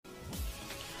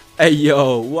Hey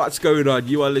yo, what's going on?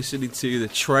 You are listening to the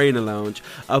Trainer Lounge,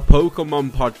 a Pokemon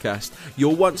podcast,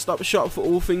 your one-stop shop for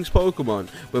all things Pokemon,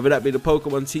 whether that be the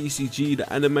Pokemon TCG,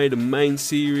 the anime, the main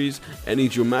series, any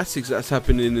dramatics that's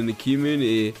happening in the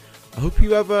community. I hope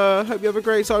you have a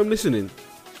great time listening,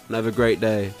 and have a great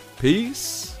day.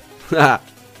 Peace.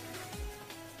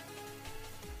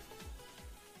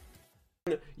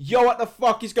 Yo, what the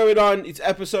fuck is going on? It's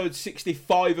episode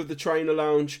 65 of the Trainer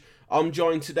Lounge. I'm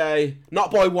joined today,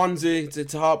 not by Onesie.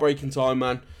 It's a heartbreaking time,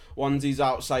 man. Onesie's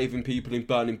out saving people in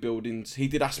burning buildings. He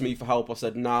did ask me for help. I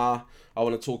said, nah, I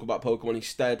want to talk about Pokemon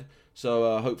instead.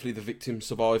 So hopefully the victims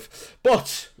survive.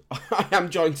 But I am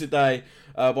joined today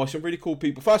by some really cool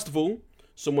people. First of all,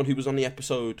 someone who was on the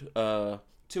episode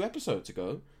 2 episodes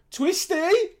ago.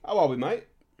 Twisty! How are we, mate?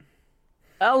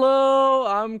 Hello,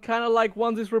 I'm kind of like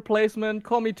Onesie's replacement.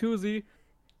 Call me Toozy.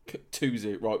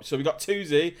 Toozy, right? So we got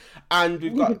Toozy, and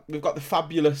we've got the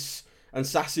fabulous and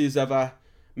sassy as ever,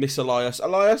 Miss Elias.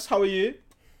 Elias, how are you?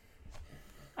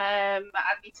 I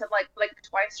need to blink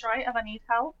twice, right? If I need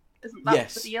help, isn't that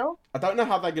the deal? I don't know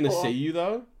how they're gonna see you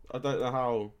though. I don't know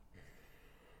how.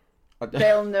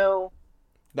 They'll know.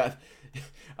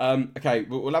 Okay,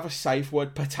 we'll have a safe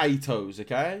word. Potatoes,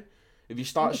 okay? If you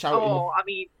start shouting. Oh, I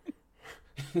mean.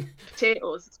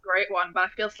 Potatoes is a great one, but I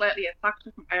feel slightly attacked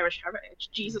from Irish heritage.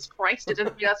 Jesus Christ, I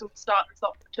didn't realise we were starting with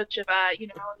a touch of, a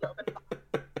little bit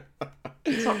of...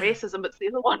 It's not racism, it's the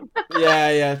other one.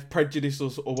 yeah, prejudice or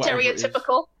whatever.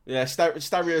 Stereotypical. Yeah,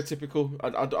 stereotypical.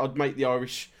 I'd make the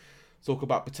Irish talk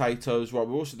about potatoes. Right,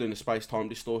 we're also doing a space-time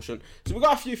distortion. So we've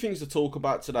got a few things to talk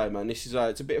about today, man. This is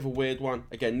it's a bit of a weird one.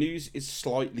 Again, news is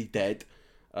slightly dead.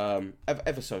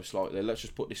 Ever so slightly. Let's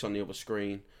just put this on the other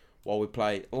screen while we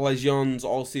play Legends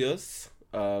Arceus.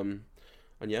 And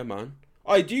yeah, man.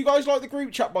 Hey, do you guys like the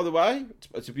group chat, by the way?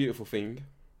 It's a beautiful thing.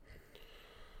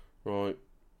 Right.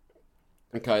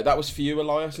 Okay, that was for you,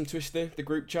 Elias and Twisty, the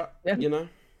group chat, yeah. You know?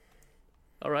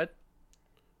 Alright.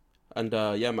 And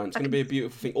yeah, man, it's going to be a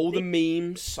beautiful thing. All the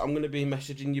memes, I'm going to be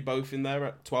messaging you both in there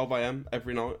at 12 AM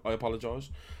every night. I apologise.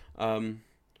 Right,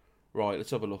 let's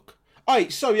have a look.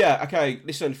 Alright, so yeah, okay,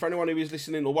 listen, for anyone who is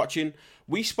listening or watching,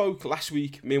 we spoke last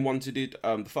week, me and Wanta did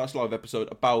the first live episode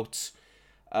about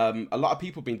a lot of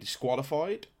people being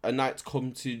disqualified, and now it's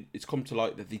come to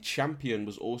light that the champion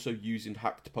was also using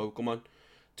hacked Pokemon.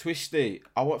 Twisty,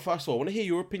 first of all, I want to hear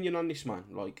your opinion on this, man.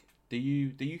 Like, do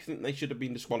you think they should have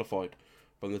been disqualified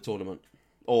from the tournament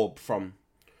or from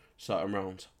certain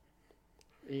rounds?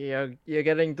 Yeah, you're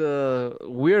getting the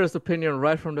weirdest opinion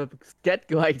right from the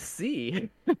get-go, I see.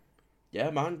 Yeah,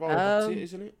 man, well, that's it,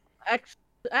 isn't it?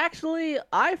 Actually,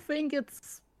 I think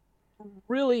it's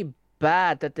really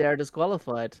bad that they're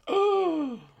disqualified.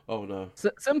 Oh no.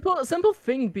 Simple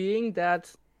thing being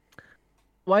that,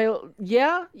 while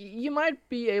yeah, you might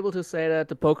be able to say that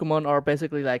the Pokemon are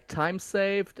basically like time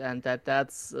saved and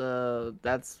that's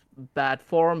bad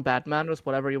form, bad manners,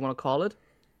 whatever you want to call it.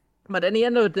 But at the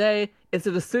end of the day, it's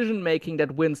the decision making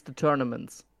that wins the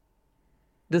tournaments.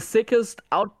 The sickest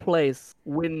outplays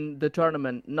win the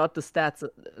tournament, not the stats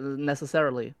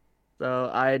necessarily. So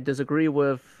I disagree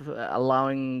with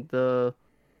allowing the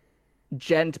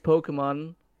gent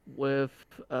Pokemon with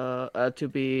to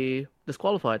be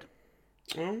disqualified.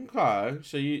 Okay,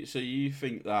 so you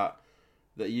think that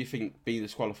you think being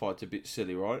disqualified is a bit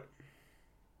silly, right?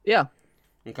 Yeah.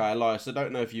 Okay, Elias, I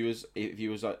don't know if you was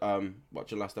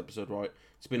watching last episode, right?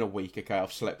 It's been a week. Okay,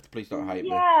 I've slept. Please don't hate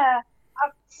me. Yeah.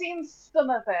 I've seen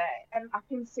some of it, and I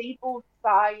can see both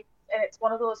sides, and it's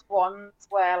one of those ones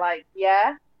where, like,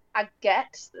 yeah, I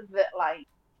get that, like,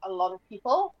 a lot of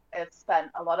people have spent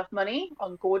a lot of money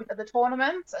on going to the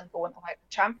tournaments and going to, like,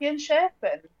 the championship,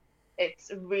 and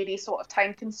it's really sort of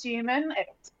time-consuming, and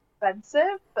it's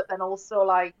expensive, but then also,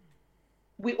 like,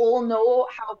 we all know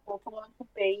how Pokemon can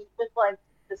be with, like,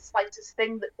 the slightest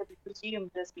thing that could be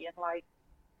presumed as being, like,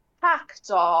 hacked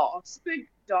or spooked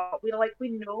or we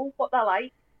know what they're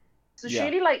like. So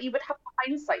surely like you would have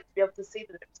hindsight to be able to see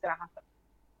that it was going to happen.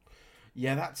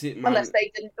 Yeah, that's it, man. Unless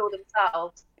they didn't know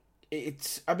themselves.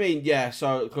 I mean, yeah,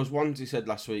 so because Onesie said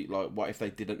last week, like, what if they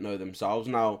didn't know themselves?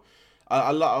 Now,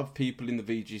 a lot of people in the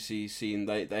VGC scene,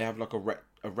 they have like a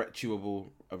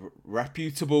reputable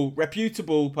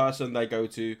person they go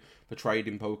to for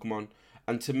trading Pokemon.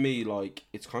 And to me, like,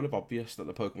 it's kind of obvious that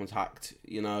the Pokemon's hacked.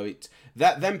 You know, it's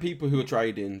that them people who are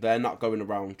trading, they're not going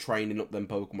around training up them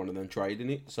Pokemon and then trading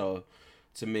it. So,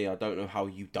 to me, I don't know how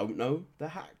you don't know they're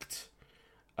hacked.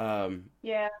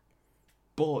 Yeah.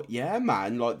 But yeah,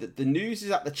 man, like the news is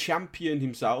that the champion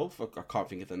himself, I can't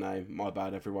think of the name, my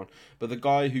bad everyone, but the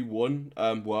guy who won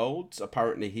Worlds,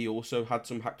 apparently he also had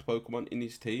some hacked Pokemon in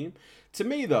his team. To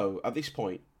me though, at this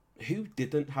point, who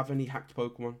didn't have any hacked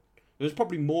Pokemon? There's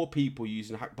probably more people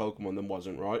using hacked Pokemon than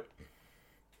wasn't, right?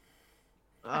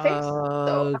 I think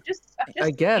so. I've I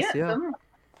just guess, seen it yeah. somewhere.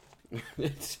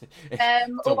 it's,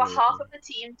 Over half of the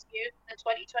teams used in the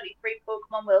 2023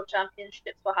 Pokemon World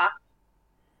Championships were hacked.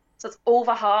 So it's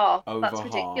over half. over That's half.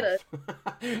 ridiculous.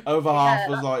 Over half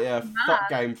was that's like, yeah, fuck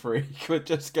Game Freak. We're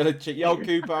just gonna cheat. Yo,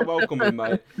 Cooper, welcome in,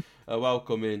 mate.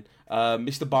 Welcome in.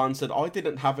 Mr. Barnes said, I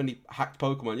didn't have any hacked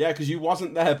Pokemon. Yeah, because you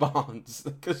wasn't there, Barnes.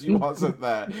 Because you wasn't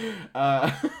there.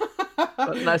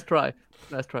 Nice try.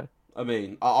 Nice try. I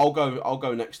mean, I'll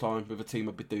go next time with a team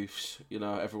of Bidoofs. You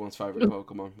know, everyone's favourite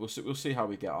Pokemon. We'll see how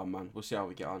we get on, man. We'll see how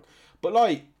we get on. But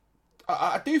like,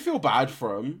 I do feel bad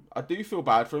for him. I do feel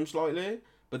bad for him slightly.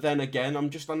 But then again, I'm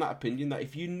just on that opinion that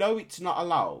if you know it's not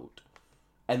allowed,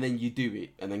 and then you do it,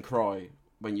 and then cry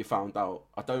when you found out,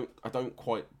 I don't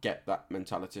quite get that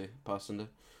mentality personally.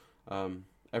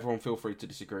 Everyone feel free to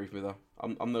disagree with me though.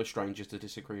 I'm no stranger to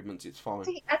disagreements. It's fine.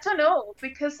 See, I don't know,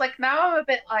 because like now I'm a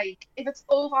bit like, if it's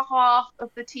over half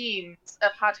of the teams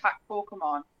have had hacked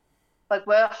Pokemon, like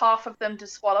were half of them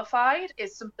disqualified?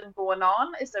 Is something going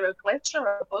on? Is there a glitch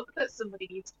or a bug that somebody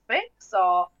needs to fix?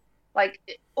 Or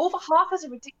like over half is a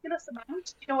ridiculous amount.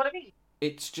 Do you know what I mean?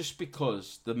 It's just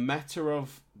because the meta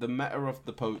of the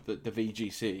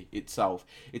VGC itself,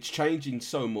 it's changing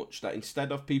so much that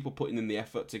instead of people putting in the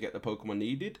effort to get the Pokemon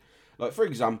needed, like for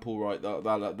example, right,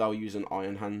 they'll use an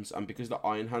Iron Hands, and because the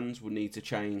Iron Hands will need to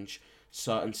change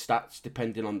certain stats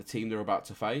depending on the team they're about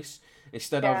to face,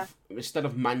 instead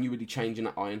of manually changing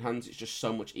the Iron Hands, it's just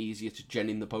so much easier to gen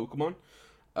in the Pokemon.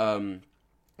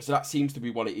 So that seems to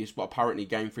be what it is, but apparently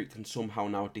Game Freak can somehow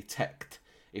now detect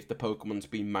if the Pokemon's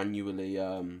been manually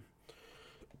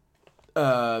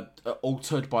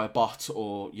altered by a bot,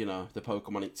 or you know the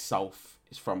Pokemon itself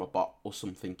is from a bot or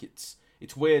something. It's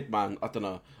weird, man. I don't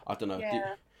know.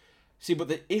 Yeah. See,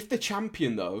 but if the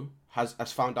champion though has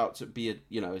found out to be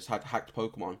has had hacked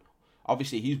Pokemon,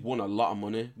 obviously he's won a lot of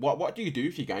money. What do you do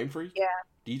if you're Game Freak? Yeah.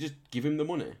 Do you just give him the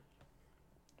money?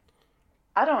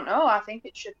 I don't know. I think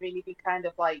it should really be kind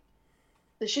of like,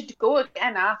 they should go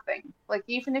again, I think. Like,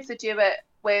 even if they do it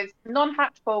with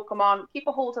non-hacked Pokemon, keep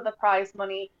a hold of the prize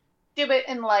money, do it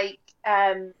in like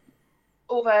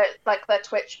over like their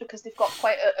Twitch, because they've got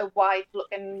quite a wide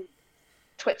looking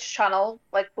Twitch channel,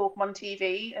 like Pokemon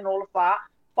TV and all of that.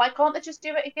 Why can't they just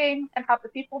do it again and have the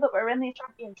people that were in the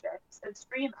championships and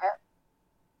stream it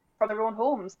from their own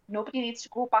homes? Nobody needs to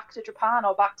go back to Japan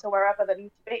or back to wherever they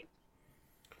need to be.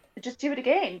 Just do it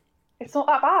again. It's not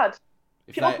that bad.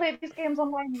 People play these games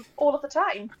online all of the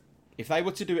time. If they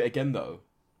were to do it again, though,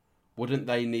 wouldn't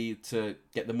they need to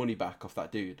get the money back off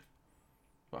that dude?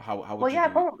 How would well, you yeah,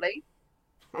 do probably.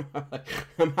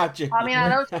 Imagine. I mean, I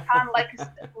know Japan like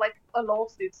a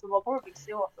lawsuit, so they'll probably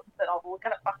sue or something, or we'll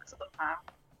get it back somehow.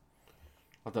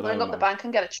 I don't know. Ring up the bank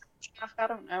and get it back. I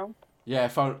don't know. Yeah,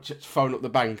 phone up the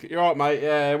bank. You're right, mate.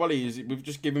 Yeah, well, easy. We've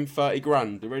just given 30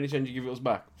 grand. Is there any chance you give it us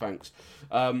back? Thanks.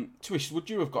 Twist,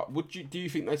 do you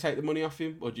think they take the money off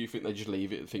him, or do you think they just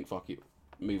leave it and think, fuck it,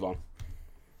 move on?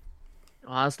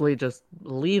 Honestly, just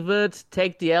leave it,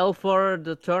 take the L for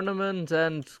the tournament,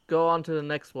 and go on to the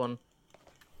next one.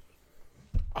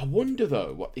 I wonder,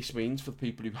 though, what this means for the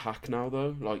people who hack now,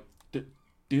 though. Like, do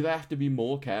they have to be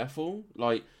more careful?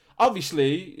 Like,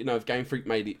 obviously, if Game Freak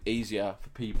made it easier for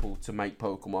people to make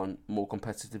Pokemon more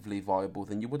competitively viable,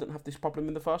 then you wouldn't have this problem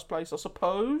in the first place, I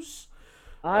suppose.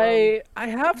 I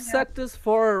have said this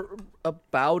for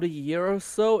about a year or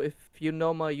so. If you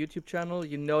know my YouTube channel,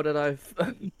 you know that I've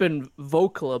been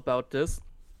vocal about this.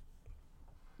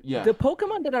 Yeah. The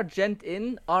Pokemon that are gent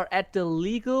in are at the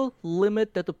legal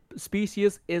limit that the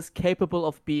species is capable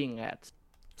of being at.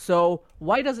 So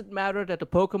why does it matter that the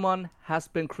Pokemon has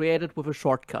been created with a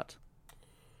shortcut?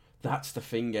 That's the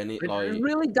thing, and it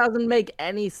really doesn't make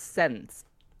any sense.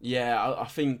 Yeah, I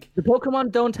think the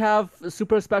Pokemon don't have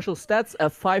super special stats. A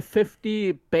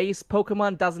 550 base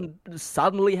Pokemon doesn't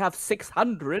suddenly have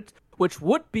 600, which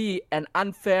would be an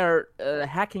unfair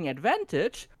hacking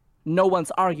advantage. No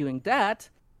one's arguing that.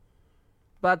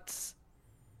 But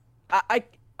I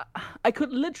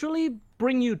could literally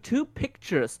bring you 2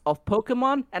 pictures of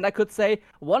Pokemon, and I could say,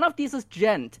 one of these is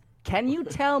gent. Can you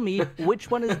tell me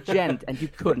which one is gent? And you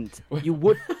couldn't. You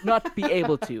would not be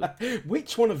able to.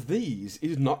 Which one of these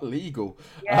is not legal?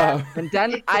 Yeah. And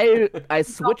then I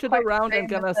switch it around and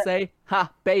gonna say,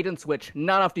 bait and switch.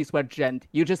 None of these were gent.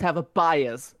 You just have a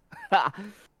bias.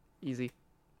 Easy.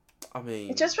 I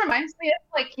mean, it just reminds me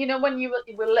of when you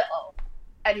were little,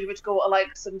 and you would go to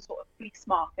like some sort of fleece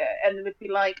market, and there would be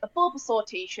like a Bulbasaur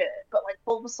t-shirt, but like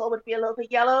Bulbasaur would be a little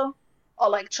bit yellow, or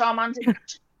like Charmander.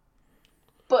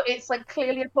 but it's like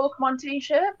clearly a Pokemon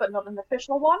T-shirt, but not an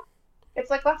official one. It's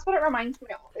like that's what it reminds me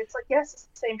of. It's like yes, it's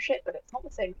the same shit, but it's not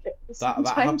the same shit. That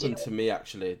happened to me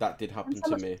actually. That did happen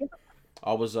to me.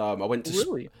 I went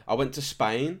to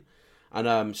Spain,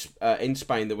 and in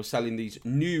Spain they were selling these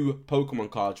new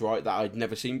Pokemon cards, right? That I'd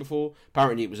never seen before.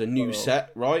 Apparently, it was a new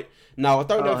set, right? Now I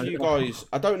don't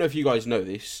know if you guys know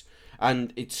this,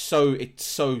 and it's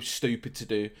so stupid to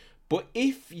do. But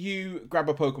if you grab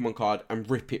a Pokemon card and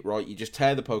rip it, right, you just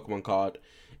tear the Pokemon card.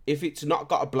 If it's not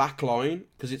got a black line,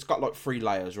 because it's got like 3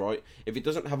 layers, right? If it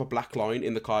doesn't have a black line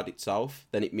in the card itself,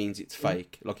 then it means it's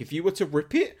fake. Like if you were to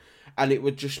rip it and it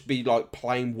would just be like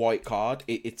plain white card,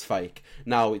 it's fake.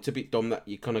 Now it's a bit dumb that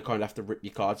you kind of have to rip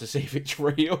your card to see if it's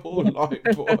real. Like,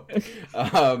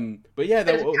 but yeah,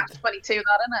 there's a catch-22 that,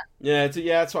 isn't it?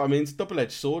 Yeah, that's what I mean. It's a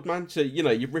double-edged sword, man. So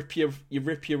you rip your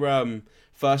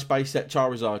first base set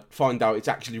Charizard, find out it's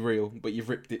actually real, but you've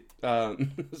ripped it.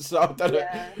 So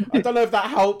I don't know if that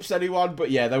helps anyone, but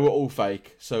yeah, they were all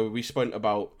fake. So we spent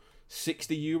about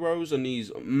 €60 on these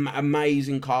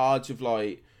amazing cards with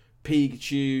like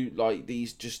Pikachu, like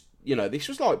these just, this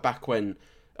was like back when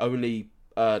only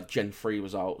Gen 3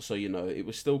 was out, so it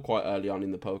was still quite early on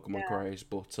in the Pokemon craze,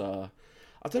 but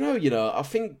I don't know, I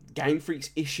think Game Freak's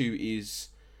issue is,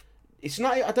 it's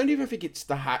not, I don't even think it's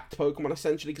the hacked Pokemon,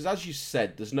 essentially, because as you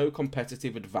said, there's no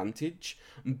competitive advantage,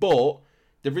 but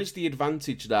there is the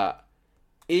advantage that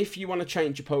if you want to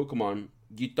change your Pokemon,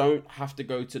 you don't have to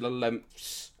go to the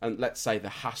lengths and, let's say, the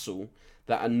hassle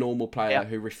that a normal player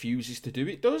who refuses to do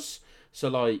it does. So,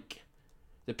 like,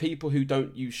 the people who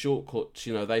don't use shortcuts,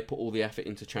 they put all the effort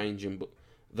into changing, but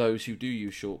those who do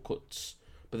use shortcuts,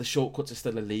 but the shortcuts are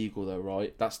still illegal, though,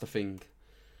 right? That's the thing.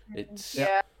 It's...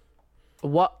 Yeah.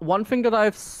 One thing that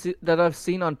I've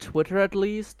seen on Twitter at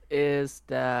least is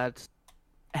that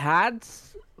had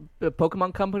the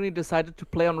Pokemon Company decided to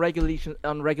play on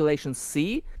Regulation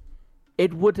C,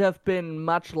 it would have been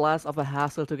much less of a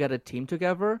hassle to get a team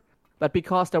together. But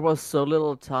because there was so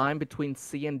little time between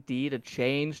C and D to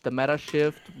change the meta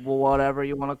shift, whatever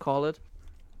you want to call it,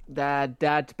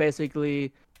 that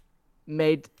basically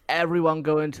made everyone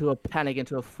go into a panic,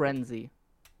 into a frenzy.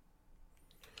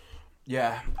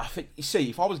 Yeah, I think, you see,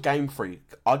 if I was Game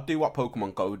Freak, I'd do what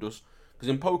Pokemon Go does. Because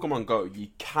in Pokemon Go, you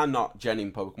cannot gen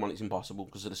in Pokemon. It's impossible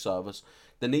because of the servers.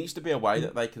 There needs to be a way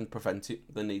that they can prevent it.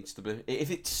 There needs to be. If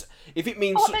it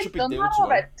means such a big deal to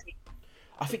them.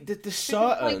 I think that there's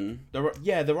certain...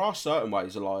 There are certain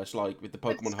ways, Elias, like with the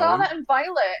Pokemon Home. Scarlet and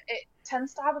Violet, it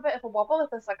tends to have a bit of a wobble if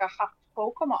there's like a hacked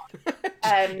Pokemon.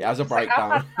 It has a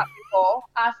breakdown. I've had that before.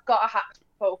 I've got a hacked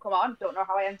Pokemon. Don't know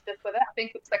how I ended up with it. I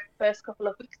think it was like the first couple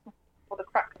of weeks before the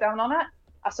crackdown on it.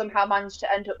 I somehow managed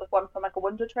to end up with one from like a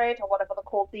Wonder Trade or whatever they're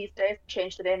called these days.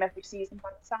 Change the name every season by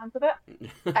the sounds of it.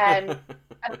 And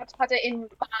I've had it in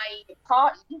my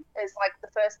party as like the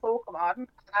first Pokemon. And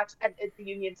I've entered the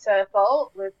Union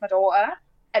Circle with my daughter,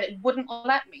 and it wouldn't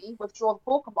let me withdraw the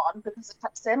Pokemon because it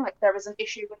kept saying like there is an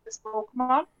issue with this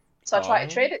Pokemon. So I tried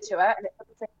to trade it to her, and it did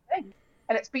the same thing.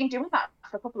 And it's been doing that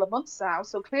for a couple of months now.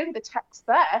 So clearly the tech's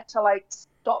there to like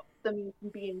stop them from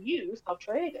being used or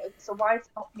traded. So why is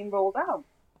it not being rolled out?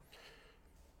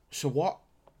 So what?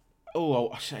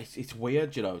 Oh, it's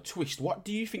weird, Twist, what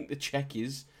do you think the check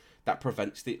is that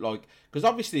prevents it? Like, because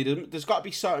obviously there's got to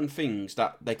be certain things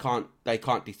that they can't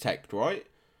detect, right?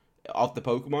 Of the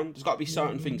Pokemon, there's got to be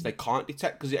certain things they can't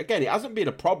detect. Because again, it hasn't been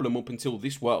a problem up until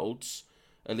this Worlds.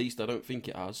 At least I don't think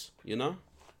it has.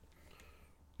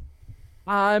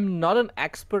 I'm not an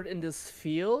expert in this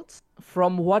field.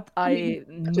 From what I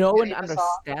know and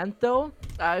understand, though,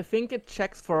 I think it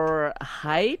checks for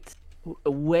height,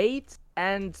 weight,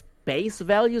 and base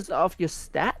values of your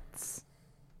stats.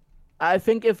 I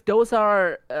think if those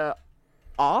are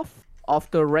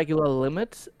off the regular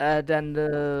limit, then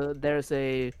there's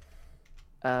a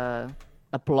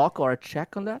block or a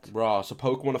check on that. Bruh, so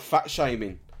Pokemon are fat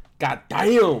shaming. God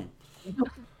damn!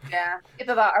 Yeah,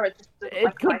 either that or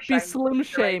it could be slim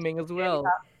shaming as well.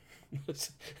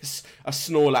 A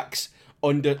Snorlax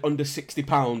under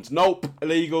 £60. Nope,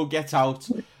 illegal. Get out.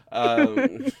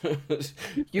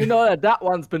 You know that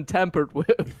one's been tampered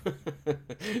with.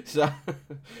 So,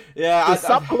 yeah, the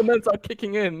supplements are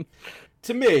kicking in.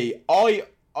 To me, I'm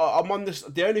on this.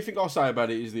 The only thing I'll say about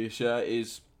it is this: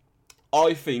 is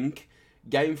I think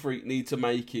Game Freak need to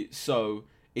make it so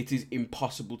it is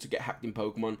impossible to get hacked in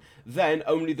Pokemon. Then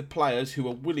only the players who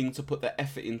are willing to put their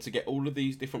effort in to get all of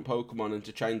these different Pokemon and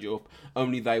to change it up,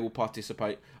 only they will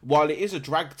participate. While it is a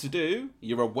drag to do,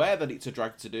 you're aware that it's a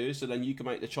drag to do, so then you can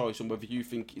make the choice on whether you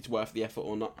think it's worth the effort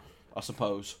or not. I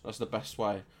suppose that's the best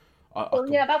way Well,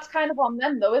 yeah, that's kind of on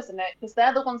them, though, isn't it? Because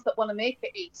they're the ones that want to make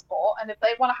it e-sport, and if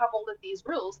they want to have all of these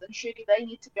rules, then surely they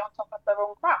need to be on top of their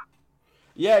own crap.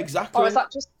 Yeah, exactly. Or is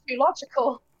that just too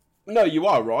logical? No, you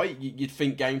are right. You'd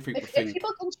think Game Freak would think. If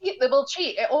people can cheat, they will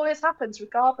cheat. It always happens,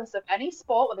 regardless of any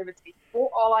sport, whether it's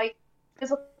e-sport or like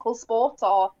physical sports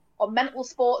or mental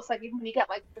sports. Like even when you get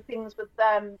like the things with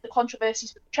the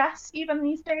controversies with chess, even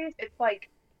these days, it's like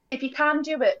if you can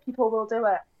do it, people will do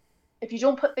it. If you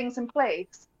don't put things in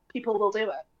place, people will do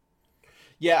it.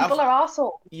 Yeah, people are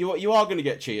arseholes. You are going to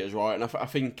get cheaters, right? And I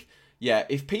think, yeah,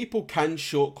 if people can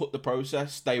shortcut the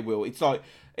process, they will. It's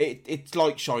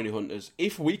like shiny hunters.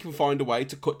 If we can find a way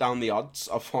to cut down the odds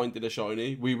of finding a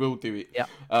shiny, we will do it. Yeah.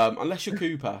 Unless you're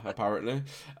Cooper, apparently.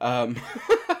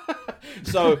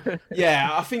 So yeah,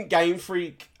 I think Game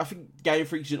Freak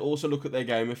should also look at their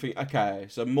game and think, okay,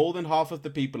 so more than half of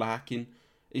the people are hacking.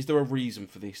 Is there a reason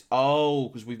for this? Oh,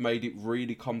 because we've made it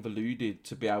really convoluted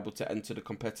to be able to enter the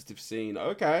competitive scene.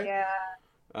 Okay.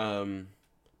 Yeah.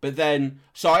 But then,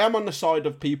 so I am on the side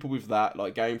of people with that.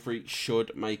 Like, Game Freak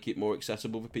should make it more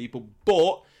accessible for people,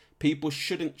 but people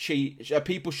shouldn't cheat.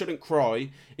 People shouldn't cry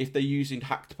if they're using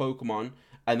hacked Pokemon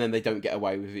and then they don't get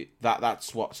away with it.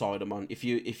 That's what side I'm on. If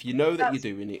you know that you're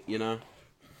doing it, you know.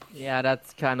 Yeah,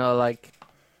 that's kind of like.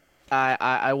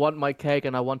 I want my cake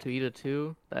and I want to eat it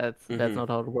too. That's not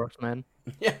how it works, man.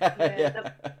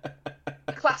 Yeah.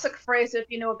 The classic phrase of,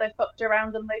 they fucked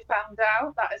around and they found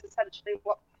out. That is essentially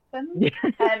what happened.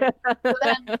 But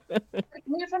then,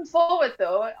 moving forward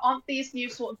though, aren't these new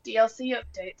sort of DLC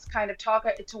updates kind of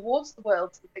targeted towards the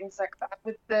worlds and things like that?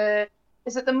 With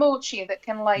is it the Mochi that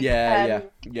can like yeah.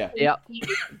 IVs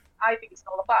and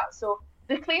all of that? So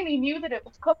they clearly knew that it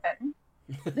was coming.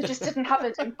 They just didn't have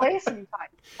it in place in time.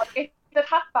 Like if they'd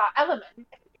had that element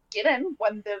at the beginning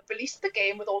when they released the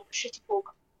game with all the shitty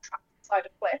Pokemon trapped inside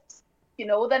of cliffs,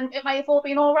 then it might have all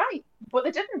been all right. But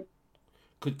they didn't.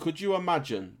 Could you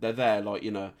imagine they're there, like,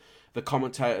 the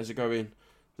commentators are going,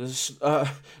 there's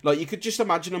like, you could just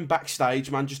imagine them backstage,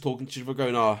 man, just talking to each other,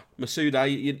 going, Masuda,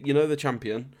 you know the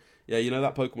champion, yeah, you know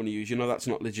that Pokemon you use, that's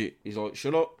not legit. He's like,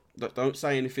 shut up, don't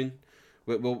say anything.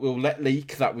 We'll let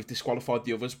leak that we've disqualified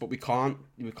the others, but we can't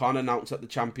announce that the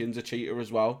champion's a cheater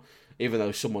as well, even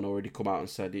though someone already come out and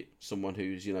said it. Someone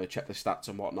who's checked the stats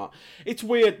and whatnot. It's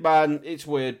weird, man. It's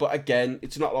weird, but again,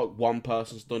 it's not like one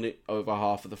person's done it. Over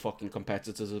half of the fucking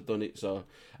competitors have done it. So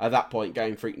at that point,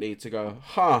 Game Freak needs to go,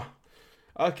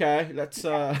 okay, let's.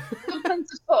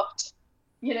 Something's afoot,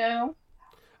 you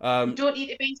don't need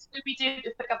to be Scooby-Doo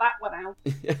to figure that one out.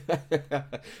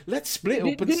 Let's split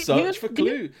up and search for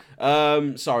clue. Sorry,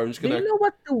 I'm just gonna. Do you know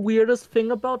what the weirdest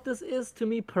thing about this is to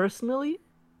me personally?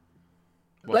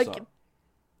 What's like, that?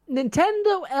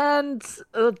 Nintendo and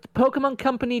the Pokemon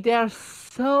Company, they're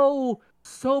so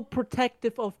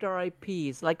protective of their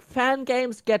IPs. Like, fan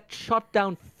games get shut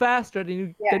down faster than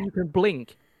you can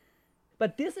blink.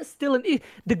 But this is still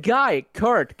the guy,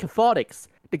 Kurt Cathodics,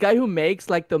 the guy who makes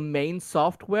like the main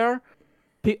software,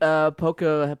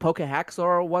 Poke Hacks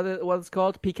or what it's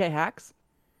called, PK Hacks.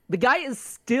 The guy is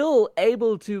still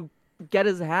able to get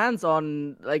his hands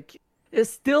on, is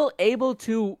still able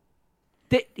to.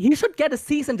 He should get a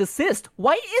cease and desist.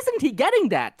 Why isn't he getting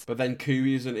that? But then Koo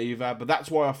isn't either. But that's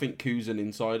why I think Koo's an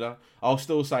insider. I'll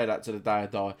still say that to the day I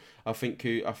die. I think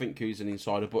Koo's an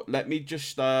insider. But let me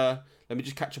just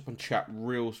catch up on chat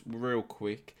real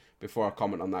quick before I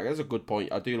comment on that. That's a good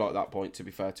point. I do like that point, to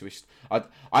be fair to us.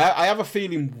 I have a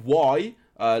feeling why.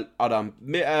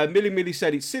 Millie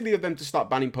said it's silly of them to start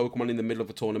banning Pokemon in the middle of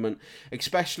a tournament,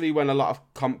 especially when a lot of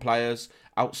comp players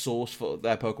outsource for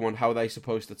their Pokemon. How are they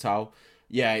supposed to tell?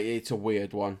 Yeah, it's a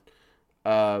weird one.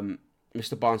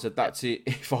 Mr. Barnes said, that's it.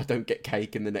 If I don't get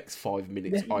cake in the next 5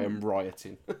 minutes, I am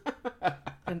rioting.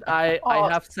 And I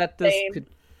have said this.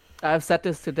 I have said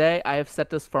this today. I have said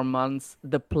this for months.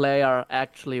 The player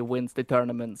actually wins the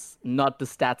tournaments, not the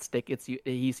stat stick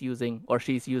he's using or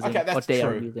she's using. Okay, that's or they true.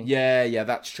 are using. Yeah,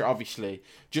 that's true. Obviously,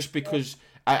 just because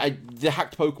the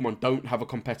hacked Pokemon don't have a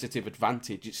competitive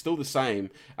advantage, it's still the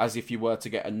same as if you were to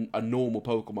get a normal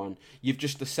Pokemon. You've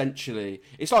just essentially,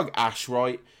 it's like Ash,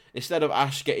 right? Instead of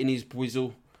Ash getting his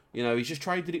Bwizzle, he's just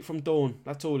traded it from Dawn.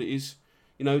 That's all it is.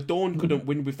 Dawn couldn't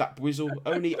win with that Bwizzle.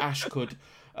 Only Ash could.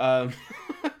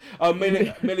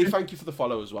 Millie, thank you for the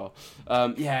follow as well.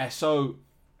 So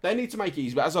they need to make it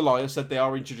easy. But as Elia said, they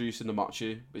are introducing the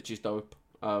Machu, which is dope.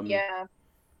 Yeah.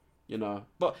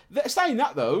 But saying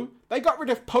that though, they got rid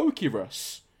of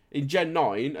Pokerus in Gen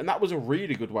 9, and that was a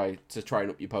really good way to train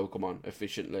up your Pokemon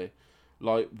efficiently.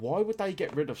 Like, why would they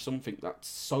get rid of something that's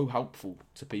so helpful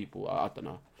to people? I don't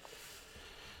know.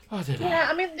 Yeah,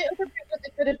 I mean, the other bit that they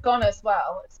could have gone as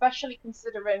well, especially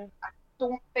considering, I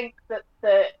don't think that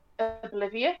they're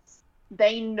oblivious.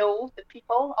 They know that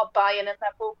people are buying in their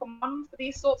Pokemon for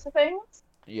these sorts of things.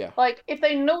 Yeah. Like, if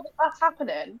they know that that's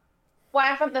happening, why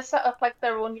haven't they set up like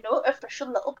their own, official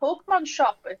little Pokemon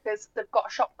shop? Because they've got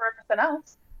a shop for everything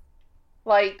else.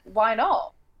 Like, why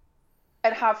not?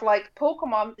 And have like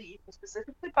Pokemon that you can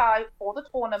specifically buy for the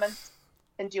tournament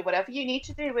and do whatever you need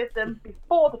to do with them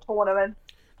before the tournament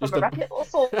from a reputable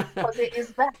source, because it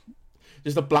is them.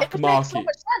 Just a black It market. makes so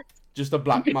much sense. Just a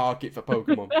black market for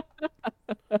Pokemon.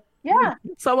 Yeah.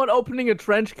 Someone opening a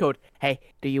trench coat. Hey,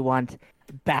 do you want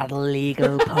battle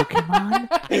legal Pokemon?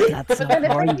 I got But some then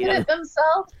if for they do you. it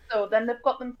themselves, though, then they've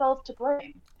got themselves to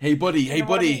blame. Hey buddy, You know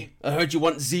what I mean? I heard you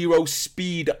want 0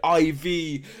 speed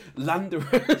IV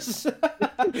Landorus.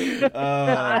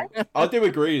 I do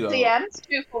agree though. DMs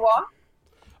 2 for 1.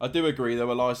 I do agree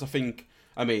though, Elias.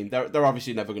 I mean, they're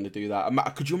obviously never going to do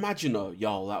that. Could you imagine though?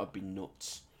 Yo, that would be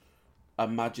nuts.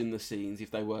 Imagine the scenes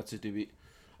if they were to do it.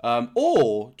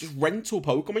 Or just rental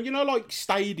Pokemon, like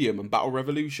Stadium and Battle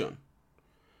Revolution.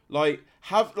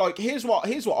 Here's what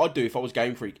I'd do if I was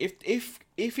Game Freak. If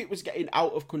it was getting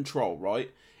out of control,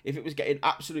 right? If it was getting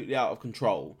absolutely out of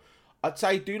control, I'd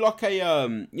say do like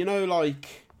a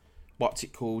what's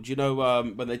it called?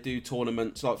 When they do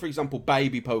tournaments, like for example,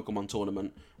 baby Pokemon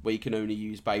tournament where you can only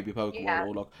use baby Pokemon,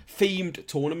 or like themed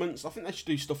tournaments. I think they should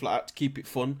do stuff like that to keep it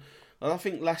fun. And I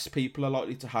think less people are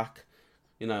likely to hack,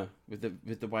 with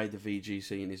the way the VG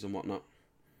scene is and whatnot.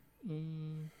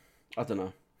 I don't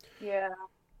know. Yeah.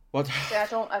 What? Yeah, I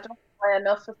don't play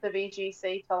enough of the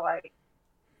VGC to like.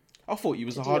 I thought you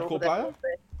was a deal hardcore with it. player.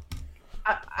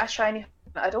 I shiny.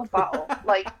 I don't battle.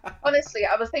 Like, honestly,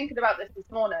 I was thinking about this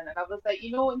morning, and I was like,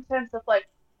 in terms of like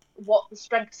what the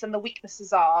strengths and the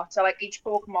weaknesses are to like each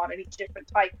Pokemon and each different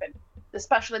type and the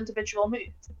special individual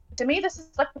moves. To me, this is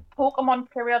like the Pokemon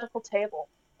periodical table.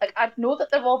 Like, I know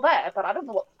that they're all there, but I don't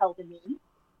know what the hell they mean.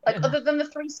 Like, other than the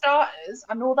 3 starters,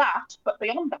 I know that, but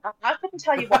beyond that, I couldn't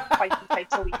tell you what fighting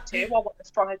types are weak to or what they're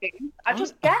strong against. I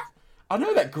just guess. I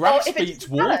know that grass if it's beats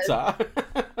water.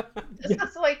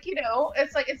 It's like,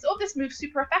 this move's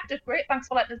super effective. Great, thanks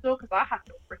for letting us know, because I have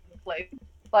no freaking clue.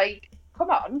 Like, come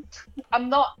on. I'm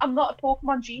not a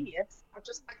Pokemon genius. I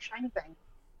just like shiny things.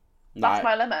 That's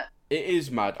my limit. It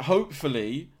is mad.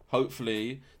 Hopefully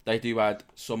they do add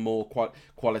some more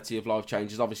quality of life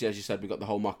changes. Obviously, as you said, we've got the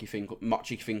whole Mochi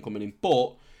thing coming in.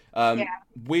 But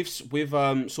with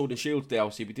Sword and Shield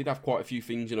DLC, we did have quite a few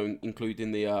things,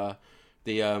 including the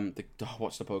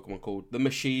what's the Pokemon called? The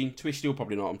machine. Twist, you'll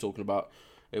probably know what I'm talking about.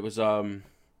 It was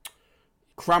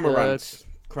Cramorant.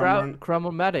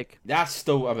 Cramomatic. That's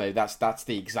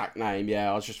the exact name.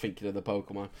 Yeah, I was just thinking of the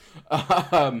Pokemon.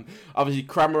 Obviously,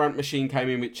 Cramorant machine came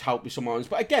in, which helped with some items.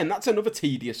 But again, that's another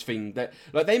tedious thing. That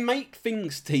they make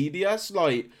things tedious.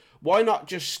 Like, why not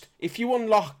just, if you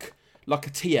unlock like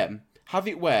a TM, have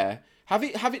it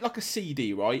like a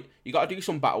CD, right? You got to do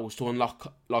some battles to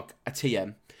unlock like a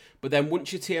TM. But then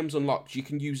once your TM's unlocked, you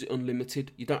can use it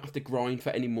unlimited. You don't have to grind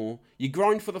for any more. You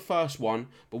grind for the first one,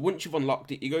 but once you've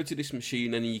unlocked it, you go to this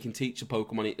machine and you can teach a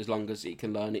Pokemon it as long as it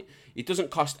can learn it. It doesn't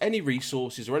cost any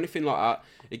resources or anything like that.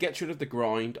 It gets rid of the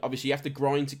grind. Obviously, you have to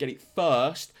grind to get it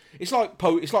first. It's like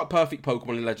perfect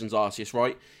Pokemon in Legends Arceus,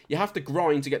 right? You have to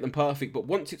grind to get them perfect, but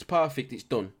once it's perfect, it's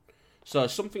done. So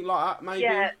something like that, maybe.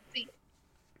 Yeah, see,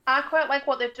 I quite like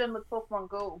what they've done with Pokemon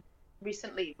Go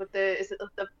recently with the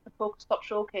Pokestop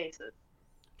showcases.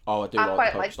 Oh, I do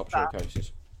like the Pokestop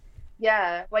showcases.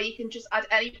 Yeah, where you can just add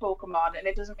any Pokemon and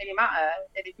it doesn't really matter.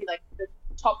 And it'd be like the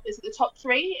top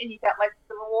 3 and you get like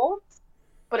the rewards.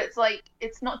 But it's like,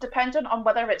 it's not dependent on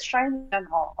whether it's shiny or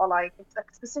not, or like it's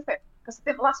like specific. Because I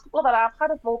think the last couple that I've had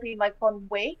have all been like on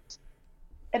weight.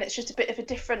 And it's just a bit of a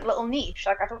different little niche.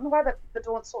 Like, I don't know why they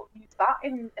don't sort of use that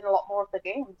in a lot more of the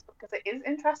games, because it is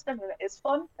interesting and it is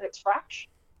fun and it's fresh.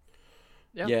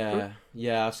 Yeah.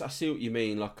 I see what you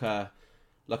mean. Like a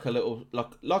little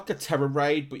like a Terra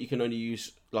raid, but you can only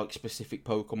use like specific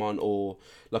Pokemon, or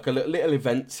like a little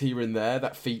events here and there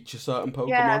that feature certain Pokemon.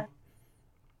 Yeah,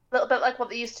 a little bit like what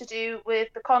they used to do with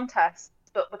the contests,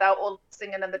 but without all the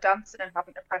singing and the dancing and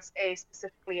having to press A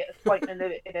specifically at a point in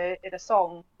a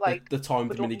song. Like the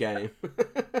timed mini game.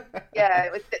 Yeah,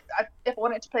 if I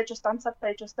wanted to play Just Dance, I'd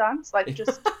play Just Dance. Like,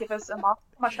 just give us a mark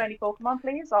for my shiny Pokemon,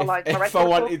 please. Or like, if I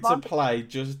wanted to play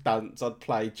Just Dance, I'd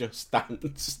play Just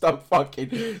Dance. Stop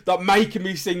making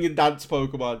me sing and dance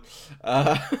Pokemon.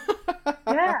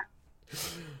 Yeah.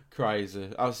 Crazy,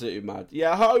 absolutely mad.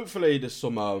 Yeah, hopefully there's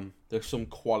some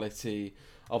quality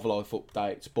of life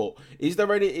updates. But is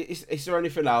there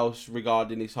anything else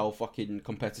regarding this whole fucking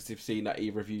competitive scene that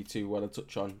either of you two want to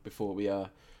touch on before we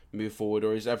move forward,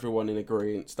 or is everyone in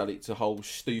agreement that it's a whole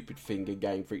stupid thing in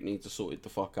Game Freak needs to sort it the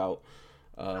fuck out?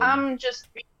 I'm just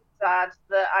really sad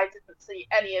that I didn't see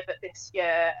any of it this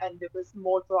year, and it was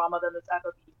more drama than there's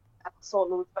ever been. I saw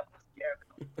loads of it last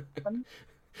year.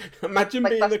 Imagine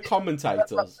being the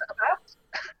commentators.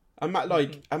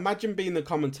 About. Imagine being the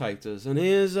commentators, and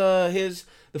here's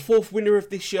the fourth winner of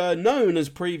this year, known as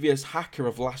previous hacker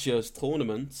of last year's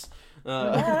tournaments,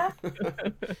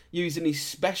 using his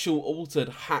special altered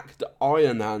hacked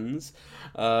iron hands.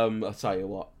 I'll tell you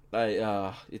what,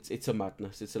 it's a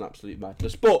madness. It's an absolute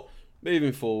madness. But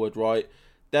moving forward, right,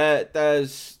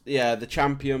 there's the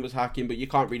champion was hacking, but you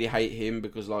can't really hate him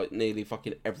because like nearly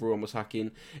fucking everyone was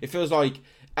hacking. It feels like,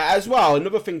 as well,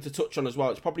 another thing to touch on as well,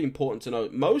 it's probably important to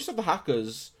note, most of the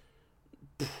hackers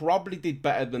probably did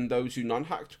better than those who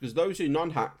non-hacked, because those who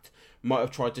non-hacked might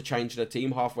have tried to change their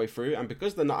team halfway through, and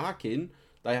because they're not hacking,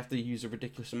 they have to use a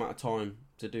ridiculous amount of time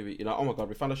to do it. You know, oh my god,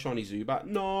 we found a shiny Zubat.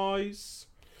 Nice.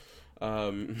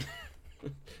 There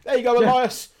you go,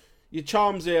 Elias. Your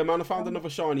charm's here, man. I found another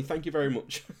shiny. Thank you very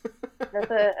much.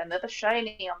 Another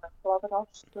shiny on the Florida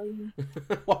screen.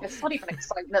 It's not even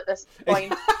exciting at this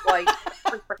point. Like,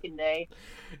 every freaking day.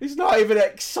 It's not even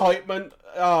excitement.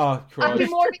 Oh, Christ. I'd be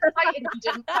more excited if you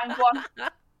didn't find one.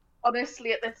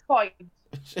 Honestly, at this point.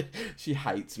 She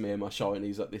hates me and my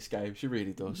shinies at this game. She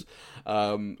really does.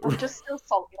 I'm just still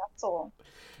salty, that's all.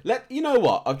 You know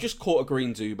what? I've just caught a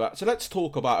green Zubat, so let's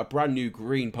talk about a brand new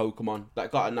green Pokemon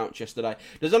that got announced yesterday.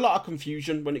 There's a lot of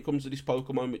confusion when it comes to this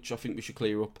Pokemon, which I think we should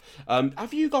clear up.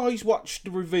 Have you guys watched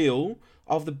the reveal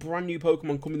of the brand new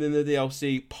Pokemon coming in the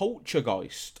DLC,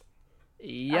 Poltergeist?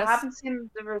 Yes. I haven't seen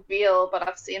the reveal, but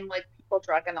I've seen like people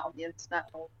dragging it on the internet.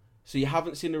 So you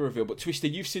haven't seen the reveal, but Twister,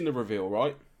 you've seen the reveal,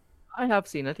 right? I have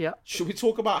seen it, yeah. Should we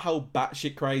talk about how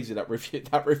batshit crazy that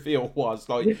reveal was?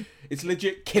 Like, it's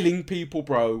legit killing people,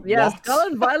 bro. Yeah, What? Skull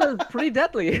and Violet is pretty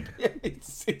deadly. Yeah,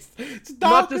 it's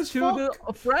dark Not just as fuck. to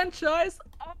the franchise.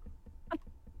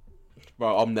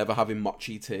 Bro, I'm never having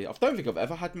mochi tea. I don't think I've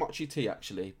ever had mochi tea,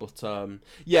 actually. But,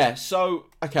 yeah, so,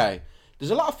 okay.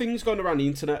 There's a lot of things going around the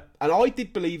internet, and I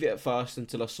did believe it at first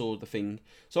until I saw the thing.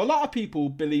 So a lot of people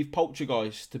believe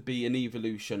Poltergeist to be an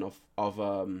evolution of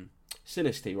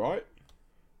Sinisty, right?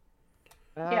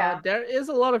 Yeah. There is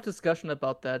a lot of discussion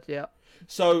about that, yeah.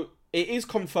 So it is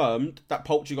confirmed that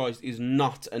Poltergeist is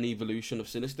not an evolution of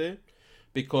Sinisty,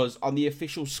 because on the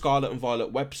official Scarlet and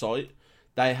Violet website,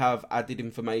 they have added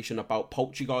information about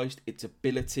Poltergeist, its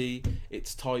ability,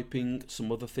 its typing,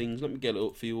 some other things. Let me get it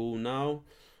up for you all now.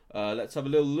 Let's have a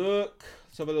little look.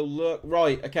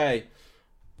 Right, okay.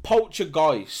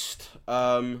 Poltergeist.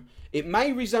 It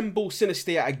may resemble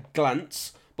Sinisty at a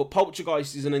glance, but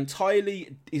Poltergeist is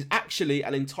actually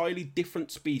an entirely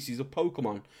different species of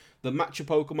Pokemon. The matcha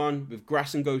Pokemon with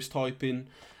grass and ghost typing,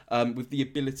 with the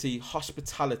ability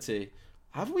Hospitality.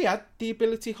 Have we had the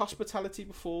ability Hospitality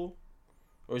before?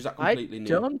 Or is that completely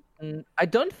new? I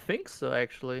don't think so,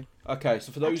 actually. Okay,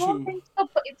 so for those I don't who... think so,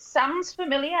 but it sounds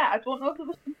familiar. I don't know if it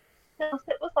was something else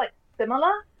that was like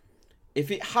similar. If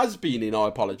it has been in, I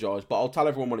apologise, but I'll tell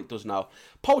everyone what it does now.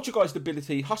 Poltergeist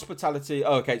ability, Hospitality.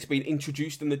 Oh, okay, it's been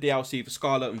introduced in the DLC for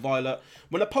Scarlet and Violet.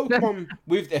 When a Pokemon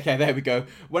with... Okay, there we go.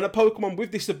 When a Pokemon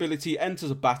with this ability enters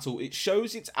a battle, it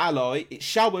showers its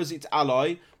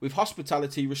ally with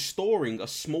Hospitality, restoring a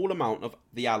small amount of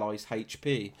the ally's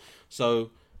HP.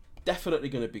 So, definitely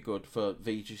going to be good for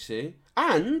VGC.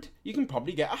 And you can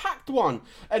probably get a hacked one.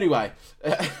 Anyway,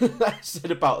 that's it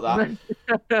about that.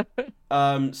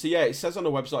 So yeah, it says on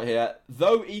the website here,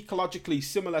 though ecologically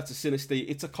similar to Sinisty,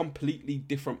 it's a completely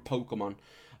different Pokemon.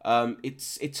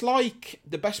 It's like,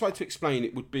 the best way to explain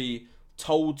it would be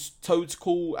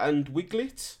Toadstool and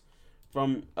Wiglet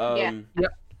from... Yeah.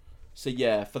 So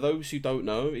yeah, for those who don't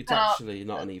know, it's actually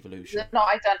not an evolution. They're not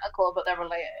identical, but they're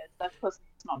related. They're cousins,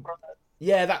 not brothers.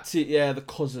 Yeah, that's it. Yeah, the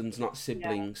cousins, not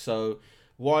siblings. Yeah. So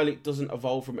while it doesn't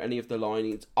evolve from any of the line,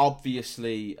 it's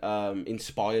obviously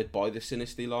inspired by the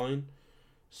Sinisty line.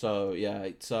 So yeah,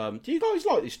 it's. Do you guys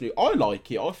like this new? I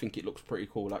like it. I think it looks pretty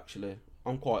cool, actually.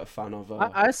 I'm quite a fan of.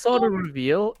 I saw the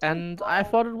reveal and I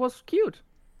thought it was cute.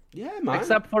 Yeah, man.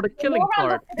 Except for the The killing more I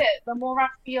part. look at it, the more I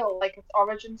feel like its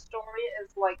origin story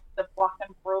is like the black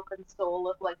and broken soul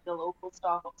of like the local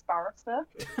Starbucks barista.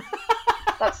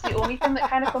 That's the only thing that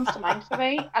kind of comes to mind for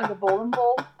me. And the bowling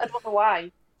ball. I don't know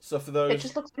why. So for those, It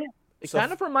just looks weird. It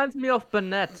kind of reminds me of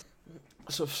Burnett.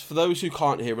 So for those who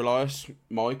can't hear Elias,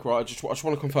 Mike, right? I just want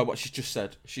to confirm what she's just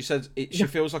said. She said she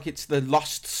feels like it's the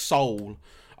lost soul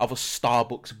of a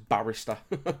Starbucks barista.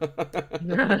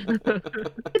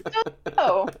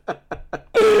 Oh.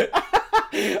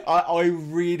 I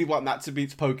really want that to be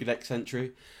its Pokédex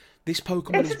entry. This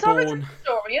Pokemon It's is its origin born.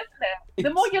 story, isn't it?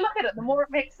 The more you look at it, the more it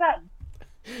makes sense.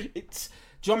 It's.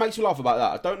 Do you know what makes me laugh about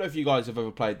that? I don't know if you guys have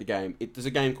ever played the game. There's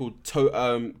a game called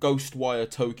Ghostwire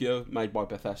Tokyo, made by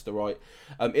Bethesda, right?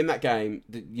 In that game,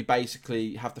 you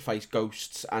basically have to face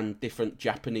ghosts and different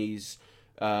Japanese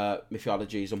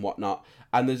mythologies and whatnot.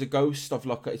 And there's a ghost of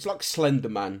it's like Slender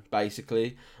Man,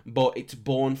 basically, but it's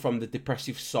born from the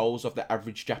depressive souls of the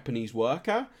average Japanese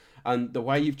worker. And the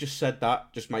way you've just said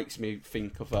that just makes me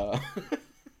think of her.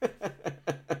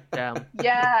 Damn.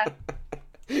 Yeah,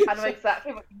 I know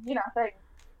exactly what you know. I think,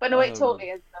 but no, it totally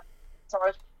is. It's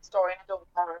origin story, and I don't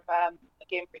care if the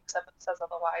Game Freak 7 says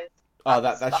otherwise. Oh,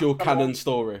 that's your canon one.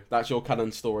 story. That's your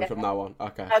canon story from now on.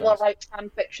 Okay. I will write fan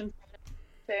fiction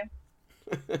too.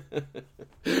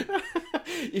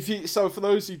 So for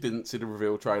those who didn't see the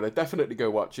reveal trailer, definitely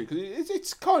go watch it because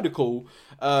it's kind of cool.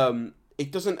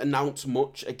 It doesn't announce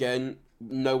much. Again,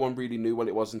 no one really knew what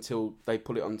it was until they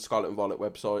put it on Scarlet and Violet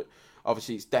website.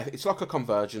 Obviously, it's like a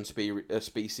convergent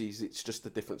species. It's just a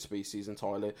different species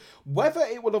entirely. Whether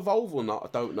it will evolve or not, I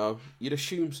don't know. You'd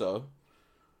assume so.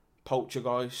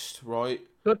 Poltergeist, right?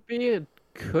 Could be, it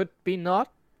could be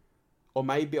not. Or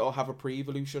maybe it'll have a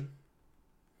pre-evolution.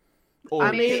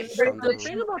 I mean, the standalone.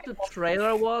 thing about the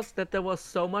trailer was that there was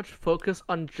so much focus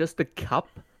on just the cup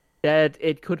that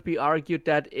it could be argued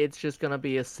that it's just gonna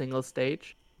be a single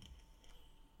stage.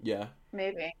 Yeah.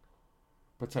 Maybe.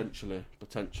 Potentially.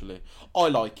 I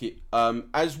like it.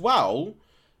 As well,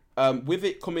 with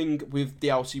it coming with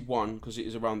DLC 1, because it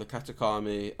is around the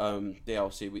Katakami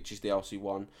DLC, which is DLC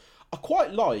 1, I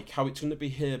quite like how it's going to be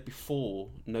here before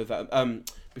November,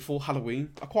 before Halloween.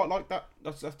 I quite like that.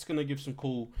 That's going to give some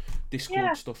cool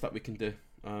Discord stuff that we can do.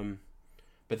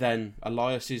 But then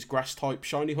Elias's grass type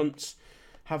shiny hunts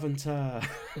haven't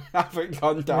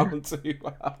gone down too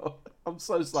well. I'm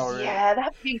so sorry. Yeah, they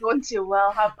haven't been going too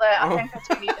well, have they? I think that's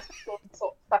we need to sort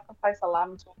of sacrifice a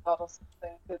lamb to a god or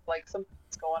something, because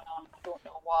something's going on. I don't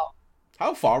know what.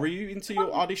 How far are you into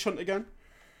your Oddish hunt again?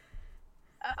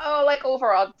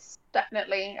 Over odds,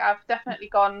 definitely. I've definitely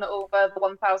gone over the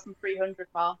 1,300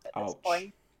 mark at this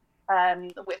point.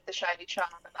 With the shiny charm,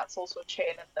 and that's also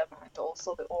chaining them and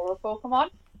also the aura Pokemon.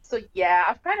 So yeah,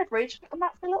 I've kind of raged on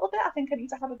that for a little bit. I think I need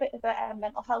to have a bit of a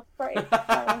mental health break.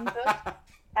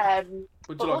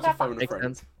 Would you like to phone a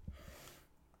friend?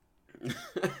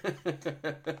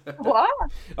 What?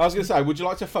 I was going to say, would you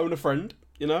like to phone a friend?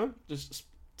 You know, just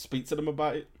speak to them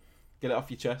about it, get it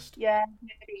off your chest. Yeah,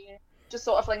 maybe. Just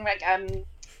sort of like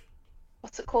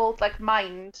what's it called? Like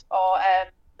Mind or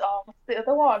what's the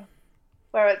other one?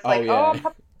 Where it's like,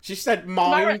 she said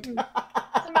Mind.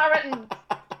 Samaritans.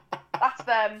 That's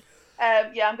them.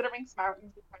 Yeah, I'm gonna ring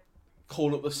Samaritans.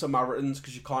 Call up the Samaritans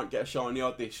because you can't get a shiny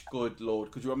Oddish. Good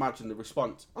lord, could you imagine the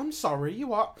response? I'm sorry, you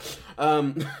what?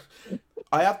 I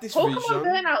have this Pokemon vision.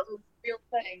 Burnout was a real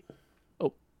thing.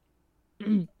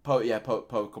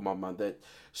 Pokemon, man.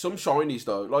 Some shinies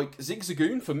though, like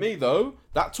Zigzagoon for me though,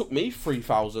 that took me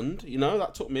 3,000. You know,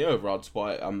 that took me over odds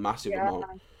by a massive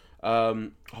amount.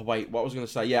 What was I going to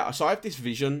say? Yeah, so I have this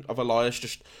vision of Elias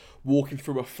just walking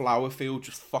through a flower field,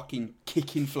 just fucking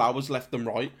kicking flowers left and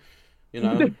right. You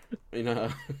know,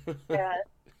 Yeah.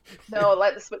 No,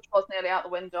 like the Switch was nearly out the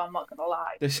window. I'm not gonna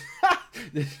lie.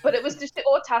 But it was just the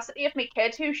audacity of my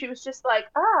kid, who she was just like,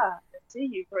 I see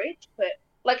you've reached it.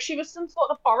 Like she was some sort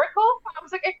of oracle. I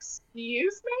was like,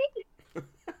 excuse me?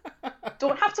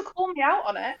 Don't have to call me out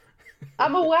on it.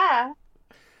 I'm aware.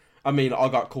 I mean, I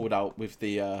got called out with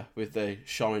the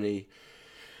shiny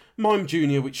Mime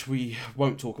Junior, which we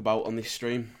won't talk about on this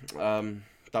stream.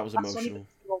 That was emotional.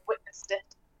 You witnessed it.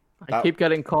 I keep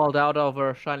getting called out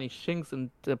over shiny Shinx and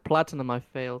Platinum I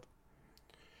failed.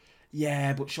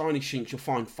 Yeah, but shiny Shinx you'll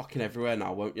find fucking everywhere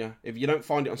now, won't you? If you don't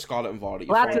find it on Scarlet and Violet,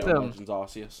 you'll find it on Legends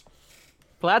Arceus.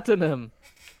 Platinum.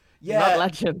 Yeah. Not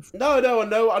Legends. No,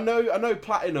 I know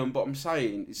Platinum, but I'm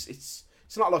saying it's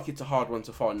not like it's a hard one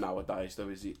to find nowadays, though,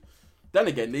 is it? Then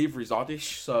again, neither is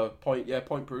Oddish, so point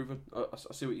proven. I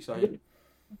see what you're saying.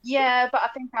 Yeah, but I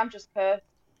think I'm just cursed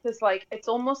because it's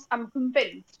almost I'm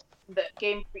convinced that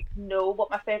Game Freak know what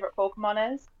my favorite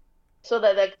Pokemon is, so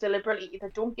that they deliberately either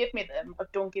don't give me them or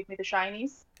don't give me the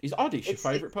shinies. Is Oddish your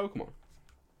favorite Pokemon?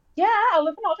 Yeah, I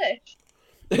love an Oddish.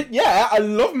 Yeah, I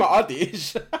love my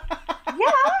Oddish.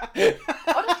 Yeah,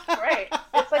 Oddish is great.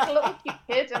 It's like a little cute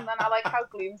kid, and then I like how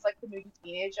Gloom's like the moody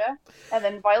teenager, and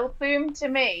then Vileplume to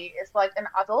me is like an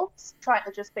adult trying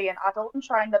to just be an adult and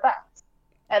trying the best.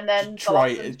 And then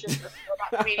Blossom's just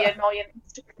a really annoying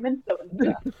Instagram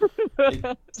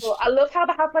influencer. So I love how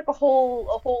they have like a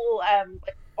whole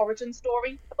like origin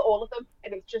story for all of them,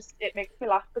 and it makes me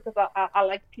laugh because I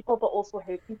like people but also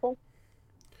hate people.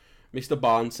 Mr.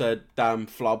 Barnes said, "Damn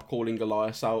Flob calling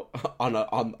Elias out on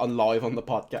live on the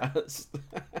podcast."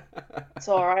 It's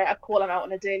all right. I call him out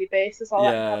on a daily basis. I'll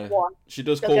let him have one. She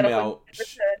does He'll call get me a out. in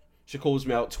return. She calls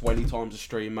me out 20 times a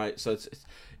stream, mate. So it's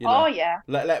you know, Oh yeah.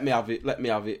 let me have it. Let me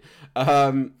have it.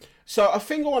 So a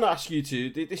thing I want to ask you two.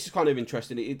 This is kind of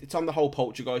interesting. It's on the whole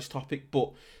Poltergeist topic,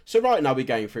 but so right now we're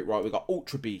going for it. Right, we've got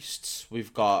Ultra Beasts.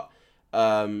 We've got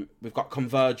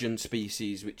Convergent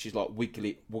Species, which is like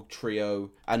Wiglet, Wugtrio,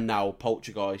 and now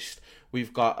Poltergeist.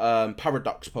 We've got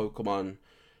Paradox Pokemon.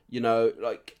 You know,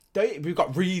 like we've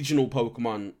got regional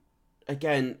Pokemon.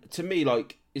 Again, to me,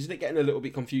 like, isn't it getting a little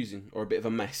bit confusing or a bit of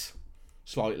a mess?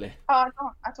 Slightly. Oh,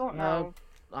 I don't know.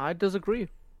 I disagree.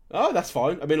 Oh, that's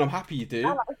fine. I mean, I'm happy you do.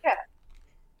 I like it.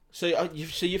 So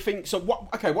you think so? What?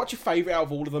 Okay, what's your favourite out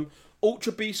of all of them?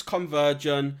 Ultra Beast,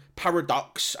 Convergent,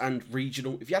 Paradox, and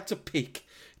Regional. If you had to pick,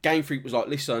 Game Freak was like,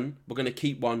 listen, we're gonna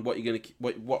keep one. What you gonna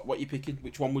what you picking?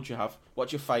 Which one would you have?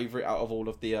 What's your favourite out of all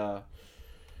of the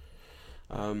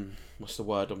what's the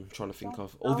word I'm trying to think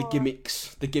of? All the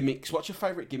gimmicks. The gimmicks. What's your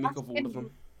favourite gimmick of all of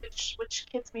them? Which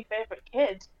kid's my favourite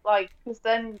kid? Like, because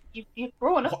then you've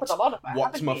grown up with a lot of it.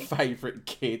 What's my favourite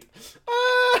kid?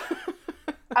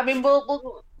 I mean,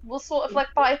 we'll sort of like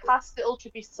bypass the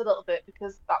Ultra Beasts a little bit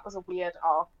because that was a weird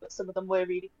arc, but some of them were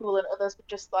really cool and others were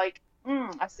just like,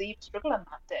 I see you struggling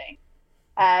that day.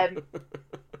 But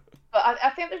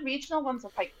I think the regional ones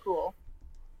are quite cool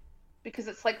because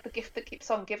it's like the gift that keeps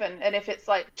on giving, and if it's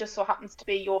like just so happens to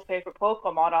be your favourite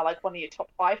Pokemon or like one of your top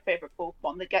 5 favourite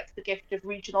Pokemon that gets the gift of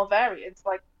regional variants,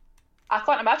 like I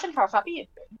can't imagine how happy you'd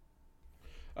be.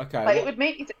 Okay. Like, it would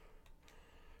make you.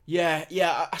 Yeah,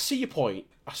 I see your point.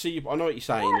 I know what you're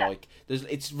saying. Yeah. Like,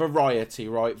 it's variety,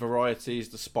 right? Variety is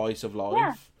the spice of life.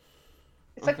 Yeah.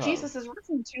 It's like Jesus is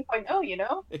written 2.0, you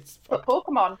know? It's but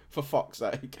Pokemon. For fuck's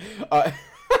sake.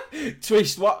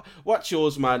 Twist, what's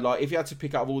yours, man? Like, if you had to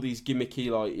pick out of all these gimmicky,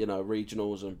 like, you know,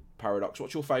 regionals and Paradox,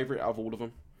 what's your favourite out of all of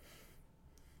them?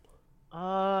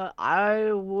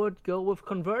 I would go with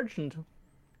Convergent.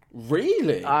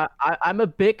 Really? I'm a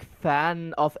big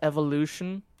fan of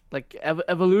evolution. Like,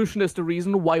 evolution is the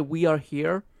reason why we are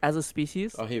here as a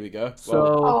species. Oh, here we go. So,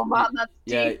 oh man, that's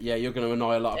deep. Yeah, you're going to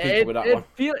annoy a lot of people with that one.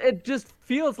 It just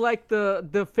feels like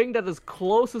the thing that is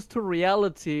closest to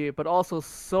reality, but also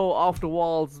so off the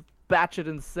walls, batshit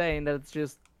insane that it's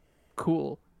just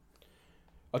cool.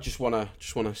 I just wanna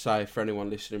say for anyone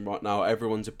listening right now,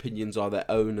 everyone's opinions are their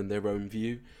own and their own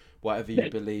view. Whatever you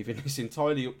believe in, it's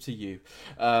entirely up to you.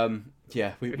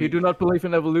 If you do not believe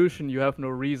in evolution, you have no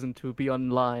reason to be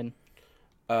online.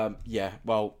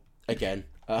 Well, again,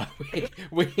 I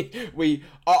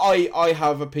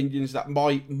have opinions that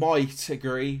might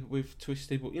agree with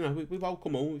Twisted, but you know, we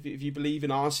welcome all. If you believe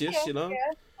in Arceus, you know.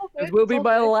 Yeah. It will be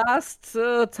my last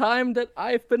time that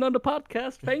I've been on the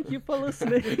podcast. Thank you for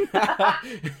listening.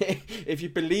 If you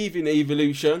believe in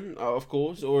evolution, of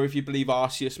course, or if you believe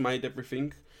Arceus made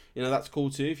everything, you know, that's cool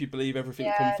too. If you believe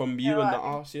everything come from you and not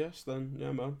Arceus, then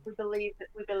yeah, man. We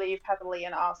believe heavily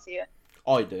in Arceus.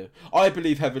 I do. I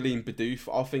believe heavily in Bidoof.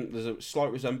 I think there's a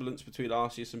slight resemblance between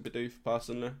Arceus and Bidoof,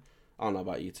 personally. I don't know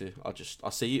about you two. I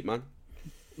see it, man.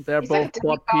 They're both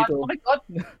quadrupedal. Oh my god,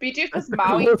 Bidoof is the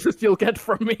Maui. closest you'll get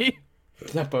from me.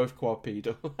 They're both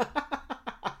quadrupedal.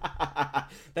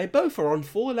 They both are on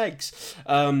 4 legs.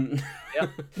 Yep.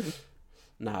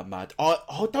 Nah, mad.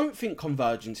 I don't think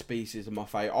Convergent Species are my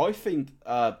favourite. I think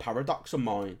Paradox are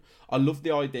mine. I love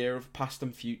the idea of past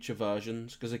and future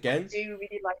versions, because again... I do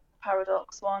really like the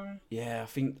Paradox one. Yeah, I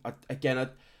think, I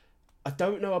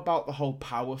don't know about the whole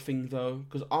power thing, though,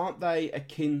 because aren't they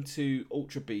akin to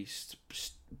Ultra Beast,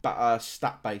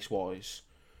 stat-base wise?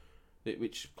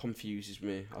 Which confuses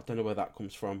me. I don't know where that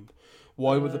comes from.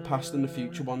 Why were the past and the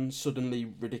future ones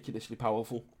suddenly ridiculously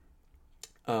powerful?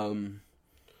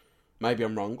 Maybe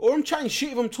I'm wrong. Or I'm chatting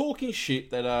shit. If I'm talking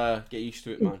shit, then get used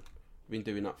to it, man. I've been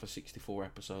doing that for 64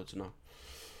 episodes now.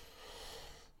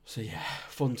 So yeah,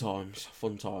 fun times.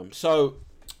 So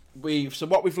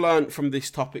what we've learned from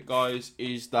this topic, guys,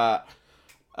 is that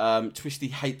Twisty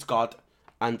hates God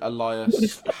and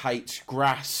Elias hates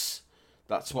grass.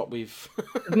 That's what we've...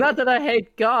 It's not that I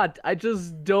hate God. I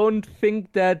just don't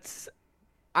think that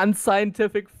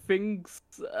unscientific things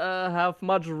have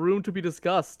much room to be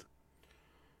discussed.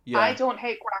 Yeah. I don't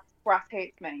hate grass. Grass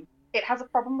hates me. It has a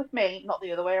problem with me, not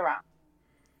the other way around.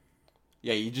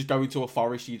 Yeah, you just go into a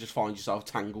forest, you just find yourself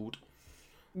tangled.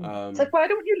 It's like, why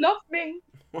don't you love me?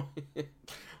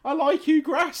 I like you,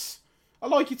 grass. I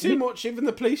like you too much. Even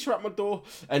the police are at my door.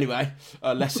 Anyway,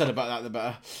 less said about that, the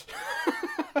better.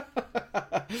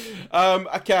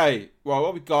 Okay, well,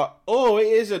 what we got? Oh, it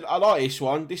is. I like this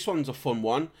one. This one's a fun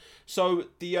one. So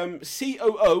the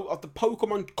COO of the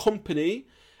Pokemon Company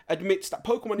admits that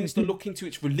Pokemon needs to look into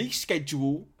its release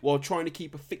schedule while trying to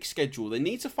keep a fixed schedule. They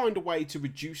need to find a way to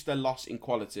reduce their loss in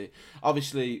quality.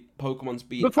 Obviously, Pokemon's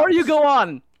being... Before you go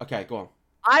on. Okay, go on.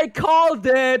 I called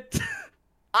it.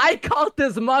 I called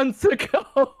this months ago.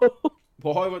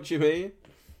 Why? What do you mean?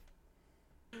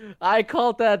 I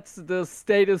called that the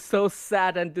state is so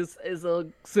sad and this is a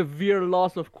severe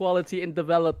loss of quality in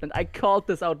development. I called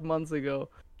this out months ago.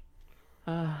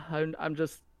 I'm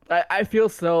just... I feel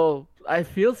so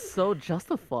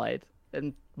justified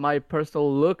in my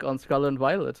personal look on Scarlet and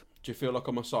Violet. Do you feel like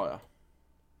a messiah?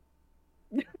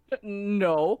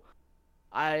 No,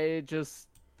 I just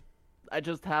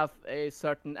have a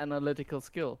certain analytical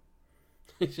skill.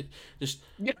 Just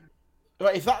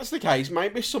Well, if that's the case,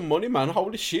 maybe some money, man.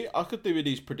 Holy shit, I could do with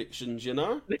these predictions, you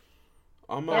know.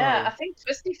 Yeah, I think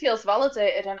Twisty feels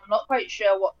validated, and I'm not quite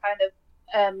sure what kind of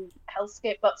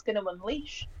hellscape that's going to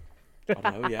unleash.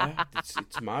 I know, yeah,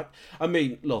 it's mad. I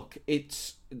mean, look,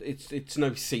 it's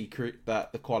no secret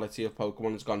that the quality of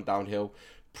Pokemon has gone downhill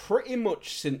pretty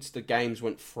much since the games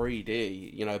went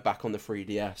 3D. You know, back on the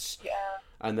 3DS. Yeah.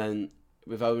 And then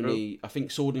with only, I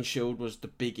think Sword and Shield was the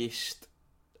biggest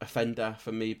offender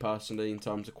for me personally in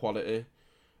terms of quality.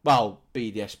 Well,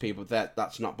 BDSP, but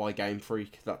that's not by Game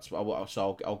Freak. So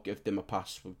I'll give them a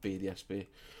pass with BDSP.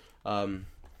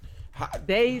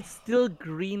 They still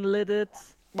greenlit it.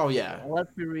 Oh yeah.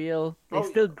 Let's be real. They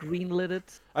still greenlit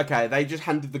it. Okay, they just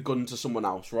handed the gun to someone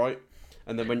else, right?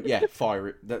 And then went, yeah, fire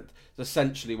it. That's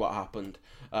essentially what happened.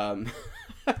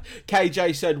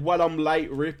 KJ said, "Well, I'm late,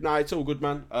 Rip." No, it's all good,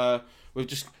 man. We've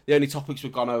just the only topics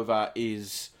we've gone over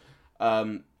is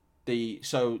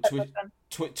Twist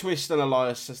and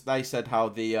Elias. They said how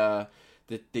the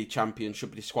champion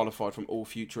should be disqualified from all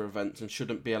future events and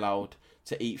shouldn't be allowed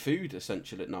to eat food.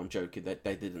 Essentially, no, I'm joking.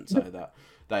 They didn't say that.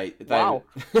 Wow.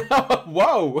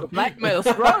 Whoa. Blackmail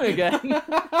strong again.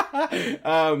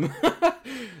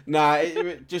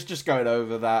 Just going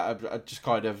over that, I just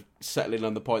kind of settling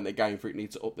on the point that Game Freak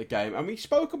needs to up the game. And we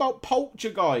spoke about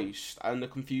Poltergeist and the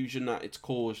confusion that it's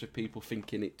caused with people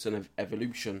thinking it's an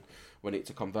evolution when it's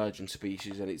a convergent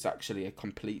species and it's actually a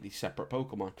completely separate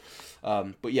Pokemon.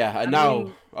 But yeah, and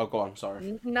oh, go on,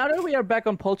 sorry. Now that we are back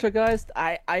on Poltergeist,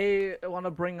 I want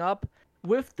to bring up,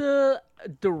 with the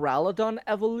Duraludon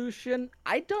evolution,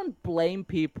 I don't blame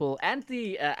people, and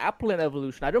the Applin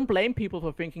evolution, I don't blame people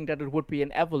for thinking that it would be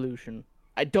an evolution.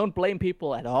 I don't blame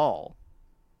people at all.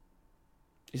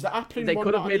 Is that Applin They one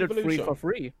could have not made an it free evolution? for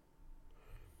free.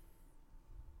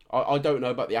 I don't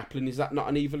know about the Applin. Is that not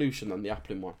an evolution then, the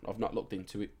Applin one? I've not looked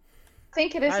into it. I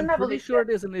think it is an I'm evolution. pretty sure it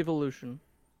is an evolution.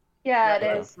 Yeah,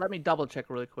 it is. Let me double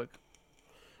check really quick.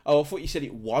 Oh, I thought you said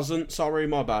it wasn't. Sorry,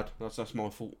 my bad. That's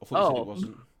my fault. I thought you said it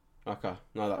wasn't. Okay,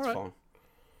 no, that's fine.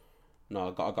 No,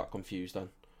 I got confused then.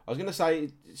 I was gonna say.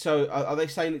 So, are they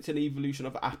saying it's an evolution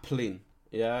of Applin?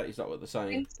 Yeah, is that what they're saying?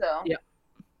 I think so. Yeah.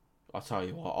 I'll tell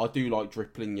you what. I do like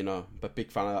Drippling. You know, but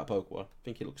big fan of that Pokemon. I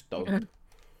think it looks dope.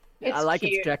 I like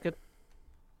cute. its jacket.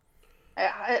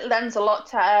 It lends a lot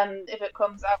to if it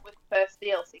comes out with the first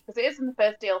DLC, because it is in the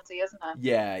first DLC, isn't it?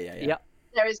 Yeah.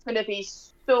 There is going to be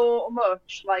so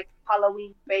much like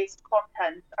Halloween-based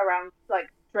content around like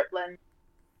Drippling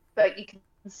that you can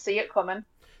see it coming.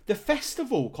 The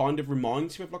festival kind of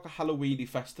reminds me of like a Halloweeny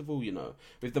festival, you know,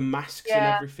 with the masks and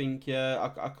everything. Yeah,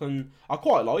 I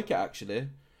quite like it actually.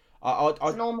 It's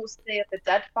an almost Day of the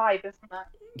Dead vibe, isn't it?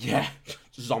 Yeah,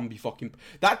 zombie fucking.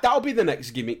 That'll be the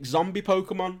next gimmick. Zombie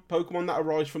Pokemon that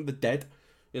arise from the dead.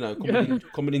 You know,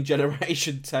 coming in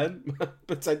Generation 10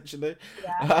 potentially.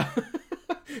 Yeah.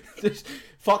 Just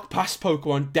fuck past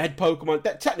Pokemon, dead Pokemon.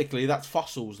 Technically, that's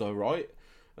fossils, though, right?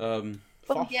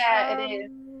 Yeah, it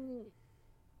is.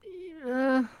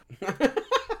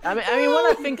 I mean, when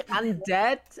I think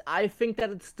undead, I think that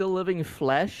it's still living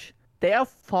flesh. They are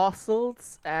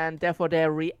fossils, and therefore they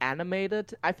are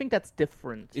reanimated. I think that's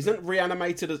different. Isn't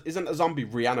a zombie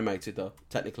reanimated though?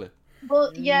 Technically.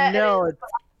 Well, yeah. No, it is,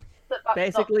 it's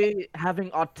basically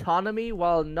having autonomy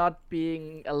while not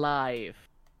being alive.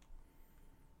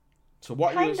 So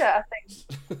what? Kinda, I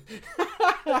think.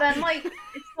 But then, like,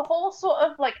 it's the whole sort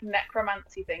of like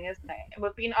necromancy thing, isn't it? And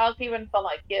we've been arguing for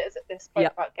like years at this point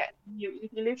about getting new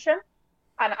evolution.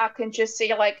 And I can just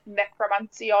see like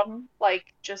necromancy on,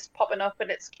 like just popping up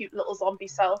in its cute little zombie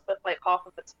self with like half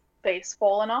of its face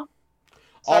falling off.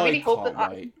 So I really hope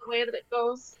that's the way that it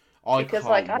goes. I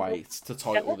can't wait to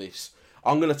title this.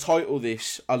 I'm going to title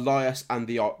this Elias and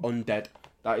the Undead.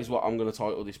 That is what I'm going to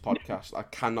title this podcast. I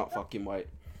cannot fucking wait.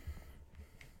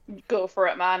 Go for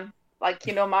it, man. Like,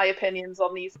 you know my opinions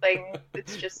on these things.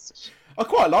 It's just... I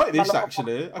quite like this, My little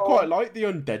actually. I fossil. quite like the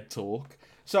undead talk.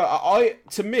 So,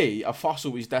 to me, a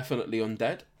fossil is definitely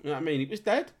undead. You know what I mean? It was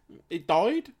dead. It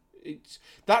died.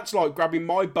 That's like grabbing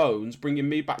my bones, bringing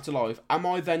me back to life. Am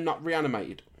I then not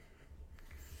reanimated?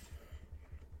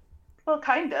 Well,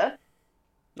 kinda.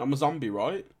 I'm a zombie,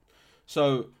 right?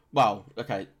 So, well,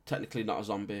 okay, technically not a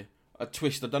zombie. A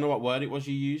twist. I don't know what word it was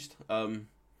you used.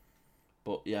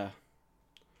 But yeah.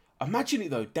 Imagine it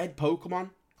though, dead Pokemon.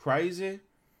 Crazy.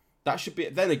 That should be.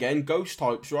 Then again, ghost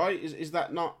types, right? Is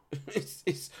that not?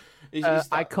 is that...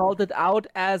 I called it out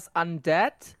as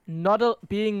undead,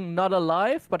 being not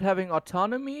alive, but having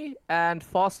autonomy, and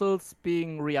fossils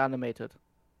being reanimated.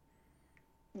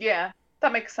 Yeah,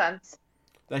 that makes sense.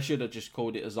 They should have just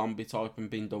called it a zombie type and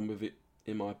been done with it,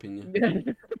 in my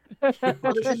opinion. Well,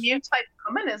 there's a new type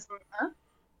coming, isn't there?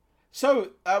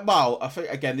 So, well, I think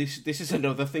again, this is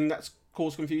another thing that's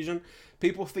caused confusion.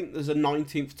 People think there's a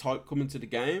 19th type coming to the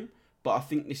game, but I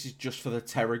think this is just for the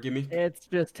Terra gimmick. It's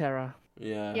just Terra.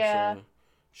 Yeah. So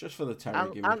it's just for the Terra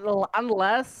gimmick.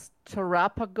 Unless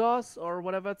Terrapagos, or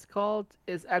whatever it's called,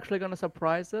 is actually going to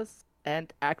surprise us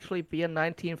and actually be a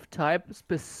 19th type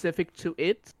specific to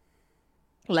it.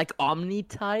 Like Omni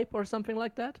type or something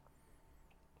like that.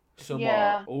 So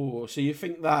Yeah. so you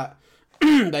think that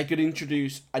they could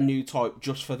introduce a new type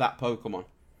just for that Pokemon?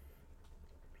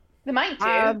 They might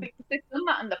do, because they've done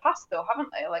that in the past, though,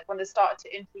 haven't they? Like, when they started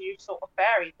to introduce sort of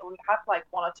fairies, they only had, like,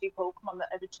 1 or 2 Pokemon that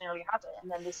originally had it,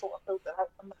 and then they sort of built it out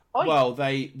from that point. Well,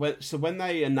 when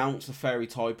they announced the fairy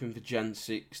typing for Gen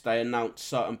 6, they announced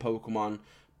certain Pokemon,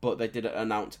 but they didn't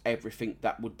announce everything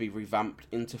that would be revamped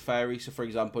into fairies. So, for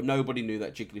example, nobody knew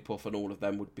that Jigglypuff and all of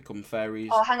them would become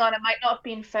fairies. Oh, hang on, it might not have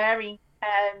been fairy.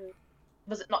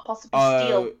 Was it not possibly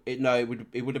steel?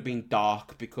 It would have been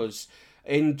dark, because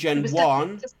in Gen It was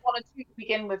 1... just 1 or 2 to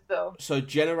begin with, though. So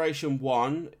Generation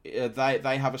 1,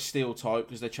 they have a steel type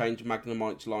because they changed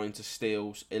Magnemite's line to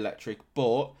Steel's electric,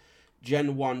 but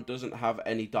Gen 1 doesn't have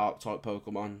any dark type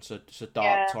Pokemon, so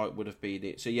dark type would have been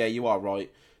it. So yeah, you are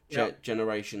right.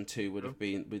 Generation 2 would have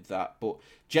been with that, but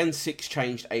Gen 6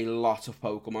 changed a lot of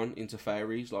Pokemon into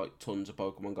fairies, like tons of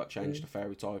Pokemon got changed to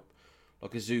fairy type.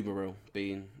 Like a Zubaril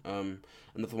being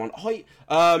another one. Hi,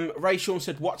 Ray Sean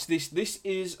said, "What's this?" This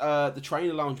is the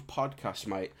Trainer Lounge podcast,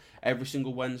 mate. Every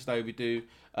single Wednesday we do.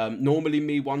 Normally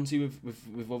me onesie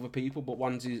with other people, but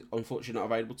onesie's unfortunately not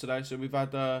available today. So we've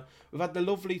had the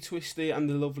lovely Twisty and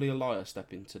the lovely Elias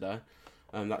step in today.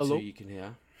 That's Hello? who you can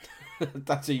hear.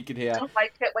 That's who you can hear. I don't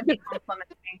like it when you compliment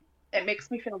me. It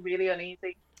makes me feel really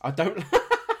uneasy. I don't.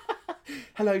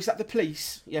 Hello, is that the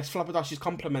police? Yes, Flabberdash is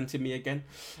complimenting me again.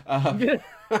 I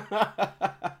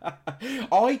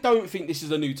don't think this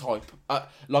is a new type. I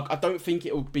don't think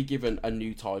it will be given a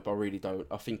new type. I really don't.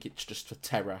 I think it's just for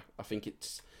Terra. I think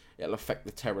it'll affect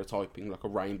the Terra typing, like a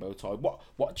rainbow type.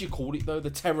 What do you call it though? The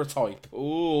Terra type.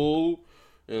 Ooh,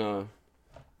 you know.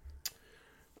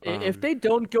 If they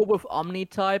don't go with Omni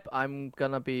type, I'm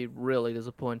gonna be really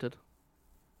disappointed.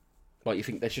 What, you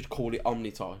think they should call it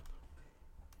Omni type?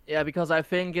 Yeah, because I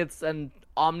think it's an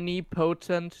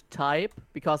omnipotent type,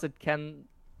 because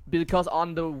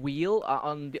on the wheel,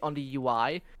 on the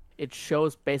UI, it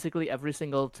shows basically every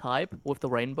single type with the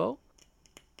rainbow.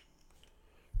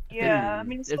 Yeah, I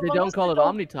mean, If they don't call it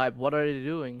Omni type, what are they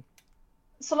doing?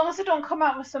 So long as they don't come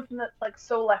out with something that's like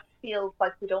so left field,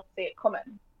 like we don't see it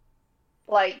coming.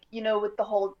 Like, you know, with the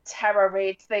whole Terra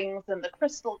raid things and the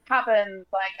crystal caverns,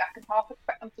 like I can half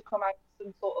expect them to come out with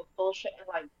some sort of bullshit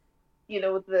like, you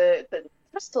know, the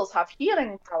crystals have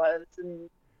healing powers and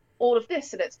all of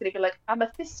this, and it's going to be like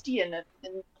amethystian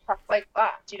and crap like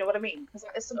that. Do you know what I mean? Because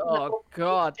that is something Oh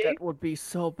god, that would be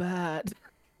so bad.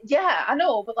 Yeah, I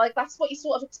know, but like that's what you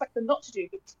sort of expect them not to do,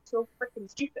 because it's so freaking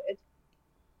stupid.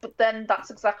 But then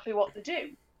that's exactly what they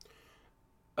do.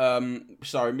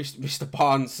 Sorry, Mr.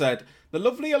 Barnes said, "The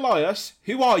lovely Elias,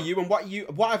 who are you and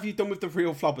what have you done with the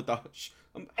real Flabberdash?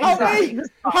 Help me!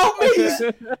 Help me!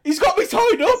 He's got me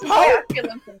tied up! Help!"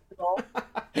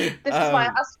 This is why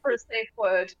I asked for a safe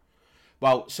word.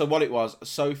 Well, so what it was,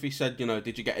 Sophie said, you know,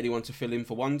 did you get anyone to fill in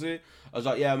for onesie? I was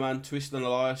like, yeah, man, Twist and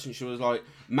Elias. And she was like,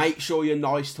 make sure you're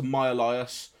nice to my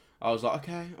Elias. I was like,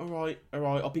 okay, all right,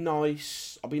 I'll be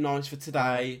nice for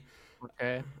today.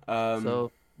 Okay.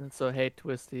 So hate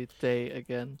Twisty Day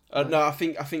again. No, I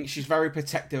think she's very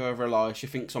protective over Elias. She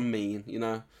thinks I'm mean, you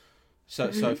know.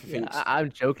 So Sophie thinks.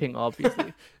 I'm joking,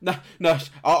 obviously. no.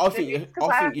 I think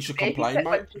you should complain,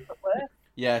 mate.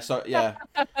 Yeah. So yeah.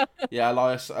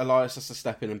 Elias has to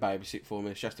step in and babysit for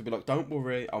me. She has to be like, don't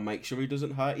worry, I'll make sure he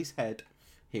doesn't hurt his head.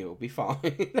 he'll be fine.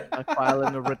 I file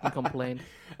in a written complaint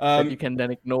that you can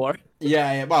then ignore.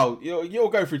 Yeah. Well, you'll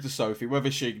go through to Sophie.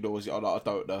 Whether she ignores it or not,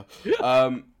 I don't know.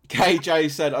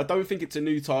 KJ said, I don't think it's a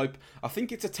new type. I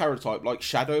think it's a Terra type, like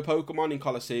Shadow Pokemon in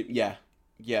Colosseum. Yeah,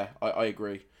 I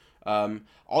agree.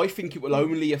 I think it will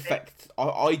only affect...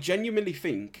 I genuinely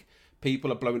think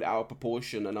people are blowing it out of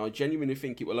proportion, and I genuinely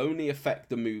think it will only affect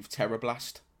the move Terra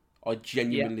Blast. I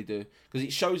genuinely do. Because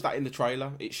it shows that in the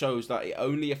trailer. It shows that it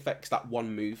only affects that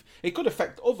one move. It could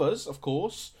affect others, of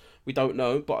course. We don't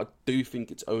know, but I do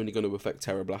think it's only going to affect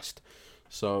Terra Blast.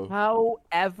 So,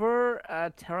 however,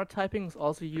 Terra typing is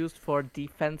also used for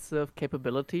defensive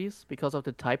capabilities because of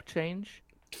the type change.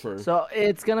 true. So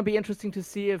it's gonna be interesting to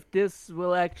see if this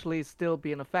will actually still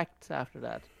be in effect after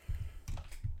that.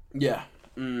 Yeah,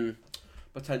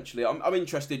 potentially. I'm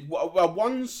interested. Well,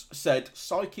 one's said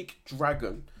Psychic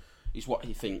Dragon is what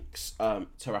he thinks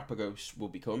Terrapagos will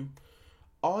become.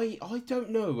 I don't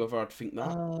know whether I'd think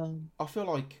that. I feel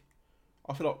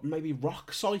like maybe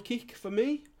Rock Psychic for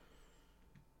me.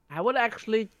 I would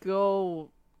actually go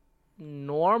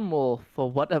normal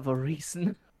for whatever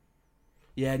reason.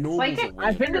 Yeah, normal's a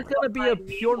I think it's gonna be a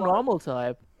pure normal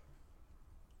type.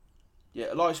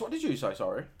 Yeah, Elias, what did you say?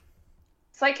 Sorry.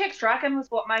 Psychic Dragon was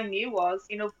what my new was,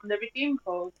 from the redeem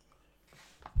code.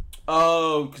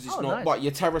 Oh, because it's not... nice. What,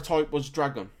 your Terra type was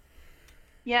Dragon?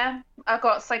 Yeah, I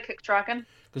got Psychic Dragon.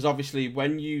 Because obviously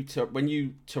when you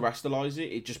terrestrialize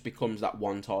it, it just becomes that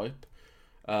one type.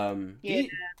 Yeah.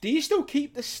 Do you still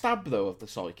keep the stab, though, of the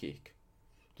Psychic?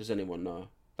 Does anyone know?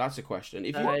 That's a question.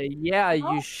 If you... Yeah,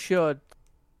 you should.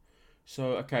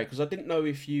 So, okay, because I didn't know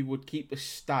if you would keep the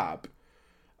stab...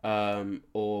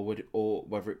 or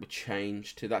whether it would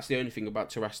change to... That's the only thing about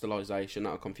terrestrialization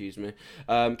that'll confuse me.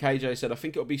 KJ said, I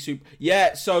think it'll be super...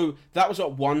 Yeah, so that was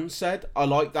what one said. I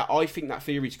like that. I think that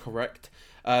theory is correct.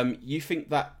 You think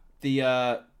that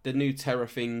the new Terra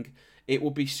thing, it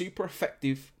will be super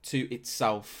effective to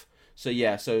itself. So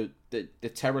yeah, so the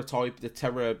Terra type, the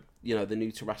Terra, the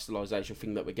new terrestrialization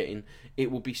thing that we're getting, it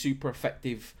will be super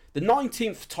effective. The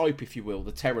 19th type, if you will,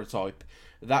 the Terra type,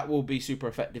 that will be super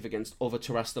effective against other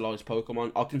terrestrialized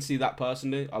Pokemon. I can see that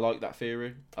personally. I like that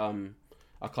theory.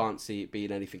 I can't see it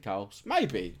being anything else.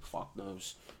 Maybe. Fuck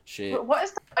knows. Shit. But what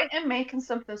is the point in making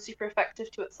something super effective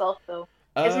to itself, though?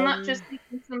 Isn't that just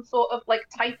some sort of,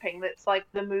 typing that's,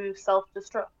 the move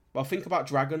self-destruct? Well, think about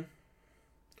Dragon.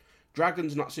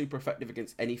 Dragon's not super effective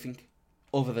against anything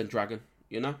other than Dragon,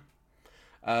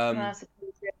 I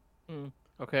suppose, yeah.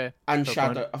 Okay. And So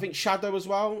Shadow. fine. I think Shadow as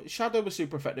well. Shadow was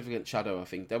super effective against Shadow, I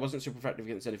think. There wasn't super effective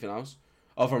against anything else.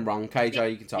 Oh, if I'm wrong.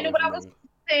 KJ, you can tell me if what I I'm was wrong.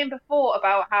 saying before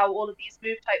about how all of these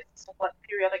move types and stuff like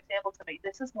periodic table to me,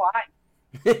 this is why.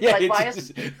 Yeah, Why it's is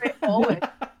it so straightforward?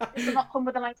 Does it not come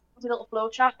with a nice little flow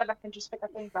chart that I can just figure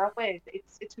things out with?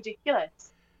 It's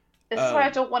ridiculous. This is why I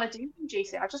don't want to do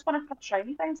VGC. I just want to catch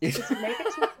shiny things because you make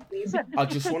it too confusing. I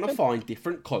just want to find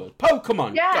different coloured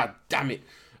Pokemon. Yeah. God damn it.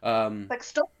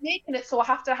 Stop making it so I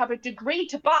have to have a degree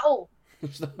to battle.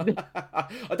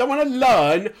 I don't want to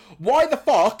learn why the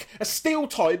fuck a steel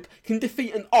type can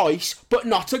defeat an ice but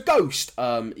not a ghost.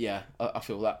 Yeah, I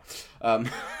feel that.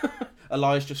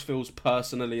 Elias just feels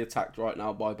personally attacked right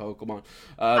now by Pokemon.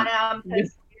 I am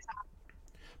pissed.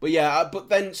 But yeah, but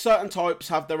then certain types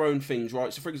have their own things,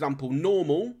 right? So for example,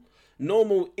 Normal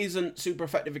isn't super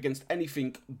effective against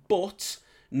anything, but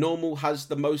Normal has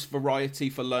the most variety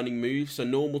for learning moves. So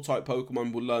Normal type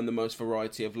Pokemon will learn the most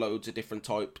variety of loads of different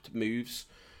typed moves,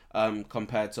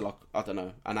 compared to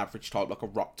an average type, like a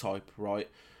Rock type, right?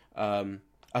 Iron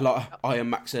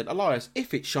Max said, Elias,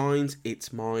 if it shines,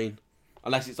 it's mine.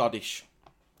 Unless it's Oddish,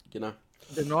 The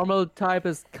normal type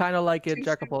is kind of like a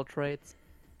jack of all trades.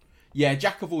 Yeah,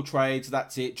 jack of all trades,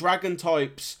 that's it. Dragon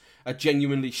types are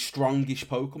genuinely strongish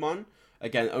Pokemon.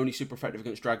 Again, only super effective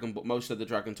against Dragon, but most of the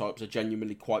Dragon types are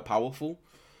genuinely quite powerful.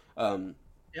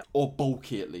 Or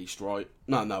bulky at least, right?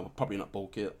 No, probably not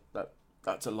bulky.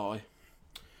 That's a lie.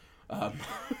 Yeah,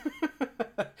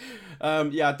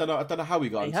 I don't know how we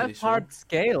got They into have this hard one.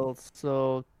 scales,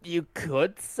 so you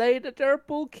could say that they're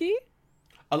bulky.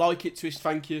 I like it, Twist,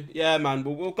 thank you. Yeah, man,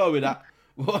 we'll go with that.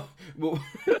 We'll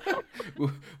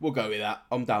go with that.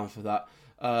 I'm down for that.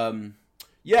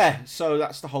 Yeah, so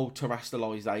that's the whole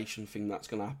terrestrialization thing that's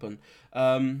going to happen.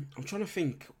 I'm trying to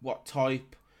think what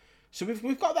type. So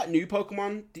we've got that new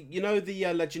Pokemon.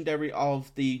 The legendary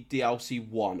of the DLC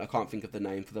 1. I can't think of the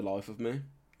name for the life of me.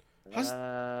 Has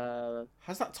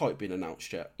that type been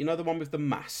announced yet? The one with the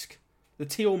mask, the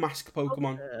teal mask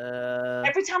Pokemon.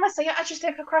 Every time I say it, I just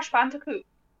think of Crash Bandicoot.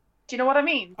 Do you know what I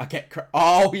mean? I get.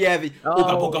 Oh yeah, the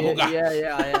Ooga Booga Booga.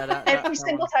 Yeah. Every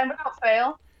single time without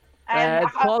fail.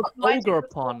 It's called I've got mine Ogre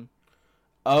Pon.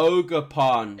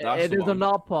 Ogerpon. That's It the is one. an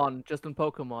Oppon, just in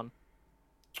Pokemon.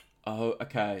 Oh,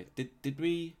 okay. Did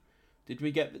we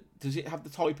get? Does it have the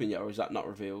typing yet, or is that not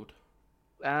revealed?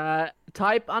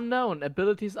 Type unknown,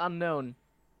 abilities unknown.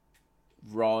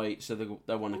 Right. So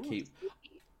they want to Ooh, keep.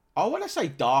 sneaky. I want to say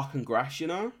dark and grass. You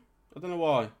know. I don't know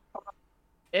why.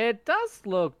 It does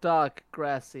look dark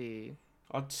grassy.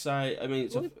 I'd say. I mean,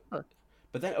 it's a. What?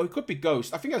 But then it could be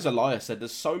ghost. I think, as Elias said,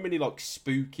 there's so many like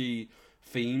spooky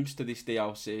themes to this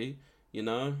DLC. You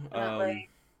know. Definitely.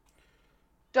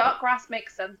 Dark grass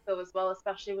makes sense though as well,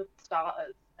 especially with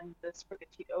starters and the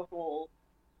Sprigatito whole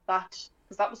because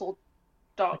that was all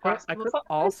dark grass. I But could was that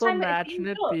the first also time it had imagine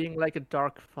been it done? being like a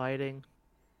dark fighting.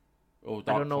 Or I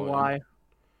dark don't know fighting.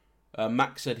 why.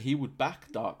 Max said he would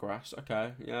back dark grass.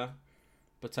 Okay. Yeah.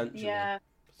 Potentially. Yeah.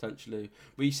 Potentially.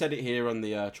 We said it here on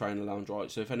the trainer lounge,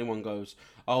 right? So if anyone goes,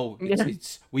 oh, Yeah.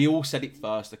 it's we all said it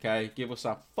first, okay? Give us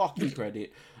our fucking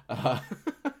credit.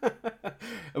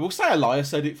 And we'll say Elias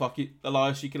said it. Fuck it,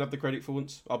 Elias, you can have the credit for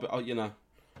once. I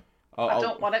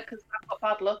don't want it because I've got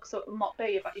bad luck, so it will not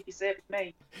be if you say it with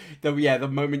me. The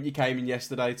moment you came in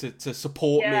yesterday to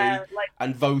support me Like,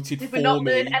 and voted did for we not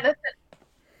me. learn anything?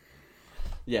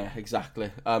 Yeah,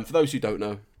 exactly. For those who don't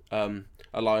know,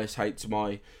 Elias hates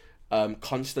my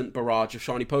constant barrage of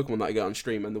shiny Pokemon that I get on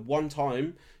stream, and the one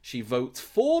time she votes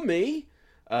for me,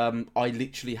 I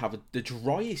literally have the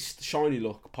driest shiny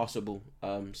luck possible.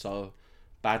 So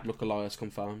bad luck, Elias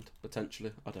confirmed.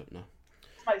 Potentially, I don't know.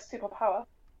 It's my superpower.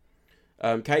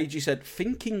 KG said,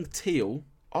 thinking teal,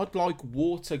 I'd like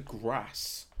water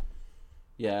grass.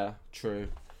 Yeah, true.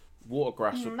 Water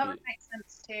grass would That be... would make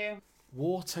sense too.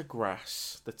 Water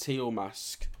grass, the teal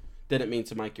mask. Didn't mean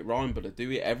to make it rhyme, but I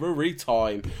do it every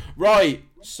time. Right,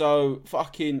 so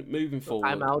fucking moving forward.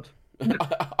 I'm out.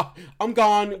 I'm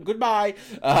gone. Goodbye.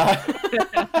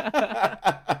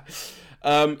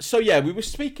 So yeah, we were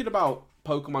speaking about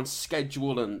Pokemon's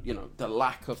schedule and, you know, the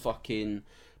lack of fucking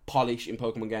polish in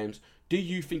Pokemon games. Do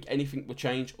you think anything will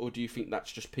change, or do you think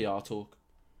that's just PR talk?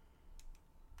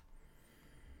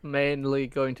 Mainly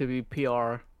going to be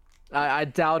PR. I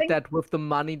doubt that with the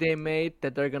money they made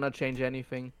that they're gonna change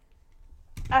anything.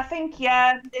 I think,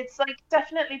 yeah, it's like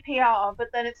definitely PR,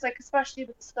 but then it's like, especially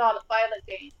with the Scarlet Violet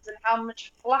games and how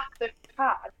much flack they've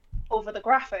had over the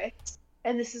graphics,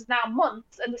 and this is now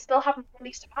months and they still haven't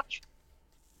released a patch.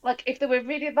 Like, if they were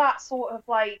really that sort of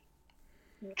like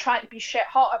trying to be shit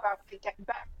hot about it and getting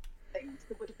better things,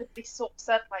 they would have at least sort of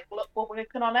said, like, look, we're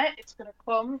working on it, it's gonna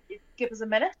come, give us a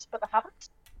minute, but they haven't.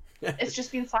 It's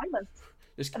just been silent.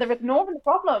 And they're ignoring the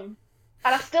problem.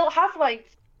 And I still have like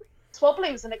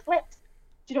Swablues and Eclipse.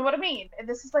 Do you know what I mean? And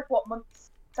this is like what, month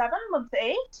 7, month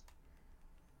 8?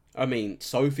 I mean,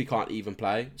 Sophie can't even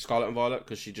play Scarlet and Violet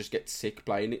because she just gets sick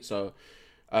playing it. So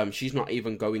she's not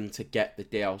even going to get the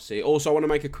DLC. Also, I want to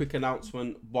make a quick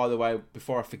announcement, by the way,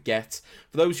 before I forget.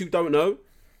 For those who don't know,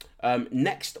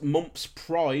 next month's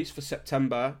prize for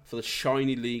September, for the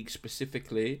Shiny League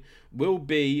specifically, will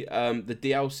be the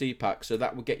DLC pack. So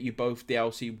that will get you both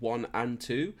DLC 1 and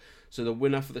 2. So the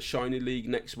winner for the Shiny League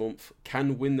next month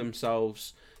can win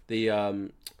themselves the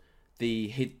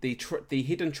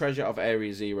Hidden Treasure of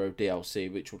Area Zero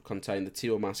DLC, which would contain the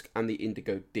Teal Mask and the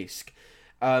Indigo Disc.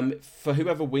 For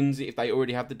whoever wins it, if they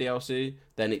already have the DLC,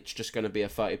 then it's just going to be a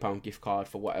 £30 gift card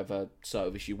for whatever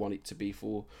service you want it to be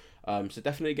for. So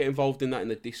definitely get involved in that in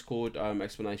the Discord, !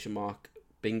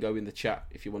 Bingo in the chat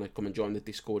if you want to come and join the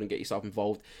Discord and get yourself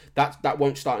involved. That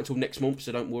won't start until next month,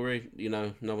 so don't worry. You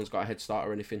know, no one's got a head start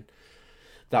or anything.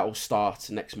 That will start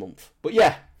next month. But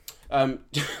yeah,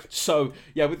 so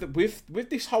yeah, with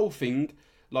this whole thing,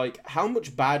 like, how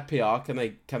much bad PR can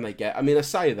they get? I mean, I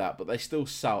say that, but they still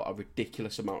sell a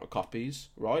ridiculous amount of copies,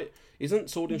 right? Isn't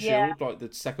Sword and Shield like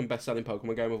the second best-selling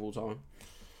Pokemon game of all time?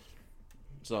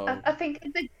 So I think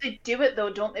they do it though,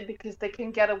 don't they? Because they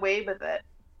can get away with it.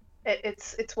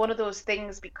 It's one of those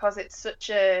things because it's such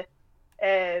a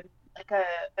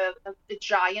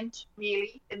giant,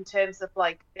 really, in terms of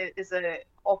like it is a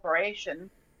operation,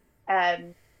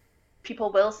 and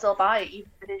people will still buy it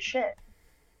even if it is shit.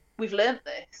 We've learned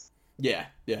this. yeah.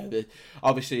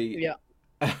 Obviously, Yeah.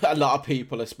 a lot of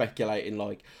people are speculating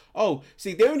like, oh,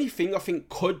 see, the only thing I think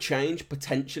could change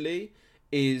potentially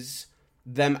is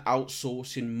them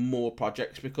outsourcing more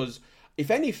projects, because if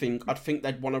anything, I think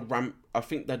they'd want to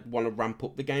ramp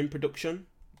up the game production.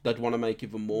 They'd want to make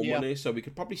even more money, so we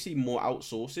could probably see more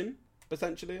outsourcing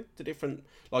potentially to different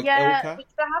Ilka. Which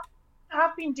they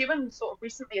have been doing sort of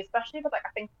recently, especially with like, I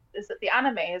think is it the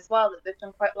anime as well, that they've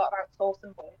done quite a lot of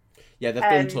outsourcing with. Yeah, they've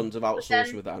done tons of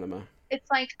outsourcing with anime. It's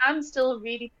like, I'm still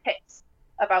really pissed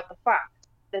about the fact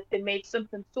that they made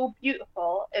something so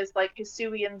beautiful as like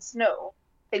Hisuian Snow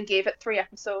and gave it 3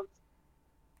 episodes.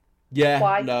 Yeah,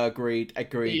 Why? no, agreed.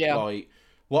 Yeah. Like,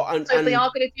 what? And, So if they are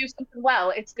going to do something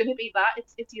well, it's going to be that.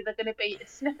 It's either going to be a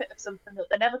snippet of something that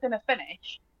they're never going to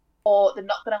finish, or they're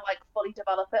not going to like fully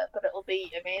develop it, but it'll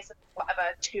be amazing. Whatever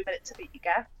 2 minutes of it you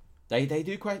get. they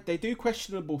do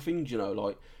questionable things, you know.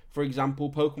 Like, for example,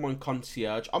 Pokemon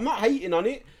Concierge. I'm not hating on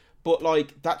it, but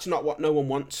like that's not what no one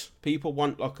wants. People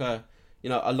want like a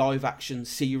live action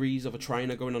series of a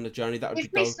trainer going on a journey. That would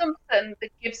Give be me dope. something that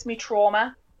gives me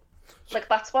trauma. Like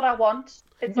that's what I want.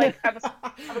 It's like I was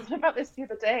talking about this the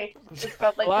other day. It's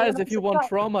about like Elias, if you want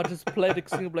trauma, just play the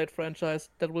Xenoblade franchise.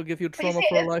 That will give you trauma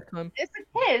for a lifetime. As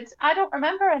a kid, I don't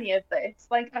remember any of this.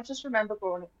 Like I just remember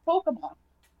growing up with Pokemon.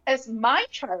 As my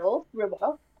child grew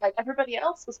up, like everybody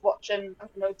else was watching, I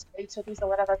don't know, Teletubbies or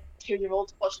whatever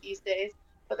 2-year-olds watch these days.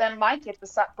 But then my kid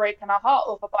was sat breaking her heart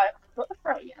over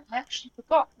Butterfree, and I actually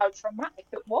forgot how traumatic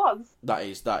it was. That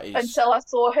is until I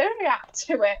saw her react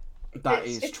to it.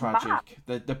 It's tragic.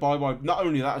 Mad. The bye-bye, not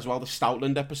only that as well, the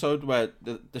Stoutland episode where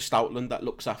the Stoutland that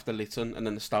looks after Litten and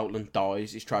then the Stoutland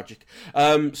dies is tragic.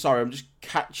 Sorry, I'm just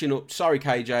catching up. Sorry,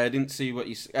 KJ, I didn't see what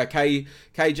you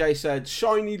KJ said,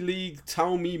 Shiny League,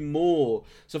 tell me more.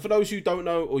 So for those who don't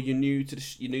know, or you're new to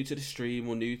the stream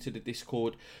or new to the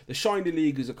Discord, the Shiny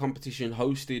League is a competition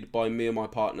hosted by me and my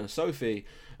partner, Sophie.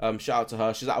 Shout out to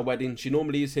her. She's at a wedding. She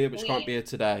normally is here, but she can't be here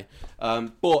today.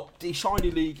 But the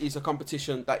Shiny League is a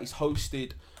competition that is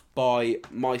hosted by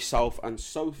myself and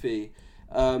Sophie.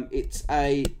 It's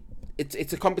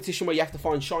a competition where you have to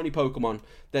find shiny Pokemon.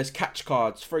 There's catch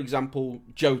cards. For example,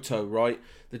 Johto, right?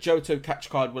 The Johto catch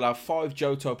card will have 5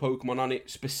 Johto Pokemon on it,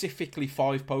 specifically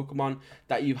 5 Pokemon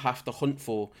that you have to hunt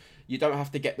for. You don't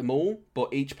have to get them all,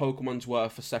 but each Pokemon's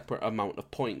worth a separate amount of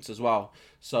points as well.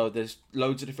 So there's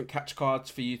loads of different catch cards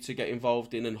for you to get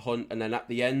involved in and hunt. And then at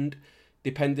the end,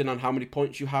 depending on how many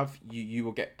points you have, you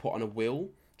will get put on a wheel.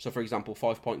 So for example,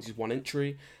 5 points is 1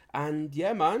 entry. And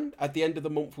yeah, man, at the end of the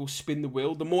month, we'll spin the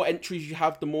wheel. The more entries you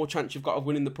have, the more chance you've got of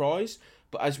winning the prize.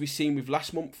 But as we've seen with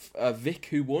last month, Vic,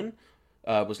 who won,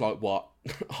 was like,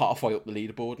 halfway up the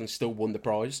leaderboard and still won the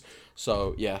prize.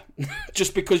 So yeah,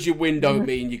 just because you win don't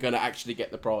mean you're gonna actually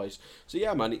get the prize. So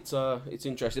yeah, man, it's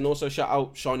interesting. Also, shout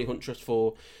out Shiny Huntress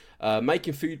for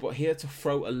making food, but here to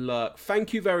throw a lurk.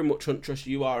 Thank you very much, Huntress.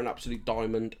 You are an absolute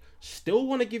diamond. Still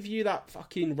want to give you that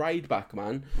fucking raid back,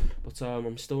 man. But I'm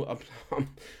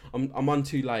on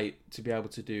too late to be able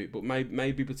to do it. But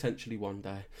maybe potentially one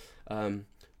day. But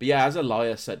yeah, as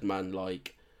Elias said, man,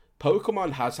 like,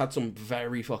 Pokemon has had some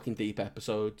very fucking deep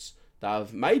episodes that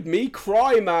have made me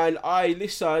cry, man.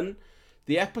 Listen,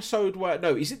 the episode where...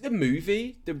 No, is it the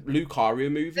movie? The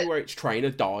Lucario movie where its trainer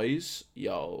dies?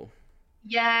 Yo.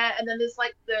 Yeah, and then there's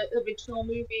like the original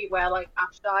movie where like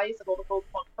Ash dies and all the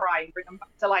Pokemon cry and bring them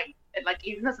back to life. And like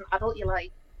even as an adult, you're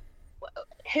like,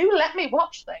 who let me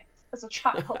watch this as a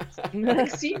child?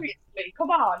 Like seriously, come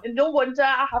on. And no wonder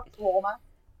I have trauma.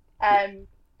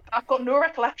 I've got no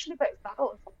recollection of it as an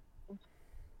adult.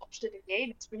 Watched it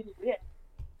again. It's really weird.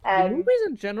 The movies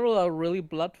in general are really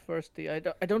bloodthirsty. I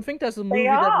don't think there's a movie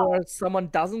where someone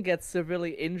doesn't get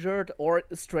severely injured or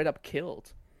straight up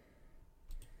killed.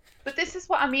 But this is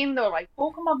what I mean, though. Like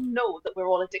Pokemon know that we're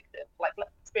all addicted. Like,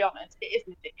 let's be honest, it is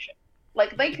an addiction.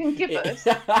 Like they can give us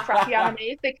crappy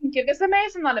animes, they can give us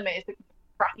amazing animes, they can give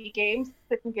us crappy games,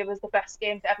 they can give us the best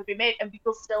games to ever be made, and we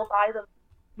will still buy them.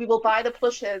 We will buy the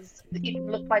plushes that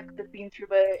even look like they've been through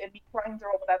a meat grinder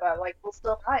or whatever. Like we'll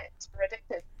still buy it. It's we're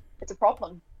addicted. It's a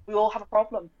problem. We all have a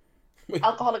problem.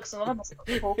 Alcoholics Anonymous.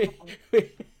 We all have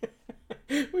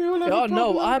a problem.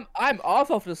 No, I'm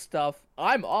off of this stuff.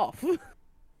 I'm off.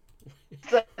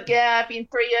 So, yeah, I've been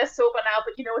 3 years sober now,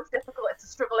 but you know it's difficult. It's a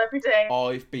struggle every day.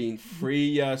 I've been 3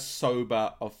 years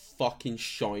sober of fucking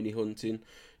shiny hunting.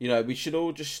 You know, we should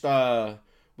all just I'm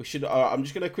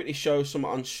just gonna quickly show some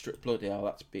on strip. Bloody hell,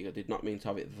 that's big. I did not mean to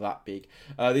have it that big.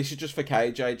 This is just for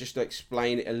KJ, just to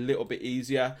explain it a little bit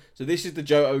easier. So this is the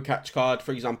Johto catch card.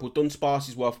 For example, Dunsparce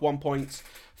is worth 1 point.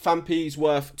 Fampi is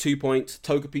worth 2 points.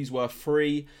 Togepi is worth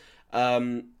 3.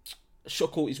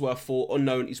 Shuckle is worth 4,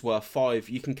 Unknown is worth 5.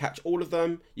 You can catch all of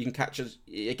them. You can catch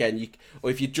or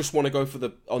if you just want to go for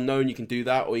the Unknown, you can do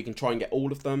that, or you can try and get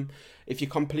all of them. If you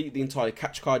complete the entire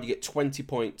catch card, you get 20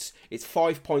 points. It's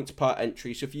 5 points per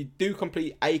entry. So if you do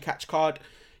complete a catch card,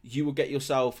 you will get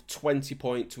yourself 20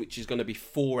 points, which is going to be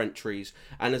 4 entries.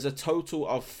 And there's a total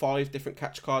of 5 different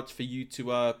catch cards for you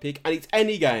to pick. And it's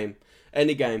any game.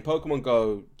 Any game. Pokemon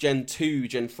Go, Gen 2,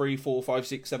 Gen 3, 4, 5,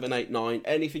 6, 7, 8, 9.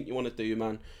 Anything you want to do,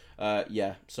 man.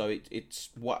 Yeah, so it's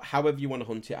however you want to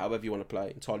hunt it, however you want to play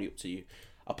it, entirely up to you.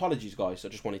 Apologies, guys. I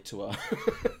just wanted to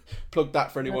plug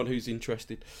that for anyone who's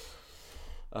interested.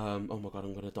 Oh my god,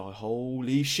 I'm gonna die.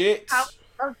 Holy shit!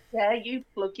 How dare you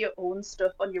plug your own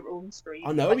stuff on your own stream?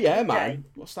 I know, Like, yeah, how dare man.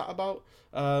 What's that about?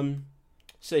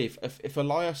 See, if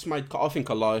Elias made... I think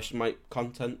Elias make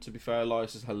content, to be fair.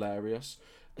 Elias is hilarious.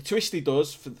 Twisty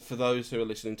does, for those who are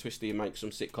listening, Twisty makes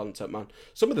some sick content, man.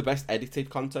 Some of the best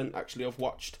edited content, actually, I've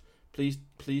watched. Please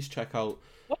check out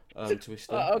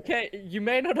Twisty. Okay, you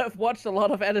may not have watched a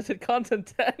lot of edited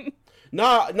content then.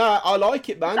 No, I like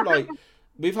it, man. Like,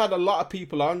 we've had a lot of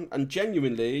people on, and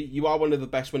genuinely, you are one of the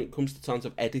best when it comes to terms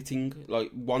of editing. Like,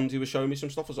 ones who were showing me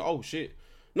some stuff, I was like, oh, shit.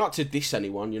 Not to diss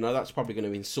anyone, you know, that's probably going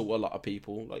to insult a lot of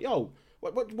people. Like, yo,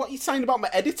 what are you saying about my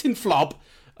editing, Flob?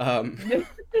 I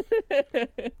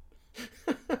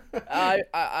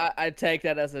take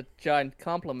that as a giant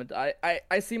compliment.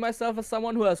 I see myself as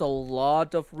someone who has a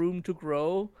lot of room to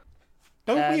grow.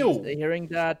 Don't we all? Hearing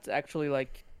that, actually,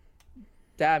 like,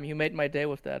 damn, you made my day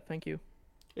with that. Thank you.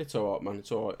 It's alright, man.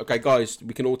 It's alright. Okay, guys,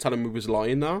 we can all tell him we was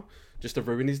lying now, just to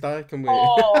ruin his day, can we?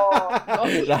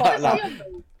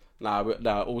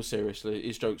 Nah, all seriously,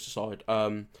 his jokes aside.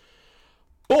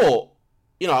 But,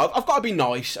 you know, I've got to be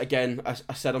nice. Again, as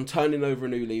I said, I'm turning over a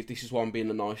new leaf. This is why I'm being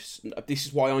This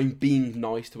is why I'm being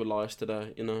nice to Elias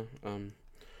today, you know?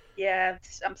 Yeah,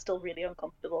 I'm still really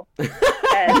uncomfortable.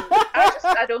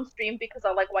 I don't stream because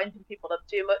I like winding people up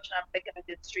too much, and I think if I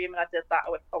did stream and I did that, I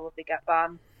would probably get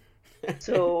banned.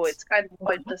 So it's kind of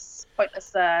pointless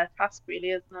task, really,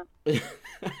 isn't it?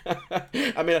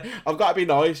 I mean, I've got to be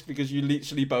nice because you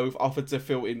literally both offered to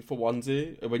fill in for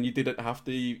onesie when you didn't have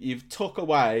to. You've took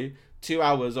away 2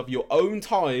 hours of your own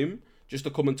time just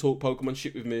to come and talk Pokemon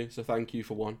shit with me. So thank you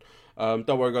for one.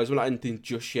 Don't worry, guys, we're not ending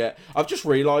just yet. I've just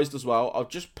realised as well, I've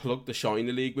just plugged the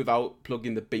Shiny League without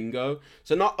plugging the bingo.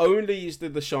 So not only is there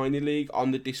the Shiny League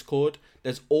on the Discord,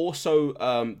 there's also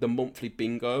the monthly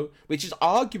bingo, which is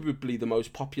arguably the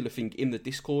most popular thing in the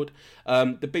Discord.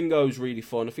 The bingo is really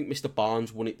fun. I think Mr.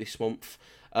 Barnes won it this month.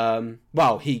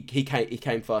 Well, he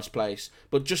came first place.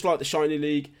 But just like the Shiny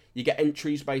League, you get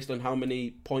entries based on how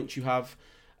many points you have.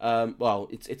 Well,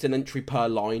 it's an entry per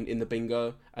line in the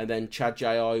bingo, and then Chad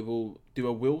J.I. will do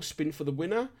a wheel spin for the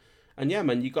winner. And yeah,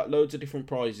 man, you got loads of different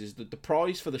prizes. The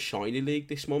prize for the Shiny League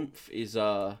this month is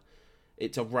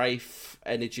it's a Wraith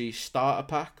Energy starter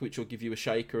pack, which will give you a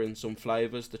shaker and some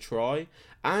flavours to try,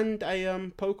 and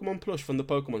a Pokemon plush from the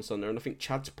Pokemon Center. And I think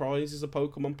Chad's prize is a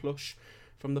Pokemon plush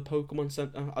from the Pokemon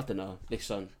Center. I don't know.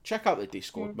 Listen, check out the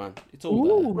Discord, man. It's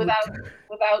all there.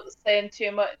 Without saying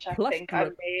too much, I Plush think I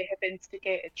grip. may have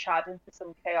instigated Chad into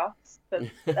some chaos. But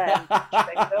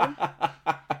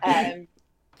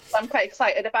I'm quite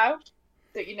excited about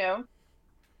that. You know,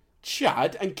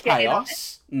 Chad and Get in on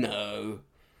chaos? No.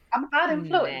 I'm a bad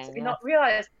influence. Have you not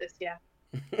realised this yet?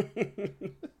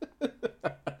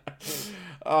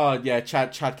 Oh yeah,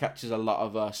 Chad catches a lot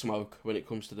of smoke when it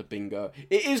comes to the bingo.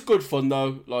 It is good fun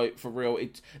though, like for real.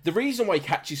 It's the reason why he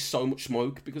catches so much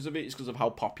smoke because of it is because of how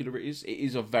popular it is. It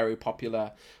is a very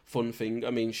popular, fun thing.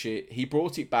 I mean, shit, he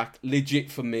brought it back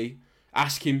legit for me.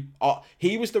 Ask him.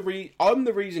 He was I'm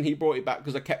the reason he brought it back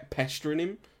because I kept pestering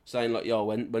him, saying like, "Yo,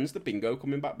 when's the bingo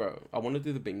coming back, bro? I want to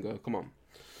do the bingo. Come on."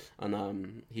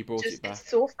 And he brought it back. It's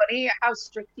so funny how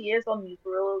strict he is on these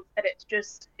rules, and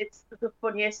it's the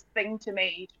funniest thing to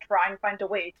me to try and find a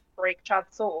way to break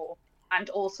Chad's soul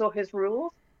and also his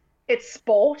rules. It's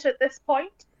sport at this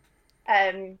point,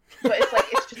 but it's like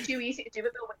it's just too easy to do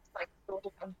it though when it's like so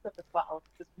defensive as well.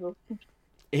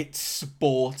 It's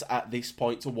sport at this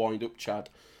point to wind up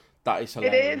Chad. That is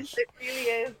hilarious. It really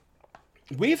is.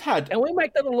 We've had, And we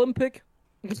make that Olympic.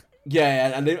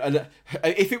 yeah, and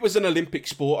if it was an Olympic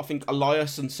sport, I think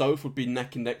Elias and Soph would be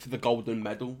neck and neck for the golden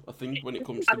medal. I think when it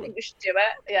comes to I think we should do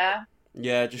it. Yeah.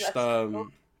 Yeah, just I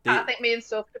think me and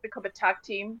Soph could become a tag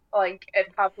team, like, and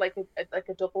have like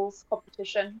a doubles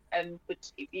competition, and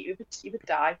you would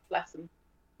die. Bless him.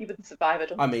 He wouldn't survive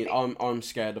it. I mean, I'm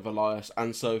scared of Elias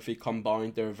and Sophie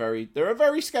combined. They're a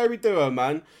very scary duo,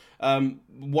 man.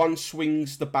 One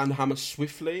swings the banhammer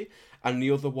swiftly, and the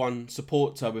other one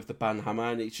supports her with the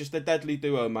banhammer, and it's just a deadly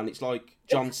duo, man. It's like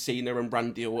John Cena and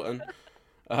Randy Orton.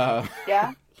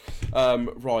 Yeah.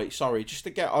 Right. Sorry, just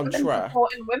to get on track.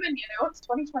 Supporting women, you know, it's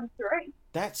 2023.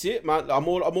 That's it, man. I'm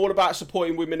all about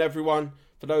supporting women. Everyone,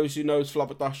 for those who knows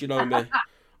Flabberdash, you know me.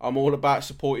 I'm all about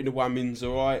supporting the women's.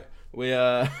 All right.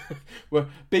 We're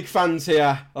big fans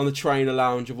here on the Trainer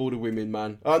Lounge of all the women,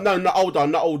 man. No, hold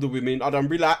on, not all the women. Hold on,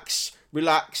 relax.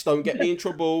 Don't get me in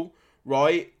trouble,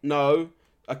 right? No,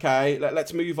 okay.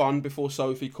 Let's move on before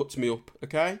Sophie cuts me up,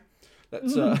 okay?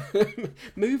 Let's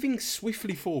moving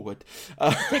swiftly forward.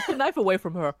 Take the knife away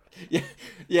from her.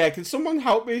 Yeah. Can someone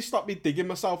help me stop me digging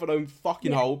myself an own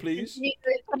fucking hole, please? You need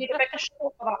to make a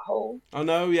shovel for that hole. I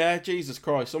know. Yeah. Jesus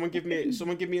Christ. Someone give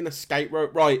me an escape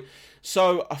rope. Right.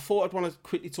 So I thought I'd want to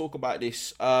quickly talk about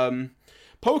this.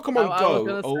 Pokemon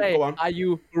Go. Go on. Are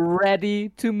you ready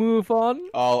to move on?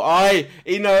 Oh,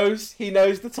 he knows. He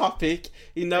knows the topic.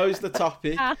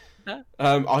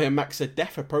 Iron Max said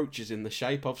death approaches in the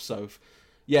shape of Soph.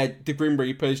 Yeah, the Grim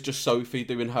Reaper is just Sophie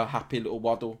doing her happy little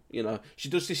waddle. You know, she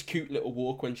does this cute little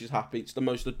walk when she's happy. It's the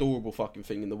most adorable fucking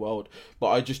thing in the world. But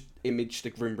I just imaged the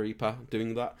Grim Reaper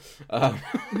doing that.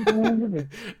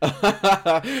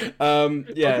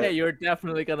 Yeah. Okay, you're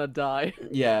definitely gonna die.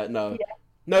 Yeah, no.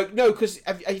 No, because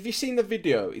have you seen the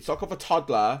video? It's like of a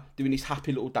toddler doing this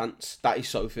happy little dance. That is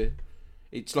Sophie.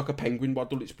 It's like a penguin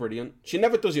waddle. It's brilliant. She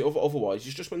never does it otherwise.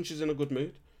 It's just when she's in a good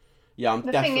mood. Yeah,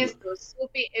 The thing is, though,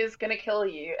 Sophie is going to kill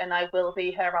you, and I will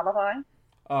be her alibi.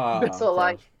 So,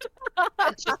 God.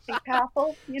 just be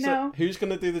careful, you know? Who's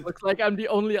going to do the... Looks like I'm the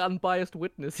only unbiased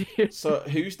witness here. So,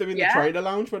 who's doing the trainer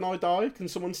lounge when I die? Can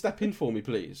someone step in for me,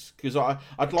 please? Because I'd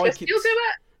like just you'll do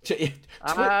it!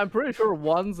 I'm pretty sure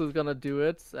Wands is gonna do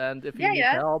it, and if you need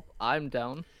help, I'm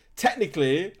down.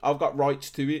 Technically, I've got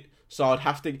rights to it, so I'd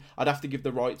have to give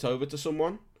the rights over to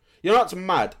someone. You know what's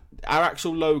mad? Our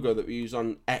actual logo that we use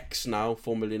on X now,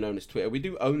 formerly known as Twitter, we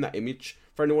do own that image.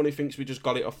 For anyone who thinks we just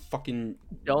got it off fucking...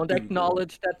 Don't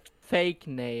acknowledge that fake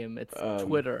name. It's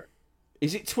Twitter.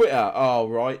 Is it Twitter? Oh,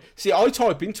 right. See, I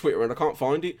type in Twitter and I can't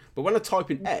find it, but when I type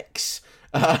in X...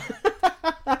 I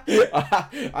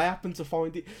happen to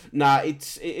find it. Nah,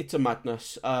 it's a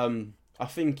madness. I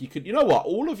think you could... You know what?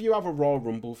 All of you have a Royal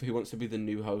Rumble for who wants to be the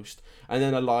new host. And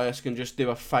then Elias can just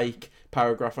do a fake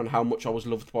paragraph on how much I was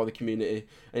loved by the community.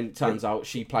 And it turns out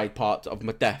she played part of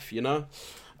my death, you know?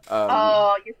 You say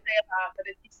that, but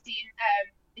have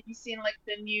you seen like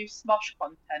the new Smosh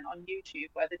content on YouTube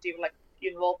where they do like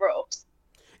funeral roast?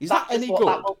 Is that any good?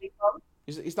 That will be fun.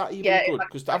 Is that even good?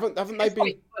 Because haven't they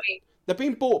been... They've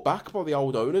been bought back by the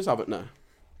old owners, haven't they?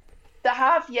 They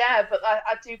have, yeah, but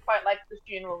I do quite like the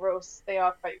funeral roasts. They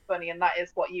are quite funny, and that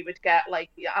is what you would get. Like,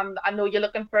 I know you're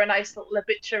looking for a nice little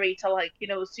obituary to, like, you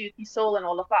know, soothe your soul and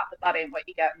all of that, but that ain't what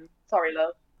you're getting. Sorry,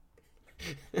 love.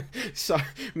 So,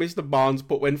 Mr. Barnes,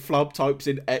 but when Flub types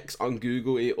in X on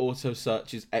Google, it auto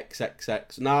searches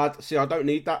XXX. Nah, see, I don't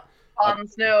need that.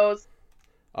 Barnes knows.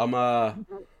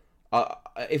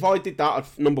 If I did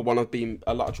that, number one, I'd be in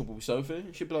a lot of trouble with Sophie.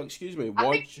 She'd be like, excuse me, why?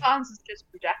 I think Barnes is just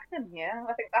projecting, yeah.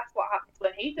 I think that's what happens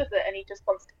when he does it, and he just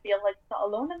wants to feel like he's not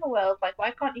alone in the world. Like,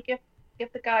 why can't you give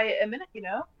the guy a minute, you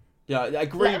know? Yeah, I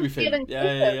agree with him.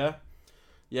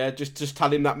 Yeah, just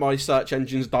tell him that my search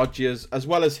engine's dodgy as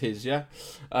well as his, yeah?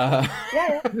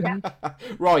 Yeah.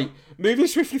 Right, moving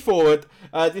swiftly forward.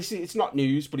 It's not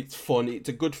news, but it's fun. It's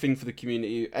a good thing for the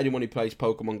community, anyone who plays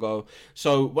Pokemon Go.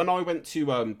 So, when I went to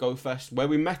GoFest, where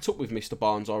we met up with Mr.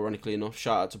 Barnes, ironically enough,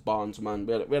 shout out to Barnes, man,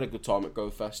 we had a good time at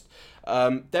GoFest.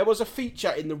 There was a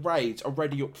feature in the raids, a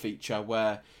Ready Up feature,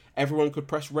 where everyone could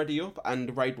press Ready Up and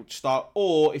the raid would start,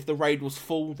 or if the raid was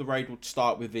full, the raid would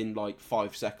start within like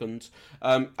 5 seconds.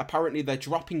 Apparently they're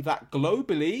dropping that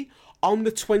globally on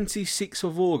the 26th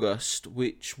of August,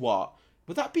 which would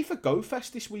that be for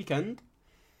GoFest this weekend?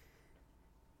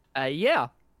 Yeah.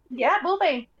 Yeah, it will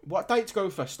be. What date's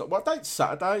GoFest? What date's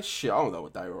Saturday? Shit, I don't know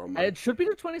what day we're on, man. It should be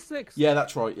the 26th. Yeah,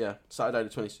 that's right, yeah. Saturday the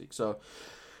 26th. So,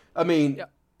 I mean... Yeah.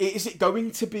 Is it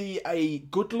going to be a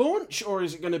good launch, or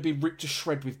is it going to be ripped to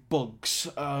shred with bugs?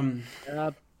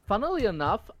 Funnily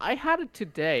enough, I had it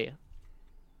today.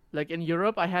 Like, in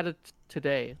Europe, I had it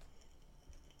today.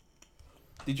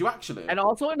 Did you actually? And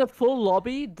also in the full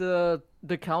lobby, the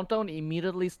countdown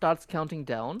immediately starts counting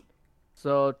down.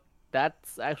 So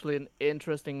that's actually an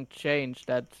interesting change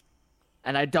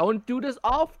and I don't do this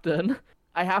often.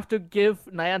 I have to give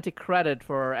Niantic credit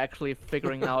for actually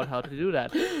figuring out how to do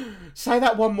that. Say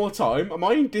that one more time. Am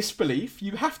I in disbelief?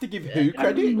 You have to give who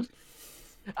credit?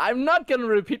 I'm not going to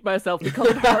repeat myself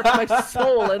because it hurts my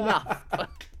soul enough.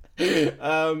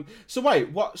 So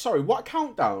wait, what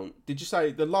countdown? Did you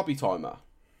say the lobby timer?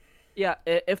 Yeah,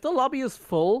 if the lobby is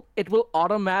full, it will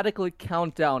automatically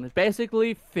count down. It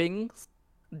basically thinks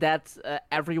that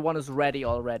everyone is ready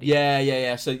already.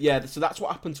 Yeah. So that's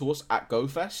what happened to us at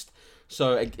GoFest.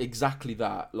 So exactly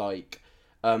that, like,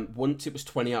 once it was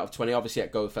 20 out of 20, obviously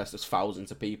at GoFest there's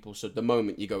thousands of people, so the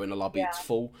moment you go in the lobby, it's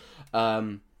full.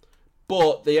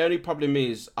 But the only problem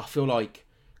is, I feel like,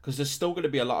 because there's still going to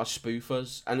be a lot of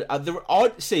spoofers, and I'm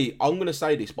going to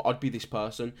say this, but I'd be this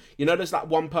person. You know, there's that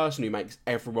one person who makes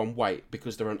everyone wait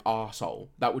because they're an arsehole.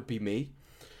 That would be me.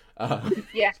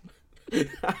 Yeah.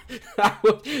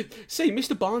 See,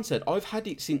 Mr. Barnes said, I've had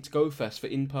it since GoFest for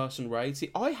in-person raids.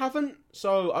 See, I haven't,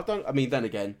 so I don't... I mean, then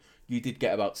again, you did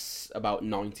get about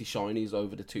 90 shinies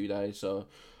over the 2 days, so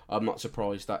I'm not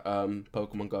surprised that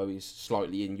Pokemon Go is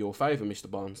slightly in your favour,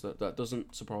 Mr. Barnes. That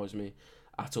doesn't surprise me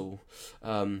at all.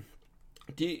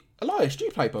 Elias, do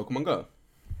you play Pokemon Go?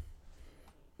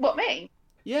 What, me?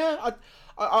 Yeah,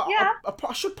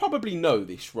 I should probably know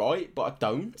this, right? But I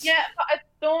don't. Yeah, but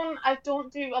I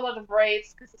don't do a lot of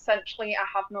raids because essentially I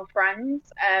have no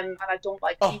friends, and I don't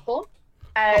like people.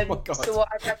 Oh my God. So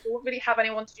I don't really have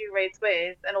anyone to do raids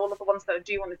with, and all of the ones that I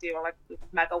do want to do are like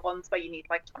mega ones where you need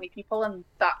like 20 people, and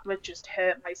that would just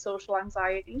hurt my social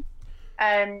anxiety.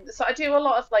 So I do a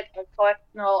lot of like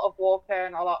collecting, a lot of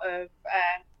walking, a lot of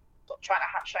trying to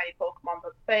hatch shiny Pokemon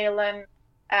but failing.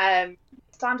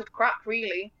 Standard crap,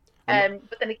 really.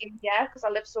 But then again, yeah, because I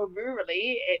live so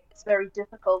rurally, it's very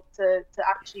difficult to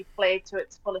actually play to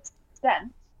its fullest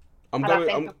extent. I'm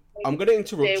going to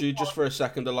interrupt you just for a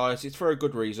second, Elias. It's for a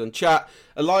good reason. Chat,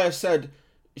 Elias said,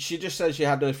 she just said she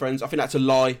had no friends. I think that's a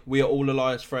lie. We are all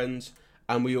Elias friends,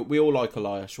 and we all like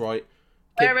Elias, right?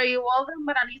 Where are you all then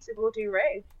when I need to go do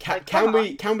raids?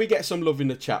 Can we get some love in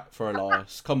the chat for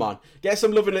Elias? Come on, get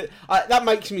some love in it. That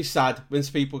makes me sad when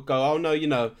people go, oh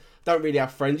no, don't really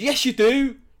have friends. Yes, you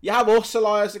do. You have us,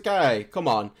 Elias, okay? Come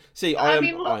on. See, I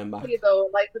am back. Though,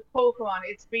 like with Pokemon,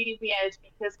 it's really weird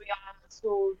because we are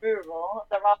so rural.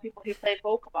 There are people who play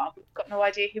Pokemon who've got no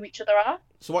idea who each other are.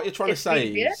 So what you're trying to say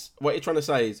is,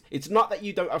 it's not that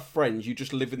you don't have friends, you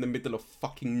just live in the middle of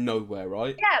fucking nowhere,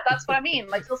 right? Yeah, that's what I mean.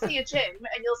 Like, you'll see a gym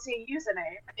and you'll see a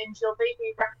username and you'll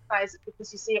vaguely recognise it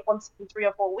because you see it once every 3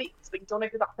 or 4 weeks, but you don't know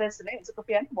who that person is. It could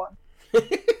be anyone.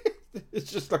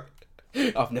 It's just like,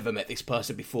 I've never met this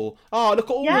person before. Oh, look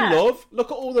at all the love.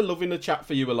 Look at all the love in the chat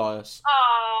for you, Elias.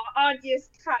 Oh, aren't you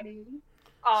funny?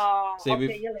 Oh, see,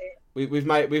 we've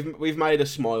made a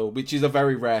smile, which is a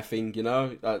very rare thing,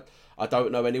 I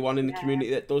don't know anyone in the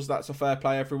community that does that, so fair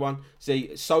play, everyone.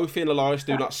 See, Sophie and Elias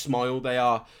do not smile.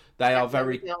 They're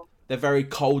very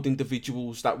cold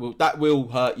individuals that will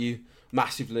hurt you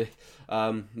massively.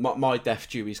 My death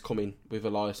due is coming with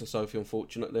Elias and Sophie,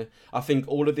 unfortunately. I think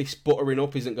all of this buttering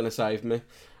up isn't going to save me.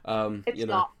 It's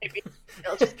not.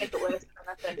 It'll just make it worse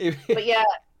than anything. But yeah,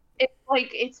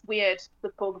 it's weird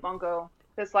with Pokemon Go.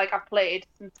 Because I've played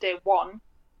since day one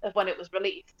of when it was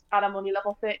released, and I'm only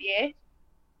level 38.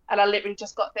 And I literally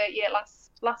just got 38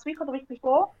 last week or the week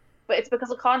before. But it's because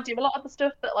I can't do a lot of the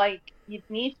stuff that you'd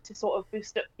need to sort of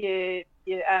boost up your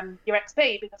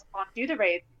XP, because I can't do the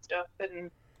raids and stuff,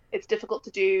 and it's difficult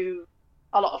to do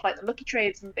a lot of the lucky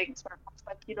trades and things when it comes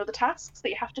the tasks that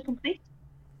you have to complete.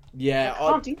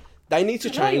 Yeah, they need to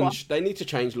change. They need to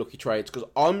change lucky trades, because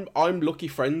I'm lucky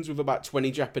friends with about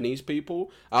 20 Japanese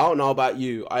people. I don't know about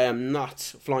you. I am not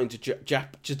flying to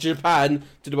Japan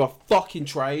to do a fucking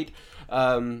trade.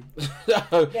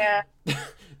 Yeah.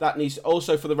 That needs,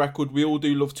 also for the record, we all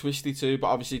do love Twisty too, but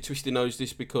obviously Twisty knows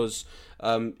this because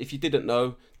if you didn't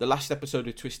know, the last episode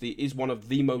of Twisty is one of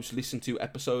the most listened to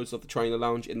episodes of the Trainer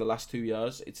Lounge in the last 2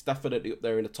 years. It's definitely up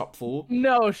there in the top 4.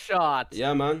 No shot.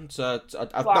 Yeah, man. So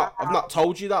I've not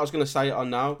told you that. I was going to say it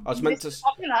on now. I was meant to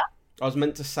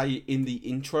say it in the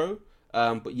intro.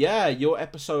 But yeah, your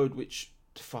episode, which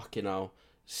fucking hell,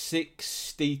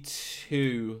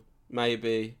 62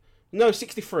 maybe. No,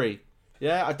 63.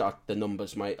 Yeah, the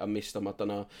numbers, mate. I missed them. I don't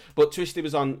know. But Twisty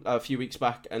was on a few weeks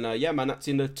back, and yeah, man, that's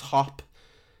in the top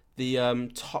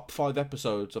 5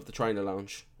 episodes of the Trainer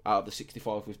Lounge out of the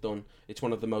 65 we've done. It's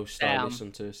one of the most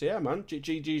listened to. So yeah, man,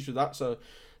 GG's with that. So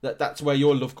that's where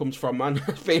your love comes from, man.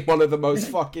 Being one of the most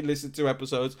fucking listened to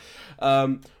episodes.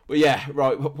 But yeah,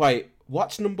 right. Wait,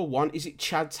 what's number 1? Is it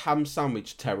Chad's ham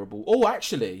sandwich? Terrible. Oh,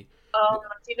 actually. I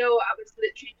was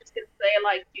literally just going to say,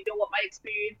 what my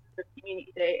experience of the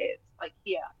community day is.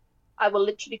 Here, I will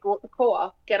literally go to the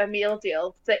co-op, get a meal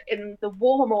deal, sit in the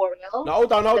war memorial. No,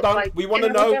 hold on. We want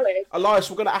to know. Elias,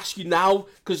 we're going to ask you now,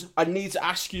 because I need to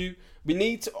ask you.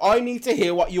 I need to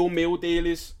hear what your meal deal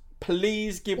is.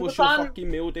 Please give us your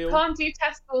fucking meal deal. We can't do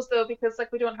Tesco's, though, because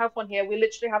we don't have one here. We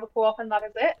literally have a co-op, and that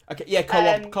is it. Okay, yeah,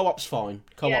 co-op's fine.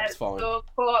 Co-op's fine. So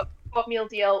co-op meal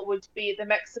deal would be the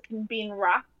Mexican bean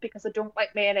wrap, because I don't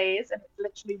like mayonnaise, and it's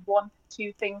literally 1 to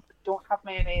 2 things that don't have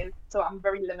mayonnaise, so I'm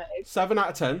very limited. 7 out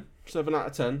of 10. 7 out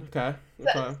of 10. Okay.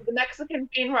 So the Mexican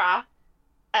bean wrap.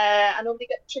 I normally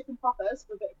get chicken poppers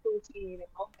for a bit of protein.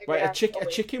 Wait, a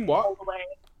chicken what?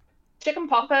 Chicken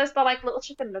poppers. They're like little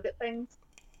chicken nugget things.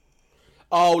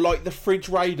 Oh, like the fridge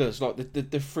raiders, like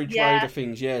the fridge raider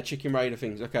things. Yeah, chicken raider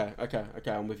things. Okay,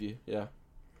 I'm with you. Yeah.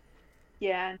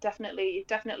 Yeah, definitely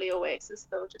Oasis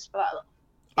though, just for that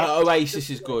Oasis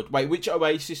is good. Wait, which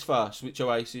Oasis first? Which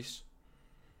Oasis?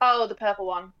 Oh, the purple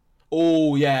one.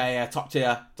 Oh, yeah, top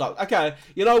tier. Okay,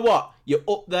 you know what? You're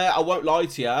up there. I won't lie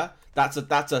to you. That's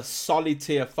a solid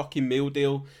tier fucking meal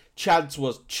deal. Chad's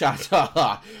was Chad.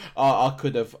 I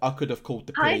could have called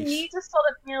the police. I need a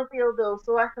solid meal deal though,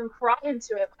 so I can cry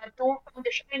into it. When I don't find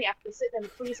it shiny, I have to sit in the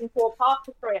freezing cold park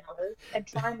for 3 hours and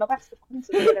try my best to find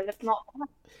it, and it's not that.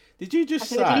 Did you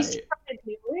just I can say?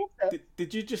 at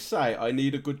Did you just say I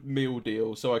need a good meal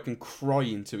deal so I can cry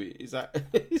into it? Is that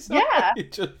Yeah. what you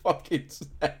just fucking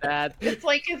said? It's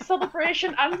like a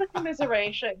celebration and a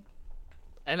commiseration.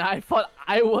 And I thought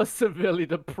I was severely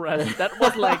depressed. That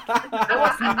was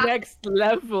next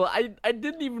level. I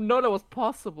didn't even know that was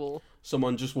possible.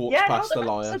 Someone just walked past the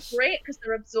Elias. are great because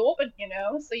they're absorbent,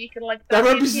 so you can like.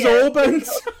 They're absorbent.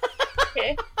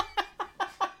 Okay.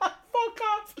 Fuck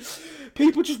off.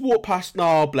 People just walk past.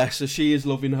 Oh, bless her. She is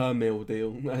loving her meal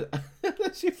deal.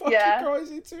 She fucking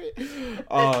cries into it.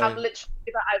 I'm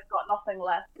literally that I've got nothing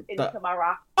left into my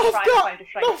raft. I've trying got to find a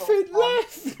shiny nothing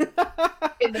left.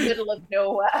 in the middle of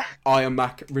nowhere. Iron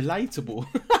Mac relatable.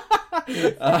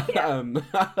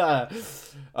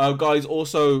 Guys,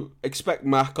 also expect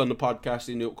Mac on the podcast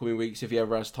in the upcoming weeks if he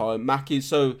ever has time. Mac is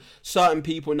so certain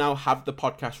people now have the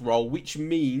podcast role, which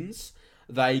means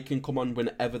they can come on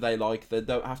whenever they like. They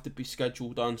don't have to be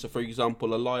scheduled on. So, for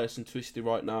example, Elias and Twisty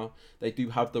right now, they do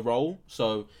have the role.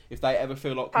 So, if they ever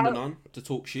feel like coming on to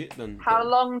talk shit, then... How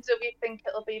long do we think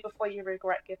it'll be before you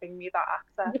regret giving me that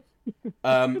access?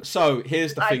 So,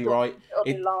 here's the thing, right? It'll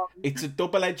be long. It's a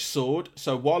double-edged sword.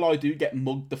 So, while I do get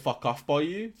mugged the fuck off by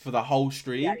you for the whole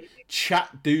stream,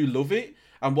 chat do love it.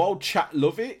 And while chat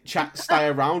love it, chat stay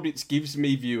around. It gives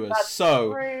me viewers. That's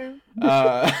so, true.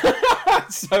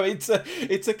 so it's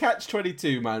a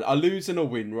catch-22, man. I lose and I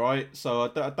win, right?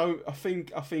 So I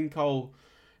think I'll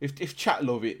if chat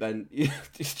love it, then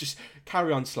it's just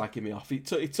carry on slacking me off.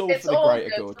 It's all for the greater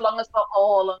good. As long as we're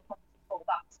all uncomfortable,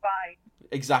 that's fine.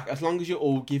 Exactly, as long as you're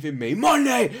all giving me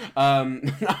money.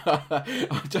 I'm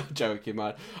joking,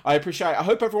 man. I appreciate it. I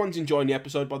hope everyone's enjoying the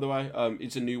episode, by the way.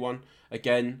 It's a new one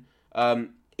again.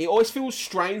 It always feels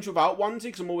strange without onesie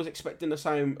because I'm always expecting the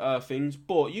same things.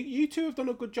 But you two have done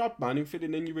a good job, man, in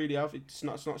filling in. You really have. It's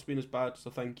not been as bad, so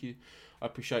thank you. I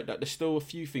appreciate that. There's still a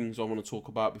few things I want to talk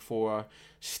about before I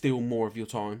steal more of your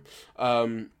time.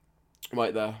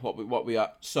 Right there, what we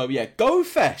at? So yeah, Go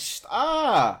Fest.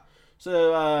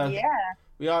 So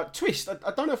we are Twist.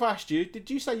 I don't know if I asked you. Did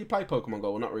you say you play Pokemon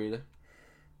Go or not really?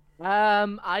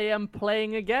 I am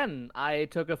playing again. I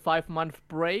took a 5-month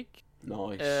break.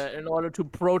 Nice. In order to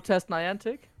protest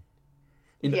Niantic.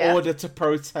 In order to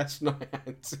protest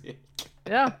Niantic.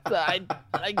 Yeah,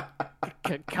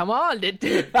 come on, they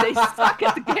suck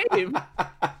at the game.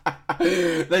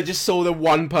 They just saw the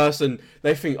one person.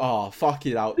 They think, oh, fuck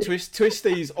it out.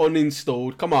 Twisty's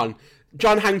uninstalled. Come on,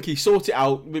 John Hankey, sort it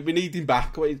out. We need him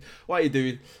back. What are you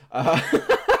doing?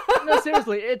 No,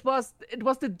 seriously, it was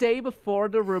the day before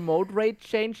the remote raid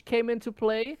change came into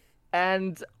play.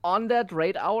 And on that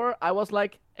raid hour, I was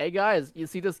like, hey guys, you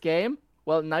see this game?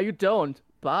 Well, now you don't.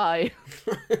 Bye.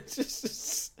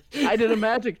 I did a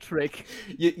magic trick.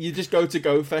 You just go to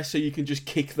GoFest so you can just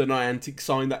kick the Niantic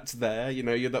sign that's there. You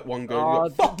know, you're that one guy.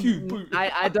 Like, fuck you, boo.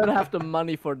 I don't have the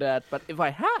money for that, but if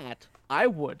I had, I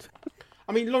would.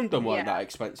 I mean, London weren't that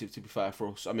expensive, to be fair, for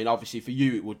us. I mean, obviously for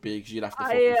you it would be because you'd have to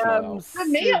fucking fly out. For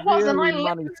me it wasn't. I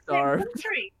money starved.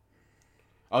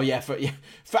 Oh yeah, for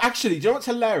actually, do you know what's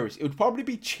hilarious? It would probably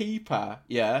be cheaper,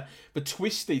 for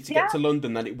Twisty to get to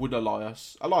London than it would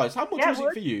Elias. Elias, how much was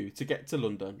it for you to get to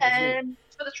London?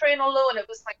 For the train alone, it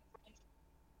was like.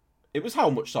 It was how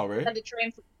much? Sorry. And the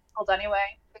train anyway.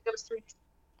 I think it was 3.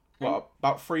 What,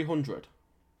 about 300?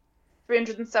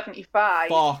 375.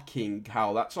 Fucking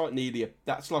hell! That's like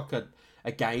that's like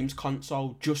a games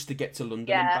console just to get to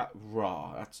London and back.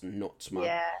 Rah, that's nuts, man.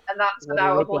 Yeah, and that's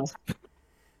without a hotel.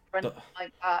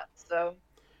 Like that, so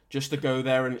just to go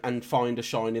there and find a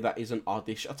shiny that isn't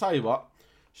oddish. I'll tell you what,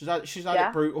 she's had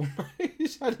it brutal.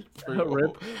 She's had it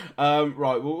brutal.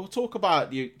 Right, we'll talk about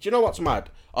the. Do you know what's mad?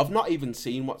 I've not even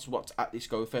seen what's at this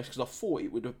Go Fest because I thought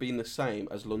it would have been the same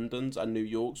as London's and New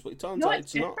York's, but it turns out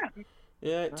it's not.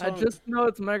 Yeah, I just know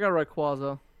it's Mega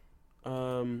Rayquaza.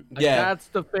 That's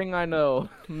the thing I know.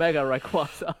 Mega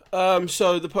Rayquaza.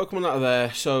 So the Pokemon that are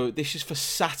there. So this is for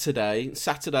Saturday.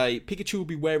 Pikachu will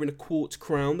be wearing a quartz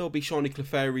crown. There'll be shiny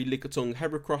Clefairy, Lickitung,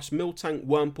 Heracross, Miltank,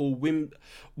 Wurmple,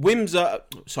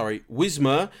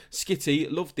 Whismur,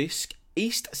 Skitty, Lovedisk,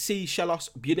 East Sea Shellos,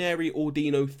 Bunary,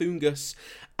 Ordino, Thungus,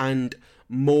 and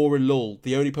Morelul.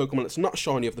 The only Pokemon that's not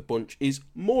shiny of the bunch is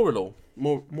Morelul.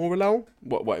 Morelul?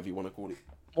 Whatever you want to call it.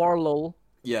 Morelul.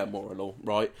 Yeah, more or less,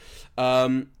 right.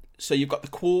 So you've got the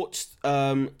quartz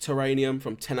terranium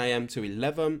from 10 a.m. to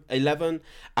 11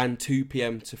 and 2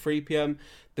 p.m. to 3 p.m.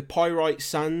 The pyrite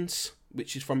sands,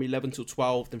 which is from 11 till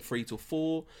 12, then 3 till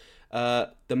 4.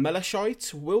 The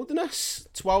melachite wilderness,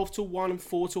 12 till 1 and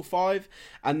 4 till 5.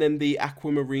 And then the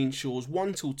aquamarine shores,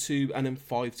 1 till 2 and then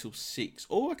 5 till 6.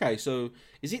 Oh, okay, so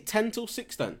is it 10 till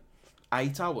 6 then?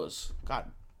 8 hours?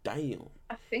 God damn.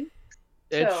 I think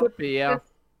It so. should be, yeah.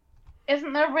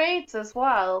 Isn't there raids as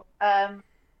well?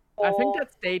 I think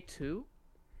that's day 2.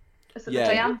 Is it Yeah.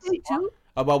 the Giants? Day 2?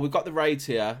 Well, we've got the raids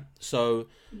here. So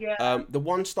Yeah. the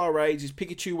 1-star raids is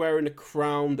Pikachu wearing the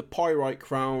crown, the pyrite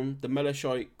crown, the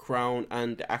melachite crown,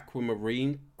 and the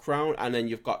aquamarine crown. And then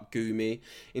you've got Goomy.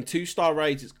 In 2-star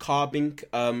raids, it's Carbink.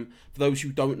 For those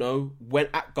who don't know, when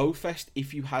at GoFest,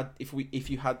 if you had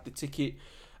the ticket,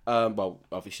 well,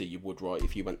 obviously you would, right?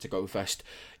 If you went to GoFest,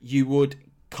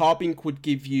 Carbink would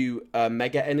give you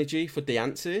Mega Energy for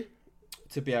Diancie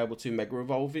to be able to Mega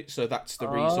Evolve it. So that's the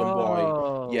reason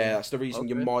why. Yeah, that's the reason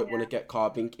you might want to get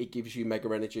Carbink. It gives you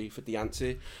Mega Energy for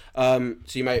Diancie. So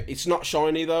it's not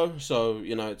shiny though. So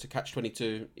it's a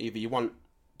catch-22. Either you want,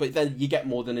 but then you get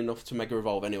more than enough to Mega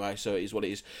Evolve anyway. So it is what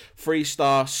it is.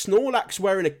 3-star Snorlax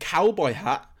wearing a cowboy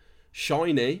hat,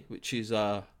 shiny, which is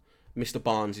Mr.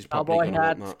 Barnes is probably Cowboy going to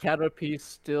want hat, that. Caterpie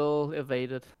still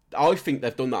evaded. I think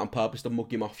they've done that on purpose to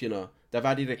mug him off, They've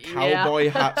added a cowboy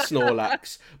hat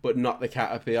Snorlax, but not the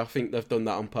Caterpie. I think they've done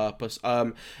that on purpose.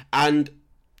 And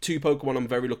 2 Pokemon I'm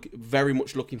very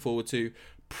much looking forward to.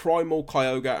 Primal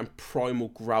Kyogre and Primal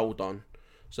Groudon.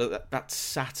 So that's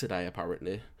Saturday,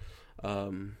 apparently.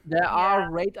 There are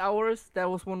raid hours. There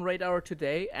was one raid hour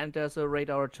today, and there's a raid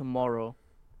hour tomorrow.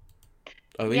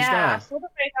 Oh, is Yeah, I there? saw the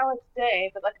raid hour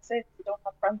today, but like I said, if you don't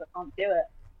have friends, I can't do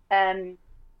it.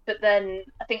 But then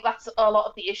I think that's a lot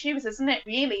of the issues, isn't it,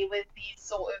 really, with these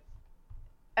sort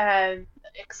of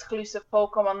exclusive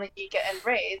Pokemon that you get in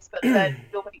raids, but then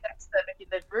nobody gets them if you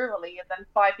live rurally, and then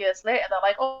 5 years later they're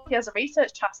like, oh, here's a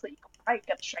research task that you can buy to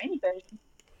get the shiny version.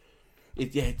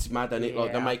 It's mad, and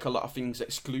like they Yeah. make a lot of things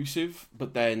exclusive,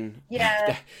 but then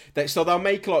Yeah. so they'll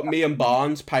make like me and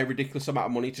Barnes pay a ridiculous amount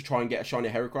of money to try and get a shiny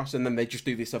Heracross, and then they just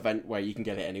do this event where you can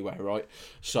get it anywhere, right?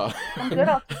 So I'm good.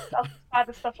 I'll buy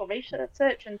the special research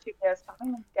in 2 years' time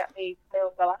and get me the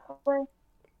Galactic.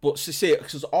 But to see it,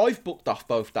 because I've booked off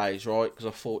both days, right? Because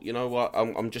I thought, you know what,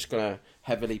 I'm just gonna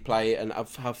heavily play it and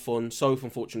have fun. Soph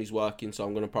unfortunately is working, so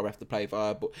I'm gonna probably have to play for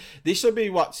her. But this will be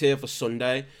what's here for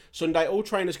Sunday. Sunday, all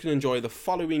trainers can enjoy the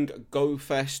following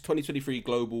GoFest 2023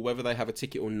 Global, whether they have a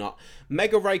ticket or not.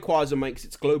 Mega Rayquaza makes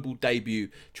its global debut.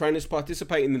 Trainers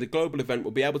participating in the global event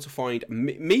will be able to find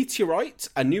Meteorite,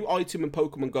 a new item in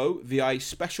Pokemon Go, via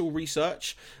special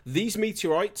research. These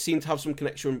meteorites seem to have some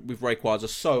connection with Rayquaza.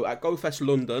 So at GoFest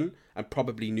London, and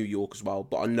probably New York as well,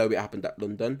 but I know it happened at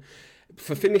London.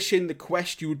 For finishing the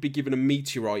quest, you would be given a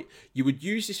meteorite. You would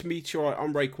use this meteorite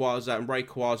on Rayquaza, and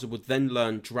Rayquaza would then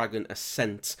learn Dragon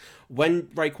Ascent. When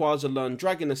Rayquaza learned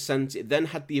Dragon Ascent, it then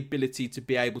had the ability to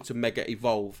be able to Mega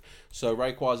Evolve. So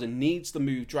Rayquaza needs the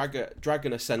move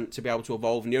Dragon Ascent to be able to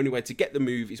evolve, and the only way to get the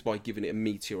move is by giving it a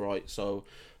meteorite. So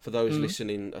for those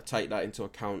listening, take that into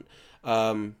account.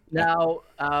 Now,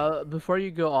 before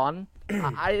you go on,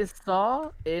 I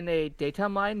saw in a data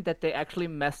mine that they actually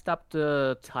messed up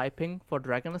the typing for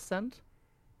Dragon Ascent.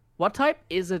 What type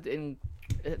is it in?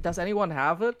 Does anyone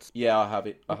have it? Yeah, I have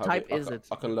it. What type is it?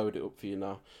 I can load it up for you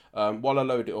now. While I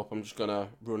load it up, I'm just gonna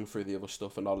run through the other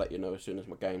stuff, and I'll let you know as soon as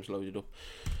my game's loaded up.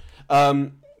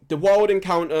 The wild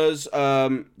encounters,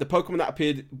 the Pokemon that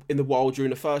appeared in the wild during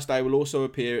the first day will also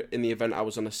appear in the event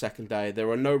hours on the second day. There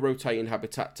are no rotating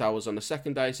habitat towers on the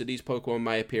second day, so these Pokemon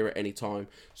may appear at any time.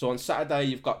 So on Saturday,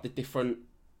 you've got the different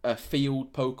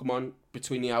field Pokemon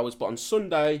between the hours, but on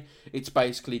Sunday, it's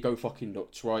basically go fucking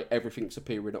nuts, right? Everything's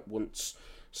appearing at once.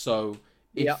 So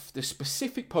if the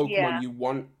specific Pokemon you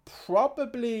want,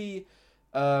 probably...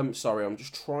 sorry, I'm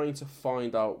just trying to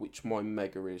find out which my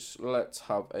Mega is. Let's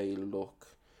have a look.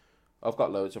 I've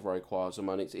got loads of Rayquaza,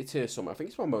 man. It's here somewhere. I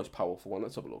think it's my most powerful one.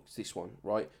 Let's have a look. It's this one,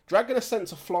 right? Dragon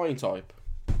Ascent's a flying type.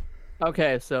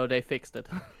 Okay, so they fixed it.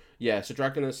 Yeah, so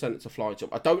Dragon Ascent's a flying type.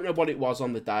 I don't know what it was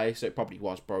on the day, so it probably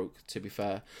was broke, to be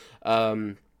fair.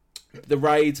 The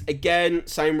raids, again,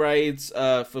 same raids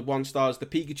for 1-stars. The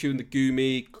Pikachu and the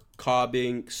Goomy,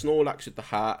 Carbink, Snorlax with the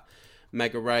hat,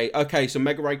 Mega Ray. Okay, so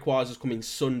Mega Rayquaza's coming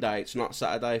Sunday. It's not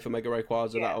Saturday for Mega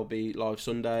Rayquaza. Yeah. That'll be live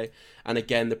Sunday. And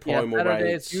again, the Primal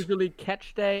Saturday raids. is usually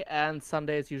catch day, and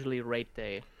Sunday is usually raid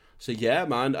day. So yeah,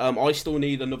 man. I still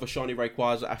need another shiny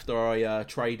Rayquaza after I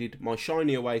traded my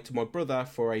shiny away to my brother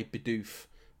for a Bidoof.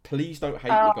 Please don't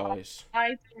hate me, guys.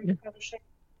 I do.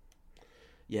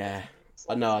 Yeah.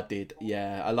 I know I did.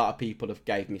 Yeah, a lot of people have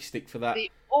gave me stick for that.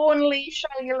 The only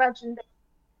shiny legendary.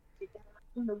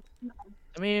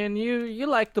 I mean, you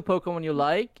like the Pokemon you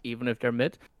like, even if they're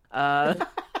mid. Why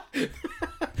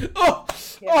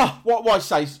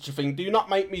say such a thing? Do not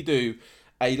make me do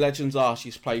a Legends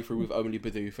Arceus playthrough with only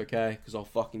Bidoof, okay? Because I'll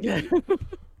fucking do it.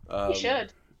 You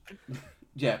should.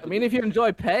 Yeah. I mean, if you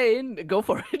enjoy pain, go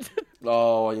for it.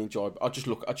 Oh, I enjoy it. I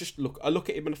look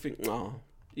at him and I think, oh,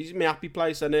 he's in my happy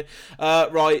place, isn't he?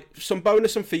 Right, some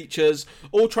bonus and features.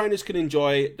 All trainers can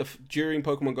enjoy during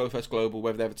Pokemon Go Fest Global,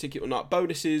 whether they have a ticket or not.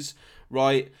 Bonuses,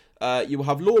 right? You will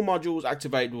have lore modules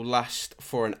activated will last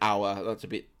for an hour. That's a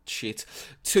bit shit.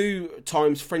 2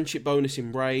 times friendship bonus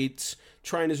in raids.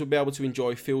 Trainers will be able to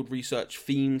enjoy field research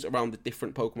themes around the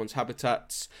different Pokemon's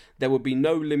habitats. There will be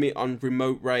no limit on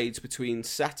remote raids between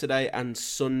Saturday and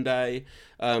Sunday.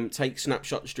 Take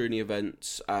snapshots during the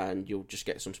events and you'll just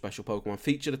get some special Pokemon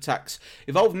featured attacks.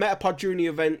 Evolve Metapod during the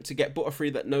event to get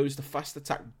Butterfree that knows the fast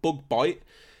attack Bug Bite.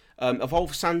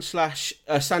 Evolve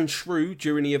Sandshrew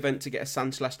during the event to get a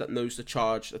Sandslash that knows the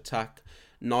charged attack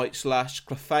Night Slash.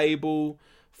 Clefable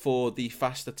for the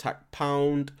fast attack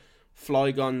Pound.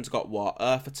 Flygon's got what?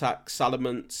 Earth Attack,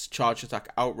 Salamence, Charge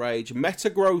Attack, Outrage.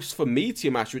 Metagross for Meteor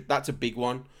Mash, that's a big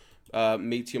one.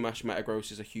 Meteor Mash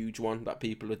Metagross is a huge one that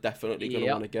people are definitely going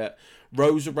to want to get.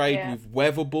 Roserade with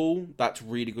Weather Ball, that's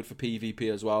really good for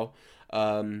PvP as well.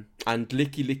 And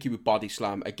Licky Licky with Body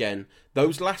Slam, again.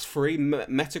 Those last 3,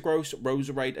 Metagross,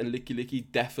 Roserade and Licky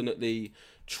Licky, definitely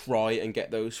try and get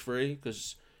those 3,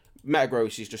 because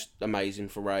Metagross is just amazing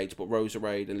for raids, but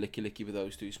Roserade and Licky Licky with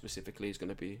those 2 specifically is going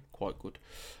to be quite good.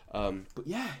 But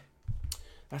yeah,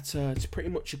 that's it's pretty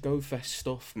much your Go Fest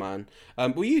stuff, man.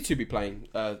 Will you 2 be playing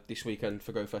this weekend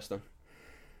for Go Fest then?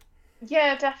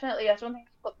 Yeah, definitely. I don't think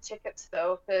I've got tickets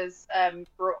though, because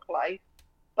broke life.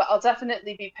 But I'll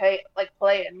definitely be playing,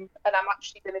 and I'm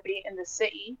actually going to be in the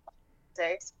city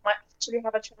today, so I might actually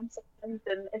have a chance of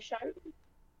finding a show.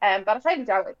 But I highly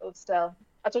doubt it though. Still,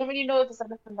 I don't really know if there's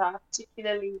anything that I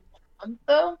particularly want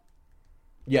though.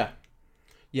 Yeah,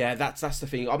 that's the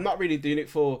thing. I'm not really doing it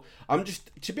for. I'm just,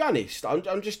 to be honest,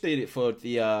 I'm just doing it for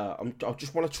the. I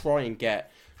just want to try and get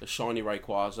the shiny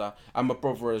Rayquaza, and my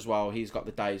brother as well. He's got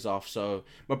the days off, so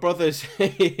my brother's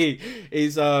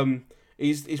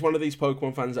he's one of these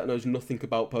Pokemon fans that knows nothing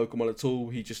about Pokemon at all.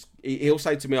 He'll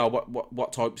say to me, "Oh,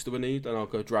 what types do I need?" And I'll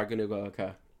go Dragon. He'll go,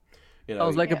 "Okay." You know,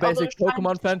 sounds like a basic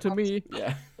Pokemon fan to me.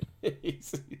 Yeah,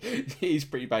 he's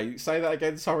pretty basic. Say that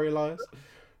again. Sorry, Elias.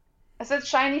 I said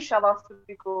shiny Shellos would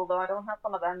be cool though. I don't have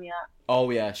one of them yet. Oh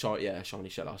yeah, shiny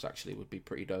Shellos actually would be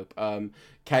pretty dope.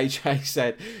 KJ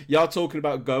said, "Y'all talking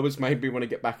about Goers made me want to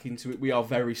get back into it. We are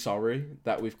very sorry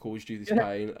that we've caused you this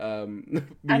pain.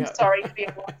 I'm sorry for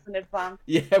your loss in advance.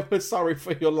 Yeah, we're sorry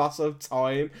for your loss of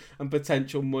time and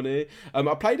potential money.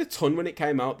 I played a ton when it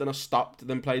came out, then I stopped,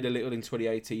 then played a little in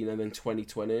 2018 and then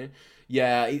 2020.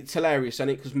 Yeah, it's hilarious, isn't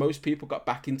it? Because most people got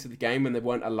back into the game and they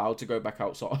weren't allowed to go back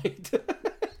outside."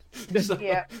 So,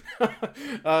 yeah.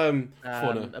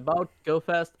 About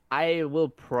GoFest, I will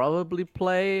probably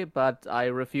play, but I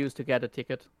refuse to get a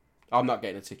ticket. I'm not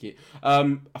getting a ticket.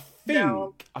 I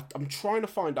think I'm trying to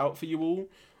find out for you all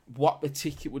what the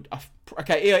ticket would.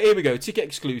 Okay, here we go. Ticket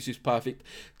exclusives, perfect.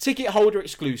 Ticket holder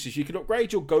exclusives. You can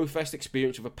upgrade your GoFest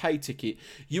experience with a paid ticket.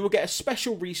 You will get a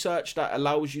special research that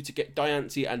allows you to get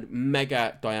Diancie and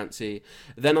Mega Diancie.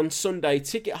 Then on Sunday,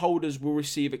 ticket holders will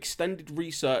receive extended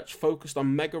research focused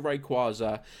on Mega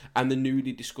Rayquaza and the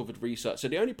newly discovered research. So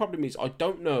the only problem is I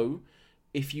don't know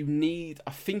if you need.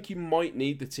 I think you might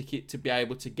need the ticket to be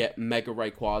able to get Mega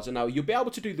Rayquaza. Now you'll be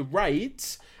able to do the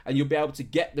raids and you'll be able to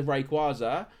get the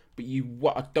Rayquaza. But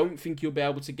I don't think you'll be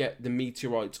able to get the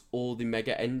meteorites or the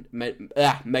mega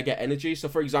energy. So,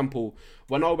 for example,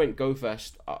 when I went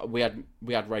GoFest, we had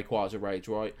Rayquaza raids,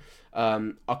 right?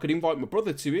 I could invite my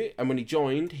brother to it, and when he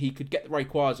joined, he could get the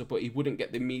Rayquaza, but he wouldn't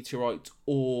get the meteorites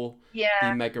or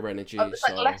the mega energy. It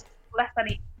was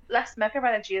less mega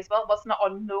energy as well. Wasn't it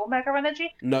on no mega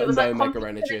energy? No, it was no mega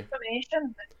energy.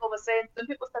 Information that people were saying. Some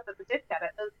people said that they did get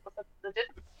it. Others said that they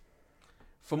didn't.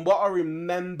 From what I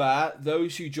remember,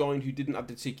 those who joined who didn't have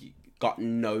the ticket got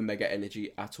no mega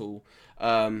energy at all.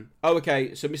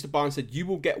 Okay, so Mr. Barnes said, you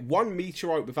will get 1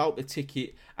 meteorite without the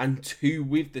ticket and 2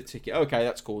 with the ticket. Okay,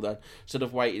 that's cool then. Sort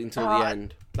of waited until the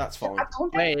end. That's fine.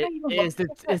 Wait, is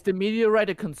the meteorite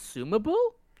a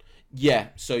consumable? Yeah,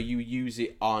 so you use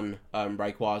it on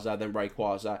Rayquaza, then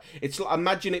Rayquaza.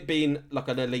 Imagine it being like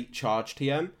an elite charge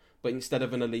TM. But instead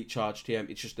of an elite charge TM,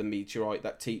 it's just a meteorite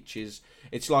that teaches.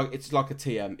 It's like a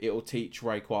TM. It'll teach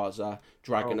Rayquaza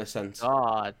Dragon Ascent.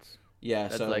 God. Yeah.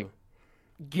 That's so like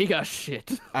Giga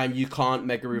shit. And you can't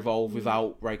Mega Evolve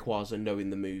without Rayquaza knowing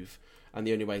the move. And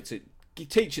the only way to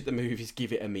teach it the move is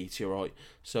give it a Meteorite.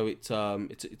 So it's a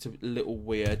little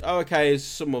weird. Oh, okay, there's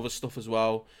some other stuff as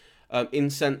well.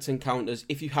 Incense encounters.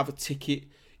 If you have a ticket,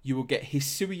 you will get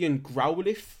Hisuian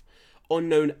Growlithe,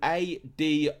 unknown A,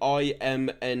 D, I,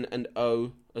 M, N, and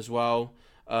O as well.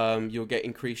 You'll get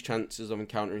increased chances of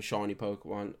encountering shiny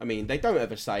Pokemon. I mean, they don't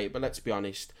ever say it, but let's be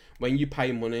honest. When you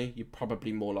pay money, you're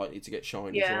probably more likely to get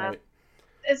shinies, right?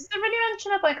 Is there any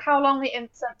mention of like how long the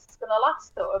incense is gonna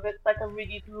last though? If it's like a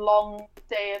really long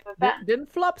day of event?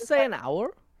 Didn't Flop say an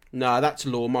hour? No, that's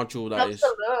lore module, That's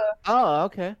the lure. Oh,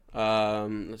 okay.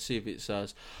 Let's see if it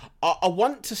says. I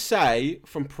want to say,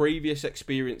 from previous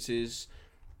experiences,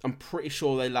 I'm pretty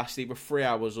sure they last either 3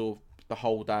 hours or the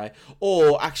whole day.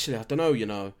 Or, actually, I don't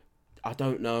know, I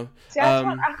don't know. See, I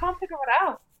can't figure it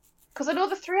out. Because I know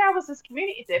the 3 hours is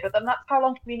Community Day, but then that's how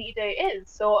long Community Day is.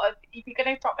 So if you're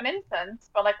going to drop an incense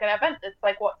for like an event, it's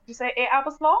like, what did you say, 8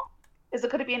 hours long? Is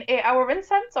it going to be an 8-hour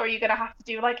incense, or are you going to have to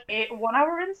do like 8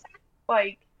 1-hour incense?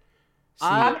 Like,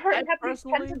 I'm hurting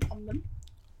on them.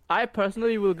 I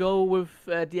personally will go with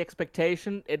the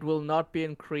expectation it will not be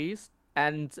increased.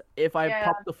 And if I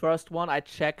pop the first one, I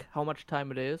check how much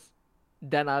time it is.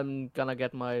 Then I'm gonna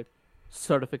get my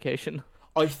certification.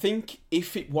 I think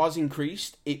if it was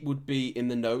increased, it would be in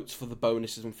the notes for the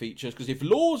bonuses and features. Because if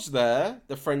lore's there,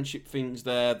 the friendship thing's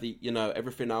there,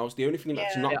 everything else. The only thing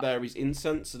that's not there is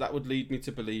incense. So that would lead me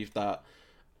to believe that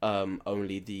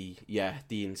only the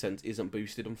incense isn't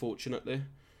boosted, unfortunately.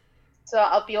 So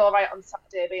I'll be all right on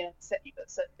Saturday being in the city, but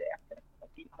Sunday I can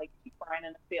be like crying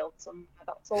in a field somewhere.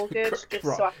 That's all good. Just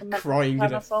so I can crying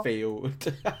in a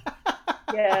field.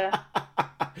 Yeah.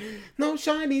 No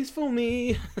shinies for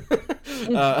me.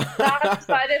 I've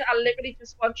decided I literally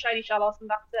just want shiny Shallows, and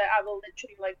that's it. I will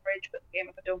literally like rage quit the game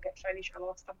if I don't get shiny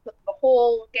Shallows. I'm putting the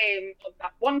whole game on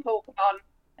that one Pokemon,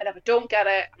 and if I don't get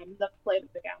it, I'm never playing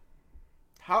it again.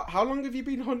 How long have you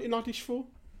been hunting Oddish for?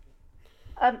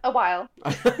 A while.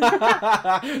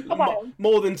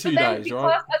 More than 2 days, because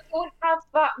right? I don't have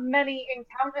that many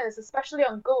encounters, especially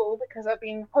on Go, because I've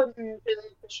been hunting the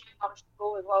shiny Oddish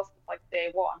Go as well since like day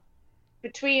one.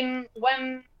 Between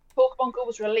when Pokemon Go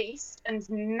was released and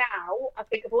now, I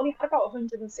think I've only had about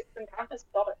 106 encounters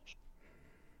with Oddish.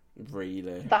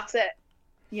 Really? That's it.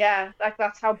 Yeah, like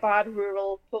that's how bad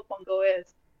rural Pokemon Go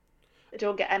is. They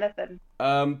don't get anything.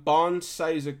 Barnes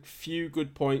says a few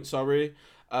good points, sorry.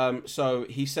 So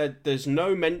he said there's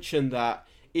no mention that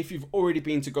if you've already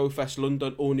been to Go Fest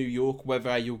London or New York,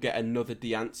 whether you'll get another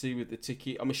Diancie with the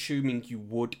ticket. I'm assuming you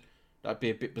would. That'd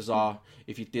be a bit bizarre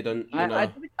if you didn't.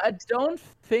 I don't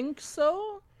think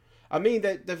so. I mean,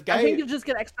 they've I think you just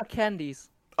get extra candies.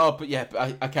 Oh, but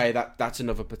yeah, okay, that's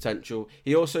another potential.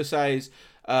 He also says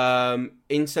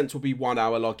incense will be 1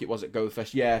 hour like it was at Go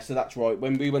Fest. Yeah, so that's right.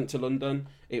 When we went to London,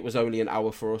 it was only an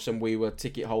hour for us, and we were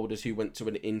ticket holders who went to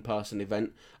an in-person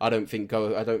event. I don't think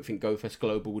Go Fest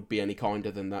Global would be any kinder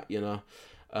than that,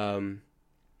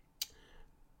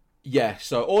 Yeah,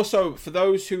 so also for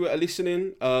those who are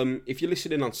listening, if you're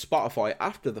listening on Spotify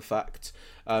after the fact,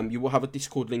 you will have a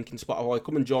Discord link in Spotify.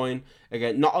 Come and join.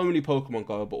 Again, not only Pokemon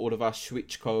Go, but all of our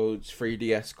Switch codes,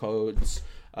 3DS codes,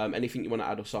 anything you want to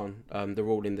add us on. They're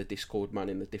all in the Discord, man,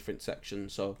 in the different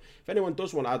sections. So if anyone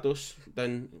does want to add us,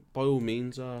 then by all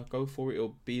means, go for it.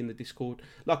 It'll be in the Discord.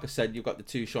 Like I said, you've got the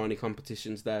 2 shiny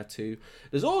competitions there too.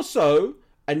 There's also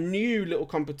a new little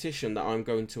competition that I'm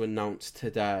going to announce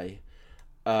today.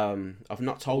 I've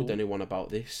not told anyone about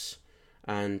this,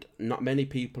 and not many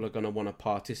people are going to want to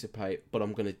participate, but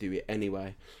I'm going to do it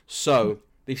anyway. So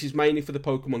this is mainly for the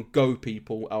Pokemon Go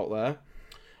people out there.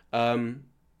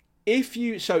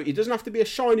 It doesn't have to be a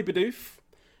shiny Bidoof.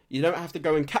 You don't have to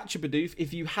go and catch a Bidoof.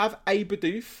 If you have a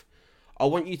Bidoof, I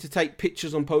want you to take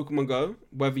pictures on Pokemon Go,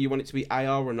 whether you want it to be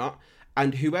AR or not,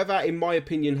 and whoever, in my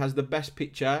opinion, has the best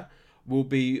picture will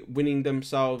be winning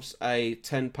themselves a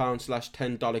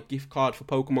 £10/$10 gift card for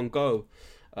Pokemon Go,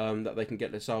 that they can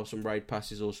get themselves some raid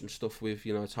passes or some stuff with,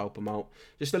 to help them out.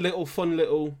 Just a little fun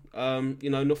little,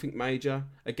 nothing major.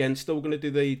 Again, still going to do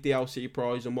the DLC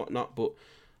prize and whatnot, but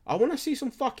I want to see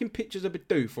some fucking pictures of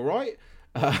Bidoof, alright?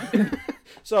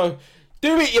 So,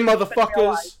 do it, you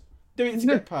motherfuckers! Do it to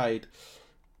get paid.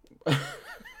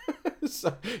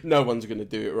 So, no one's going to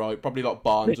do it, right? Probably like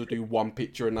Barnes will do one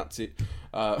picture and that's it.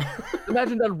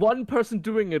 Imagine that one person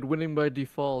doing it, winning by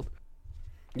default.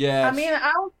 Yeah. I mean,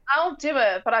 I'll do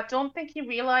it, but I don't think you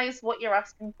realise what you're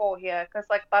asking for here, because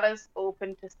like that is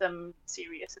open to some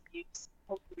serious abuse.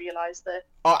 I hope you realise that.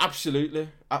 Oh, absolutely.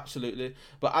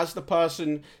 But as the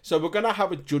person, so we're going to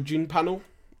have a judging panel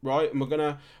right? And we're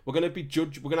gonna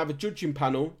have a judging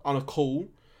panel on a call.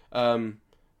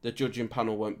 The judging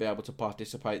panel won't be able to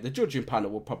participate. The judging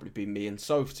panel will probably be me and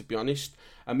Soph, to be honest.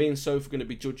 And me and Soph are going to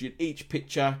be judging each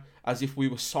picture as if we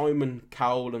were Simon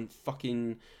Cowell and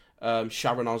fucking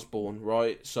Sharon Osbourne,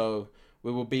 right? So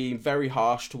we will be very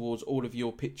harsh towards all of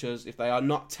your pictures. If they are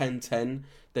not 10-10,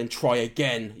 then try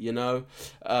again, you know?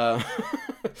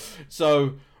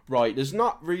 So, right, there's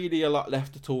not really a lot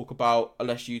left to talk about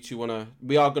unless you two want to...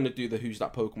 We are going to do the Who's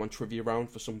That Pokemon trivia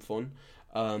round for some fun.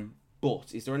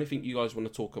 But is there anything you guys want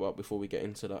to talk about before we get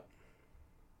into that?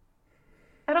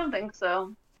 I don't think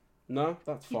so. No,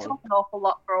 that's fine. You talk an awful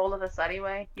lot for all of us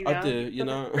anyway. I do, you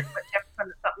know. Pretty much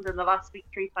everything that's happened in the last week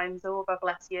 3 times over,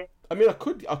 bless you. I mean, I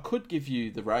could give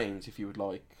you the reins if you would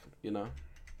like, you know.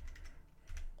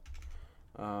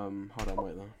 Hold on,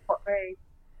 wait though. What reins?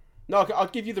 No, I'll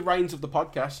give you the reins of the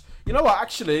podcast. You know what?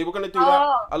 Actually, we're gonna do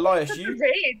that. Elias, the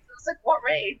reins. I was like, what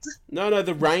reins? No,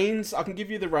 the reins. I can give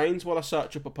you the reins while I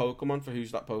search up a Pokemon for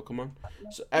Who's That Pokemon.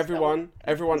 So everyone,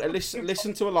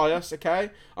 listen to Elias,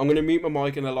 okay? I'm gonna mute my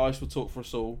mic and Elias will talk for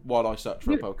us all while I search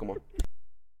for a Pokemon.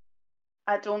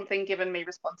 I don't think giving me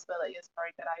responsibility is a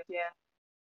very good idea,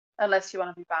 unless you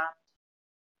want to be banned,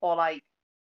 or like,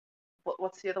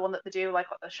 what's the other one that they do, like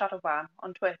the shadow ban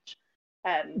on Twitch?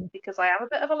 Because I am a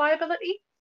bit of a liability.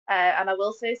 And I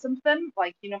will say something,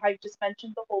 like, you know how you just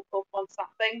mentioned the whole Pokemon Snap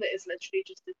thing that is literally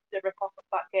just a rip-off of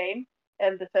that game.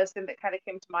 And the first thing that kind of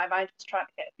came to my mind was trying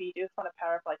to get a Bidoof on a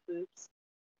pair of, like, boobs.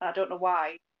 And I don't know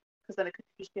why, because then it could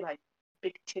just be, like,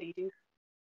 big titty doof.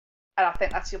 And I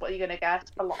think that's what you're going to get,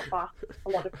 a lot of that. A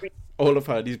lot of all of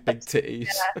her, these big titties.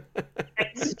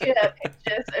 Yeah,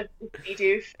 pictures of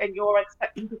Bidoof, and you're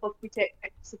expecting people to be taking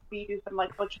pictures of Bidoof and,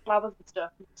 like, a bunch of flowers and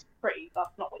stuff. It's pretty,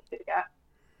 that's not what you're going to get.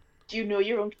 Do you know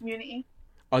your own community?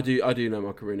 I do know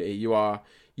my community. You are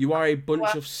a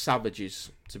bunch of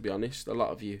savages, to be honest. A lot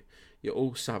of you. You're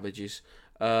all savages.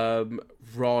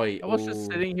 Right. I was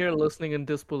just sitting here listening in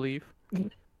disbelief.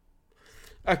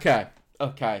 Okay.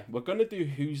 We're gonna do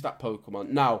Who's That Pokemon.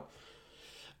 Now,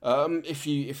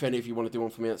 if any of you want to do one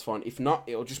for me, that's fine. If not,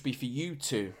 it'll just be for you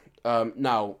two.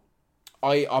 Now,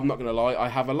 I'm not gonna lie, I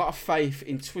have a lot of faith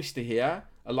in Twister here.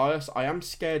 Elias, I am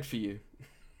scared for you.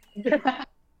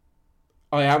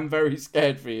 I am very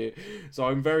scared for you, so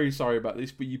I'm very sorry about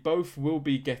this, but you both will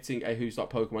be getting a Who's That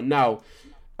Pokemon. Now,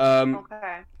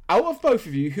 Okay. out of both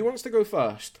of you, who wants to go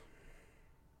first?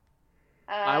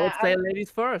 I would say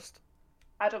ladies first.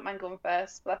 I don't mind going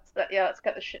first. Let's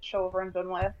get the shit show over and done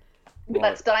with. Right.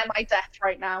 Let's die my death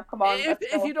right now. Come on.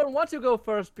 If you don't want to go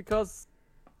first because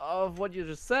of what you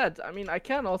just said, I mean, I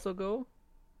can also go.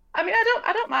 I mean,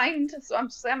 I don't mind. So I'm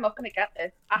just saying I'm not going to get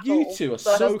this at You all. two are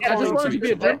So so I just kind wanted to to be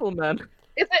each a other. gentleman.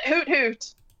 Is it Hoot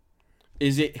Hoot?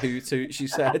 Is it Hoot Hoot, she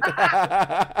said.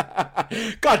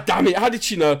 God damn it, how did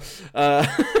she know?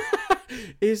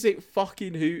 Is it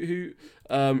fucking Hoot Hoot?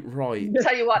 Right.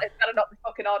 Tell you what, it better not be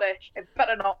fucking oddish. It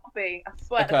better not be. I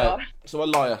swear to God. So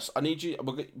Elias, I need you.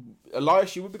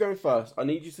 Elias, you will be going first. I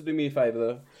need you to do me a favour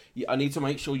though. I need to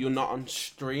make sure you're not on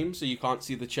stream, so you can't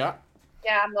see the chat.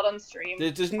 Yeah, I'm not on stream.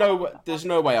 There's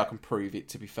no way I can prove it.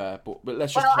 To be fair, but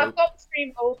let's just. Well, hope. I've got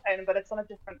stream open, but it's on a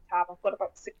different tab. I've got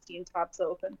about 16 tabs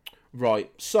open.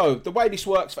 Right. So the way this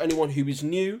works for anyone who is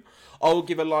new, I'll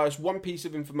give Elias one piece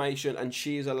of information, and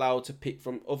she is allowed to pick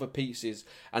from other pieces,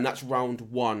 and that's round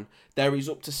 1. There is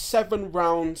up to 7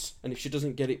 rounds, and if she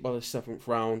doesn't get it by the 7th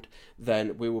round,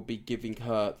 then we will be giving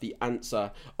her the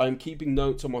answer. I'm keeping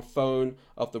notes on my phone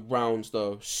of the rounds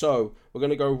though. So we're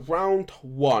gonna go round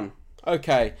 1.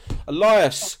 Okay,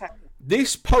 Elias. Okay.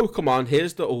 This Pokemon,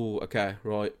 here's the... Oh, okay,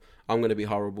 right. I'm going to be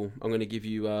horrible. I'm going to give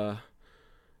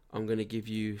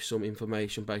you some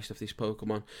information based off this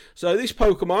Pokemon. So this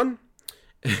Pokemon,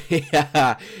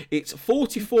 yeah, it's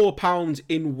 44 pounds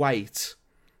in weight.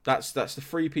 That's the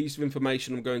free piece of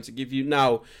information I'm going to give you.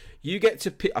 Now, you get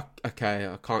to pick... Okay,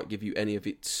 I can't give you any of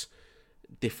its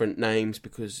different names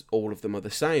because all of them are the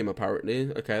same,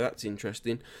 apparently. Okay, that's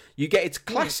interesting. You get its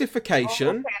classification...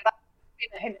 Oh, okay, that's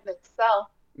a hint in itself.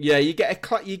 Yeah, you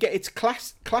get its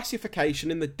classification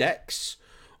in the Dex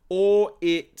or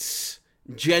its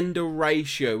gender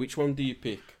ratio. Which one do you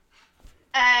pick?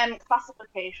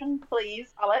 Classification,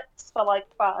 please, Alex, for like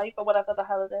 5 or whatever the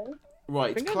hell it is.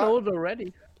 Right, I think I know it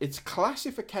already. its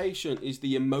classification is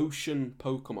the emotion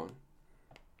Pokemon.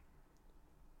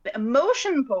 The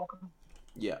emotion Pokemon.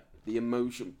 Yeah, the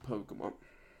emotion Pokemon.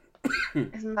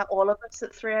 Isn't that all of us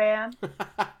at 3 a.m.?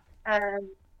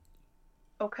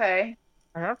 Okay.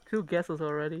 I have 2 guesses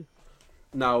already.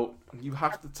 Now, you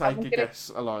have to take a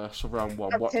guess, Elias, for round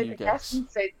 1. What do you guess? And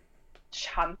say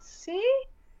Chansey?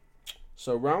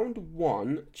 So round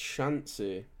 1,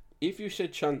 Chansey. if you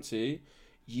said Chansey,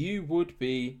 you would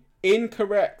be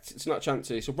incorrect. It's not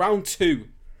Chansey. So round 2.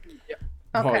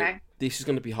 Okay. Right, this is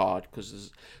going to be hard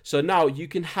because so now you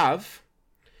can have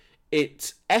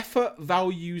its effort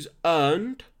values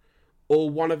earned or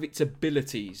one of its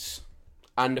abilities.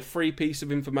 And a free piece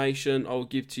of information I'll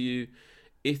give to you.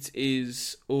 It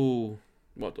is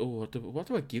what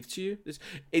do I give to you?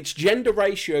 Its gender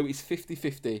ratio is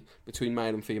 50-50 between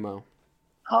male and female.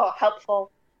 Oh,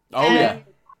 helpful. Oh yeah.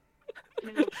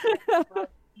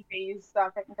 TVs, so I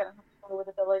think I'm gonna have to go with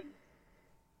abilities.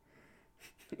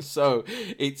 So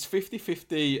it's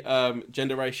 50-50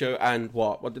 gender ratio and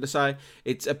what? What did I say?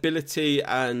 It's ability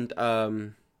and I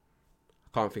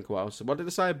can't think of what else. What did I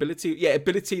say? Ability? Yeah,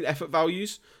 ability and effort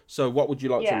values. So what would you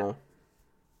like to know?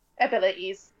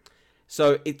 Abilities.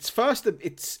 So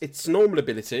its normal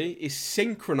ability is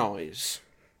synchronize.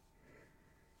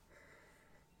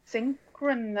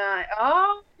 Synchronize.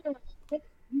 Oh,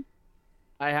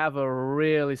 I have a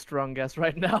really strong guess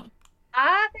right now.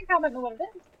 I think I might know what it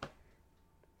is.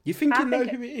 You think you know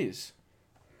think who it is?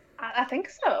 I think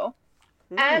so.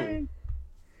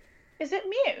 Is it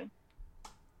Mew?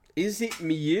 Is it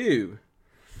Mew?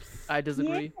 I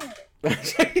disagree. Yeah.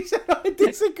 I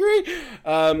disagree.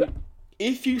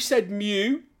 If you said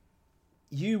Mew,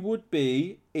 you would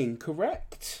be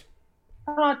incorrect.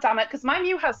 Oh, damn it, because my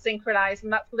Mew has synchronized,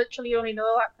 and that's literally only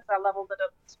know that because I leveled it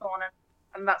up this morning,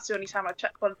 and that's the only time I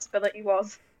checked what its ability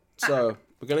was. So,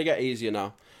 we're going to get easier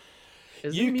now.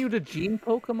 Isn't Mew the gene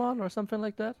Pokemon or something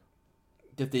like that?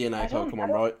 The DNA Pokemon,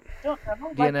 right? I don't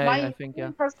know. DNA, like, I think,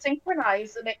 yeah. has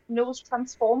synchronized, and it knows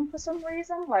transform for some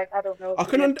reason. Like, I don't know. I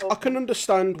can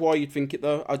understand why you'd think it,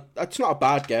 though. It's not a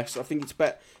bad guess. I think it's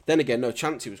better. Then again, no,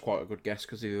 Chansey was quite a good guess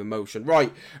because of the emotion.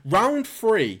 Right, round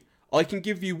 3. I can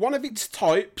give you one of its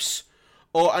types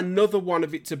or another one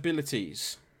of its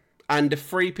abilities. And the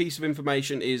free piece of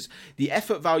information is the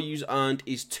effort values earned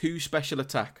is 2 special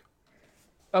attack.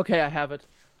 Okay, I have it.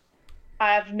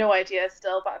 I have no idea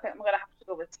still, but I think I'm going to have to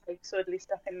go with type, so at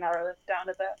least I can narrow this down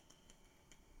a bit.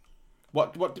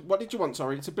 What did you want,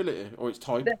 sorry? Its ability or its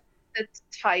type? It's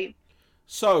type.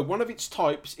 So, one of its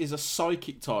types is a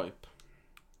psychic type.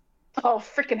 Oh,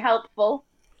 freaking helpful.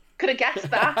 Could have guessed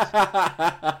that.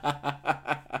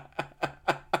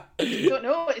 I don't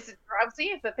know. Is it drowsy?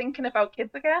 Is it thinking about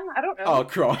kids again? I don't know. Oh,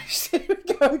 Christ.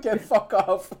 Go again, fuck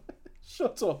off.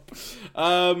 Shut up.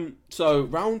 So,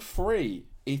 round 3.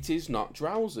 It is not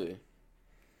drowsy.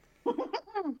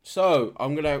 So,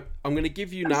 I'm gonna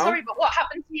give you now. Sorry, but what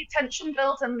happened to your tension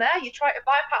built in there? You try to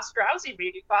bypass drowsy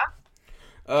really fast.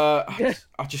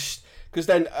 I just because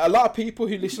then a lot of people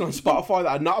who listen on Spotify that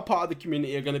are not a part of the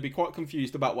community are going to be quite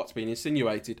confused about what's being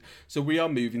insinuated. So we are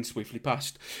moving swiftly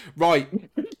past. Right.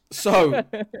 So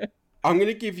I'm going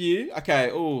to give you. Okay.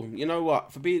 Oh, you know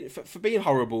what? For being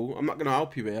horrible, I'm not going to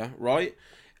help you here. Right.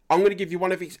 I'm going to give you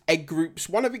one of its egg groups.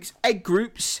 One of its egg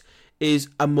groups is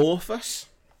amorphous.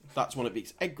 That's one of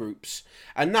its egg groups.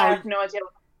 And now I have no idea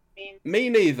what that means. me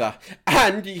neither.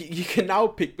 And you can now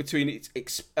pick between its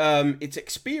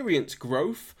experience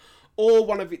growth or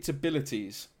one of its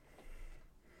abilities.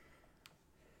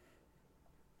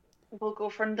 We'll go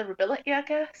for another ability, I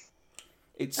guess.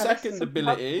 Its second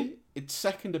ability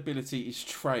is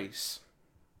trace.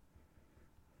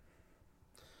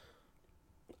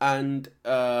 And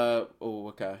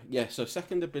okay. Yeah, so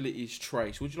second ability is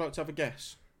trace. Would you like to have a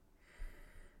guess?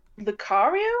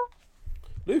 Lucario?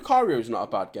 Lucario is not a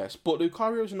bad guess, but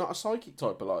Lucario is not a psychic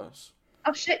type, Elias.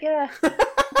 Oh shit, yeah.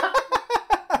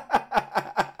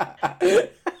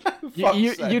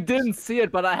 You didn't see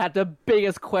it, but I had the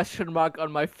biggest question mark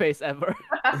on my face ever.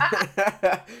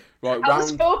 Right, I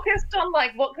was focused on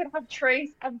like what could have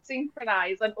trace and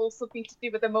synchronize and also be to do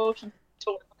with emotions.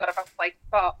 Totally forgot about like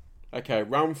that. Okay,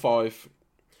 round 5.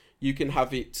 You can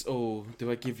have it. Oh, do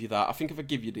I give you that? I think if I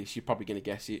give you this, you're probably going to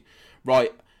guess it.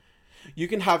 Right. You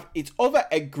can have its other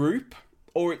egg group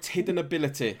or its hidden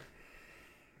ability.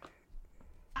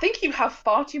 I think you have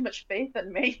far too much faith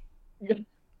in me.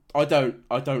 I don't,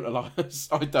 Elias.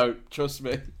 I don't. Trust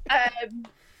me.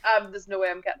 There's no way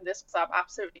I'm getting this because I'm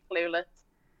absolutely clueless.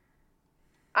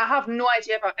 I have no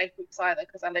idea about egg groups either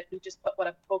because I literally just put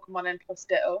whatever Pokemon in plus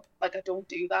Ditto. Like, I don't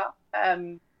do that.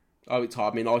 Oh, it's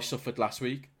hard. I mean, I suffered last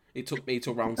week. It took me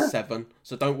to round 7.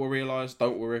 So don't worry, Elias.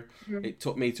 Don't worry. Mm-hmm. It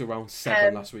took me to round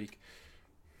 7 last week.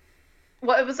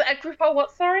 What was it, egg group or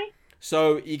what, sorry?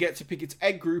 So you get to pick its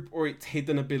egg group or its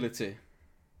hidden ability.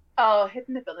 Oh,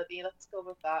 hidden ability. Let's go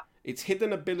with that. Its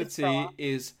hidden ability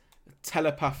is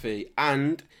telepathy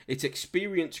and its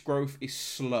experience growth is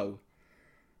slow.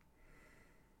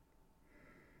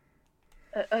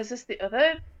 Is this the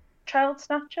other child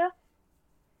snatcher?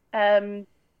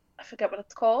 I forget what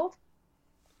it's called.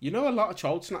 You know, a lot of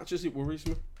child snatchers, it worries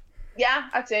me. Yeah,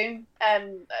 I do.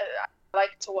 I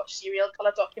like to watch serial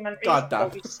killer documentaries. God damn.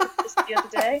 We discussed this the other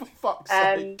day. For fuck's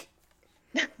sake.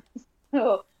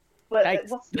 Oh, but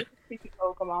Thanks. what's the creepy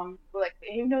Pokemon? Like,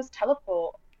 who knows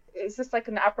teleport? Is this like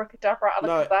an abracadabra? No,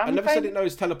 Alakazam I never said thing? it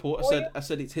knows teleport. I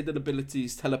said its hidden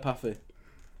abilities telepathy.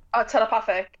 Oh,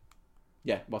 telepathic.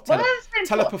 Yeah, well, Well, that's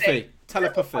an important thing.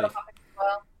 telepathy. Telepathic as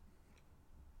well.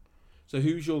 So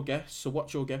who's your guess? So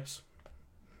what's your guess?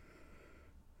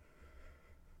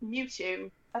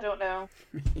 Mewtwo. I don't know.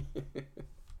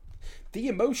 The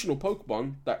emotional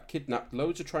Pokemon that kidnapped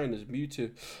loads of trainers,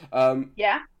 Mewtwo.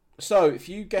 Yeah. So if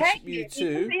you guess Hey, you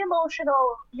Mewtwo, can be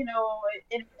emotional, in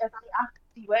a very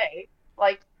acty way.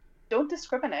 Like, don't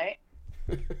discriminate.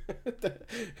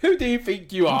 who do you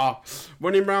think you are?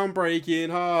 Running round breaking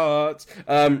hearts.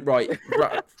 Right.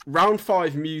 Round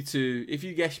 5 Mewtwo. If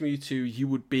you guess Mewtwo, you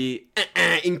would be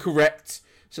incorrect.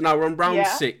 So now we're on round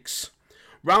 6.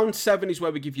 Round 7 is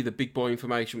where we give you the big boy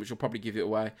information, which will probably give it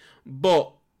away.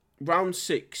 But round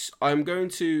 6, I'm going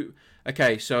to...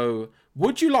 Okay, so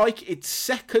would you like its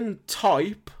second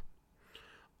type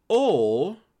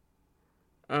or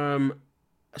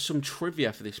some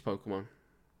trivia for this Pokemon?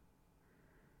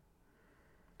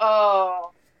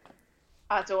 Oh,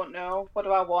 I don't know. What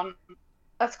do I want?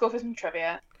 Let's go for some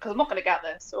trivia. Because I'm not going to get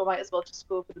this, so I might as well just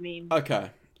go for the meme.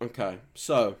 Okay.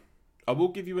 So, I will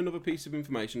give you another piece of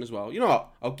information as well. You know what?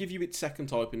 I'll give you its second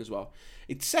typing as well.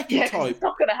 Its second 'cause type... it's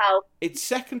not going to help. Its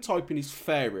second typing is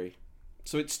Fairy.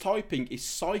 So its typing is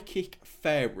Psychic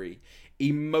Fairy,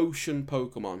 Emotion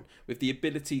Pokemon, with the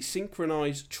ability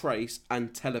Synchronize, Trace,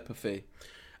 and Telepathy.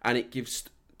 And it gives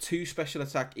 2 special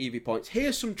attack EV points.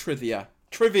 Here's some trivia.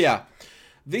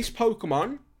 This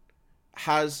Pokemon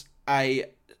has a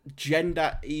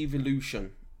gender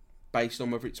evolution based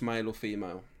on whether it's male or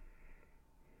female.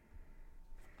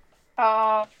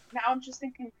 Now I'm just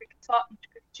thinking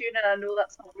Pikachu, and I know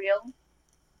that's not real.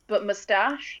 But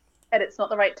mustache, and it's not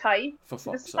the right type. For This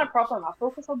fuck's is my sake. problem. I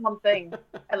focus on one thing,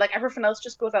 and like everything else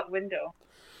just goes out the window.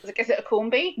 Like, is it a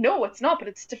Combi? No, it's not. But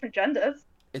it's different genders.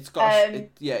 It's got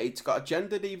it's got a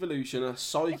gendered evolution, a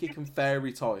psychic and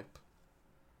fairy type.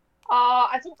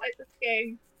 I don't like this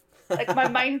game. Like, my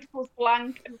mind goes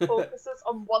blank and focuses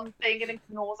on one thing and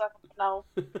ignores everything else.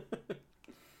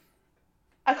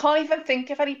 I can't even think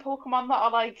of any Pokemon that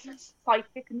are like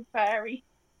psychic and fairy.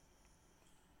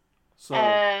 So,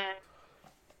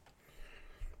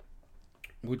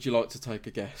 would you like to take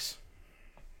a guess?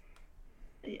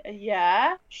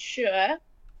 Yeah, sure.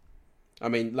 I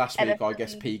mean, last week I Anything-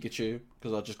 guessed Pikachu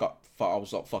because I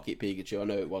was like, fuck it, Pikachu. I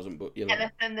know it wasn't, but you know.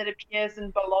 Anything that appears in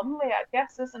Bolonly, I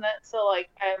guess, isn't it? So, like,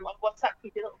 what's that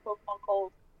creepy little Pokemon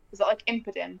called? Is it like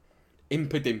Impidim?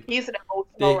 Impidim. He's an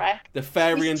emotional wreck. The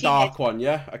fairy and He's dark one,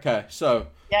 yeah? Okay, so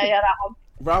Yeah, that one.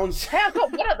 round Hey, I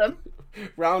got one of them.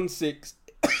 round 6.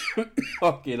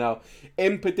 Fucking hell.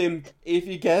 Impidim. If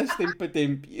you guessed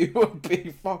Impidim, you would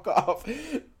be fuck off.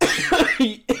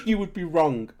 You would be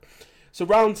wrong. So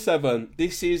round 7,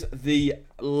 this is the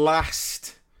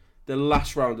last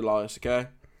round, Elias, okay?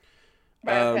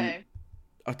 Right, okay.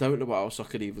 I don't know what else I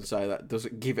could even say that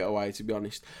doesn't give it away, to be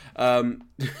honest. I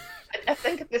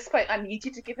think at this point I need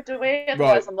you to give it away,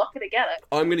 otherwise I'm not going to get it.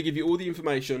 I'm going to give you all the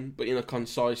information, but in a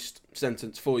concise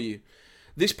sentence for you.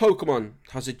 This Pokemon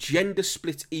has a gender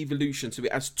split evolution, so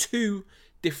it has 2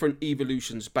 different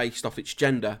evolutions based off its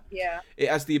gender. Yeah. It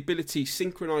has the ability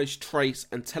Synchronize, Trace,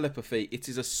 and Telepathy. It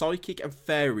is a Psychic and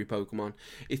Fairy Pokemon.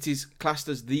 It is classed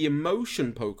as the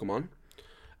Emotion Pokemon.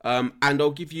 And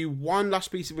I'll give you one last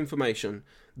piece of information.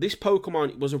 This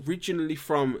Pokemon was originally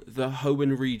from the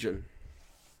Hoenn region.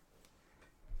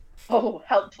 Oh,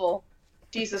 helpful.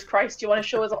 Jesus Christ, do you want to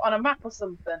show us on a map or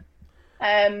something?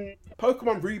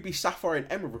 Pokemon Ruby, Sapphire, and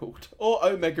Emerald. Or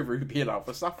Omega Ruby and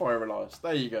Alpha Sapphire, Elias.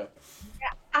 There you go.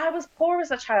 Yeah, I was poor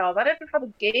as a child. I didn't have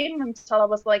a game until I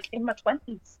was like in my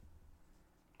 20s.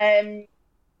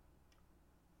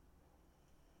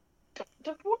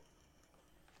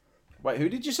 Wait, who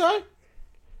did you say?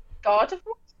 God of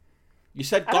War? You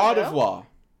said I don't God of know. War.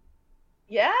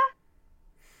 Yeah?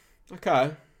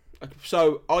 Okay.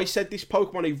 So I said this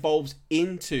Pokemon evolves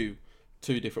into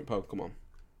 2 different Pokemon.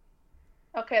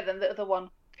 Okay, then the other one.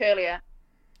 Curlier.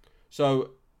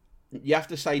 So you have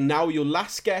to say now your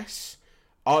last guess.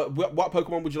 What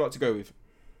Pokemon would you like to go with?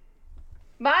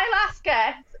 My last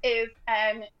guess is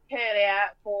Curlier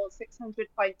for 600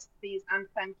 points, please, and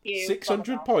thank you.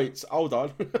 600 points. Hold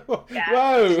on. Yeah.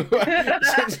 Whoa.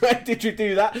 Since when did you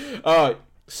do that? All right.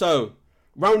 So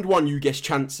round 1, you guessed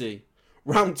Chansey.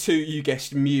 Round 2, you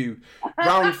guessed Mew.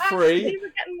 Round 3. These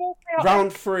are getting more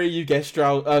Round 3, you guessed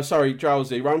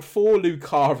Drowsy. Round 4,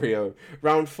 Lucario.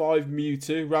 Round 5,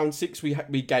 Mewtwo. Round 6,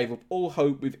 we gave up all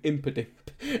hope with Impidimp.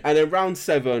 And then round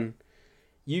 7,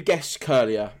 you guessed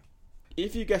Curlier.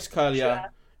 If you guessed Curlier,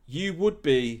 you would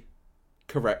be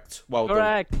correct. Well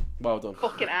Correct. done. Well done.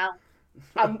 Fucking hell.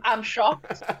 I'm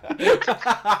shocked.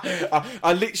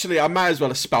 I may as well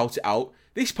have spelt it out.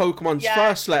 This Pokemon's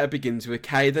first letter begins with a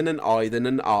K, then an I, then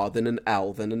an R, then an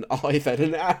L, then an I,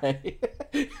 then an A.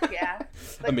 Yeah.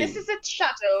 Like, this is a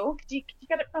shadow. Could you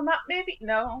get it from that, maybe?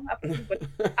 No. I'm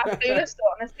clueless,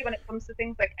 though, honestly, when it comes to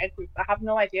things like egg groups. I have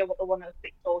no idea what the one of the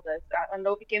six told is. I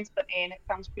know it begins with an A and it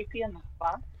sounds creepy and that's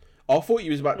bad. I thought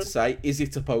you was about to say, is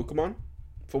it a Pokemon?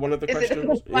 For one of the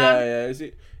questions. Yeah. Is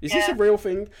this a real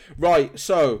thing? Right,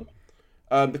 so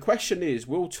the question is,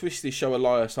 will Twisty show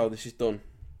Elias how this is done?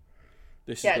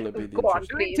 This is going to be the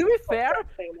interesting. To be fair,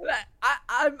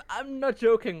 I'm not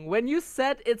joking. When you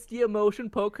said it's the emotion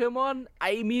Pokemon,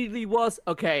 I immediately was,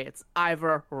 okay, it's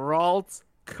either Ralts,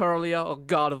 Curlier, or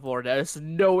God of War. There's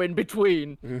no in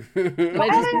between. I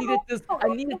just needed this. I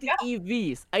needed the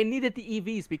EVs. I needed the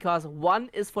EVs because 1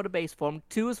 is for the base form,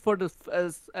 2 is for the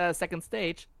second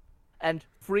stage, and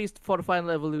 3 is for the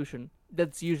final evolution.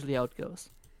 That's usually how it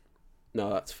goes.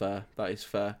 No, that's fair. That is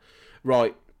fair.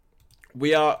 Right.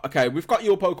 We've got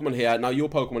your Pokemon here. Now, your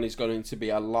Pokemon is going to be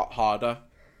a lot harder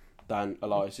than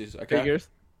Elias's, okay? Figures.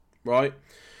 Right.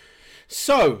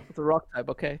 So... It's a rock type,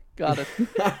 okay. Got it.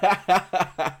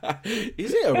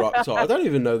 Is it a rock type? I don't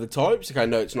even know the types. Okay,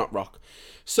 no, it's not rock.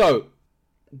 So,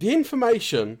 the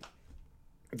information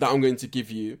that I'm going to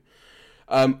give you...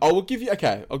 I'll give you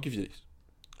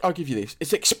this.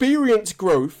 Its experience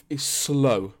growth is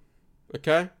slow,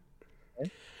 okay?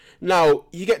 Now,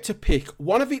 you get to pick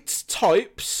one of its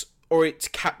types or its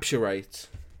capture rate.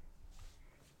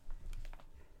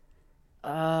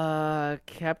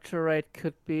 Capture rate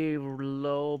could be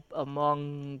low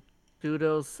among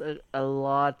Doodles a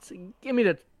lot. Give me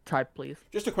the type, please.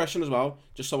 Just a question as well,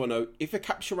 just so I know. If a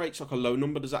capture rate's like a low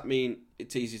number, does that mean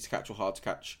it's easy to catch or hard to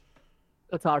catch?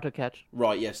 It's hard to catch.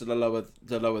 Right, yeah, so the lower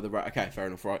the rate. Okay, fair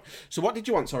enough, right. So what did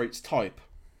you want? Sorry, its type?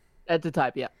 The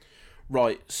type, yeah.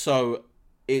 Right, so...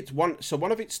 one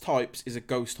of its types is a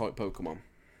ghost type Pokemon.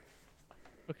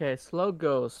 Okay, slow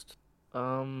ghost.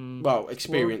 Well,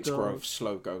 experience growth,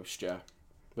 slow ghost, yeah.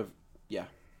 Yeah.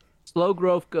 Slow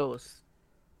growth ghost.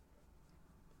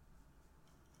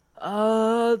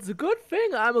 It's a good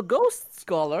thing I'm a ghost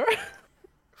scholar.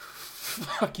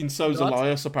 Fucking so's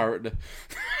Elias, apparently.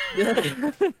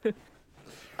 Yeah,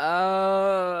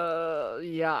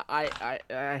 I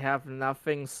have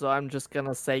nothing, so I'm just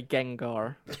gonna say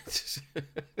Gengar.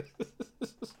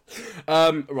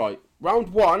 Right. Round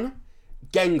 1,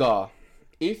 Gengar.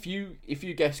 If you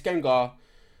guess Gengar,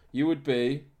 you would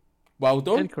be well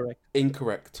done.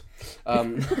 Incorrect.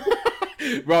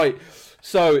 Right.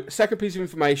 So, second piece of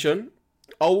information.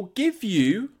 I'll give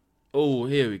you... Oh,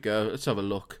 here we go. Let's have a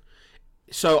look.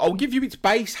 So, I'll give you its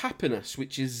base happiness,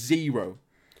 which is 0.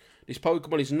 This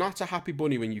Pokemon is not a happy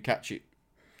bunny when you catch it.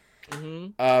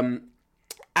 Mm-hmm.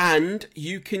 And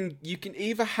you can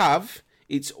either have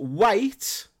its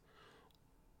weight,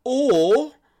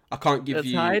 or I can't give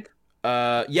you. Height?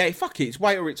 Yeah, fuck it. It's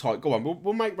weight or its height. Go on.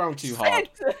 We'll make round 2 hard.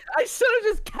 I should have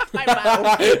just kept my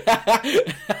mouth.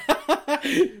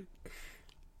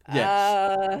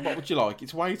 Yes. What would you like?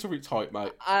 Its weight or its height,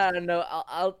 mate? I don't know.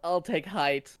 I'll take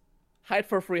height. Height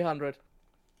for 300.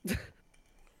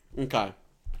 Okay.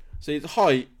 So its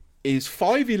height is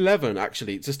 5'11",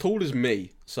 actually. It's as tall as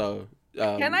me, so...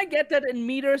 Can I get that in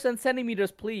meters and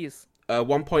centimeters, please?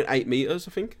 1.8 meters,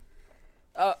 I think.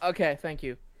 Okay, thank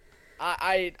you.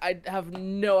 I have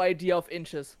no idea of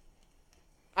inches.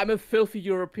 I'm a filthy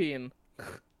European.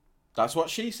 That's what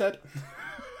she said.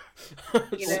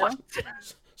 You know?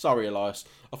 Sorry, Elias.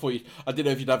 I didn't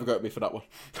know if you'd ever go at me for that one.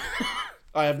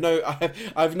 I have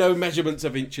no measurements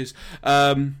of inches.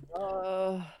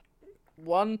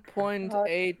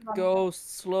 1.8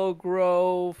 ghost, slow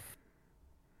growth,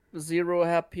 0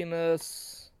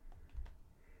 happiness.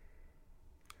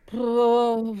 What's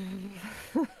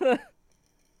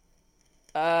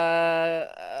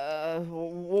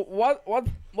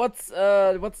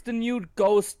the new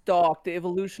ghost dog? The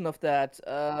evolution of that?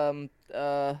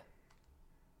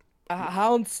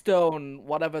 Houndstone,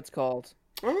 whatever it's called.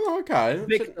 Oh, okay.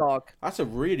 Big dog. That's a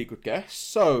really good guess.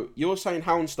 So you're saying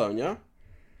Houndstone, yeah?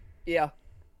 Yeah.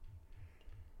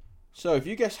 So if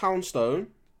you guess Houndstone,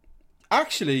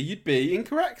 actually you'd be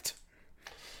incorrect.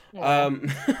 Yeah.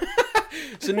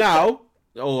 So now,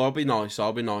 I'll be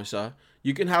nicer.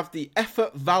 You can have the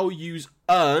effort values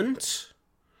earned,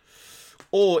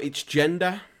 or its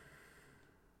gender.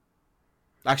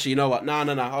 Actually, you know what? No.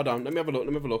 Hold on. Let me have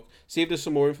a look. See if there's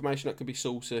some more information that could be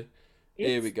saucy.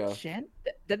 Here we go.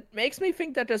 That makes me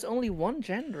think that there's only one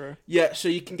gender. Yeah, so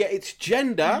you can get its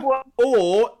gender What?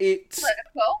 or its...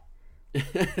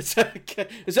 Political.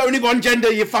 There's only one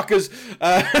gender, you fuckers.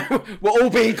 We're all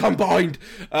being combined.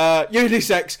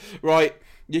 Unisex. Right.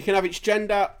 You can have its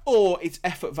gender or its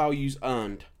effort values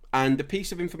earned. And the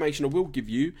piece of information I will give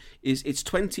you is it's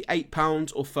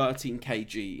 £28 or 13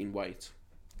 kg in weight.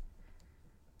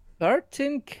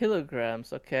 13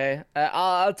 kilograms, okay.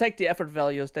 I'll take the effort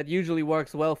values. That usually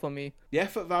works well for me. The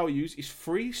effort values is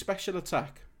 3 special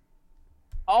attack.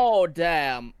 Oh,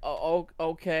 damn.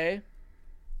 Okay.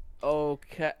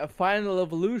 Okay. A final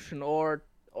evolution, or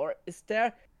is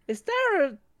there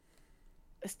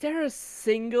a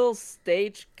single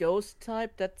stage ghost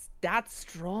type that's that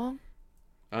strong?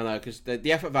 I know, because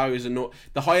the effort values are not...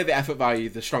 The higher the effort value,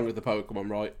 the stronger the Pokemon,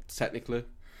 right? Technically.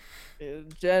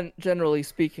 Generally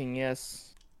speaking,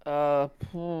 yes.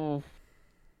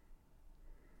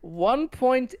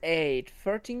 1.8,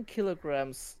 13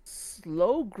 kilograms,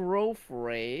 slow growth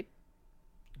rate.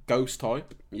 Ghost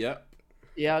type, yep.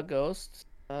 Yeah, ghost.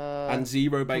 And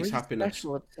 0 base happiness.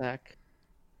 Special attack.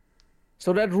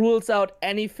 So that rules out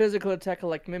any physical attacker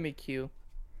like Mimikyu.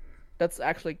 That's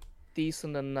actually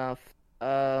decent enough.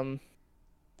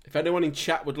 If anyone in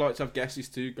chat would like to have guesses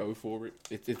too, go for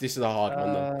it. This is a hard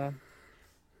one, though.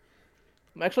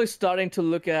 I'm actually starting to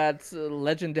look at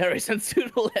legendaries and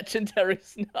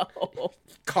pseudo-legendaries now.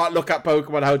 Can't look at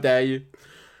Pokemon, how dare you?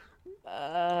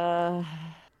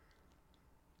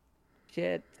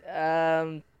 Shit.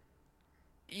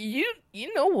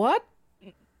 You know what?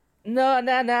 No.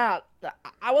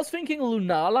 I was thinking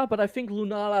Lunala, but I think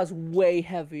Lunala is way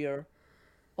heavier.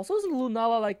 Also, isn't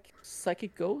Lunala like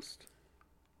Psychic Ghost?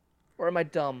 Or am I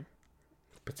dumb?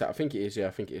 But I think it is, yeah.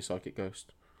 I think it is Psychic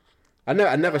Ghost. I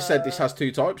never said this has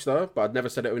 2 types, though, but I'd never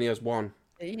said it only has 1.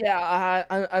 Yeah,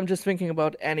 I'm just thinking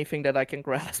about anything that I can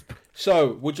grasp.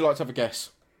 So, would you like to have a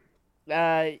guess?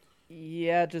 Yeah,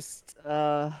 just,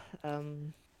 Dun,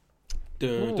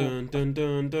 dun, dun,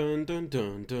 dun, dun, dun,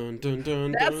 dun, dun, dun,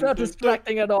 dun, that's not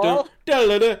distracting at all.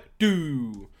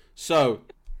 Do. So,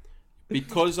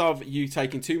 because of you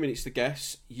taking 2 minutes to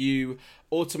guess, you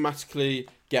automatically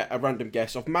get a random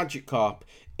guess of Magikarp.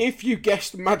 If you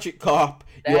guessed Magikarp,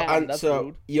 your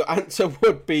answer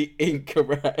would be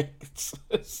incorrect.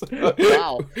 So,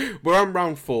 Wow. We're on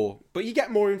round 4, but you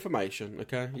get more information,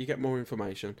 okay? You get more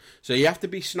information. So you have to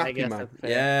be snappy, man.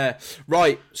 Yeah.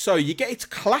 Right, so you get its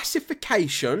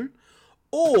classification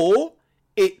or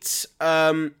its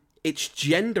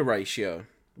gender ratio.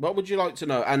 What would you like to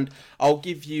know? And I'll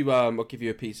give you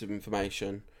a piece of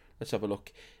information. Let's have a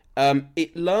look.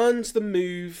 It learns the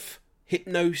move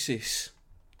Hypnosis.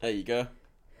 There you go.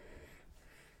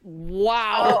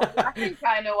 Wow. Oh, I think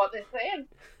I know what this is.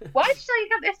 Why did you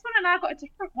get this one and I got a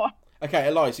different one? Okay,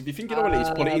 Elias, if you think you know what it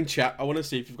is, put it in chat. I want to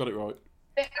see if you've got it right.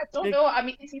 I don't know. I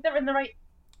mean, it's either in the right...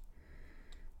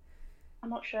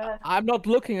 I'm not sure. I'm not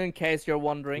looking in case you're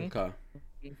wondering. Okay.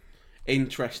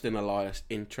 Interesting, Elias.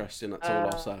 Interesting, that's all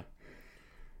I'll say.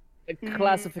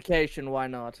 Classification, why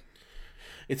not?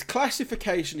 Its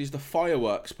classification is the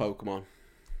Fireworks Pokemon.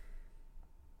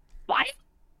 What?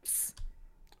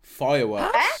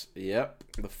 Fireworks. Huh? Yep,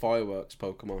 the Fireworks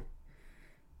Pokemon.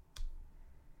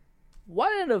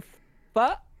 What in the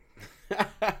fuck?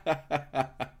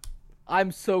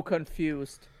 I'm so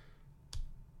confused.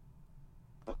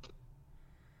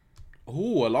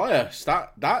 Oh, Elias,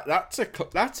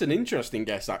 that's an interesting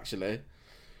guess, actually.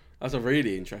 That's a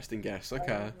really interesting guess.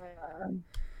 Okay.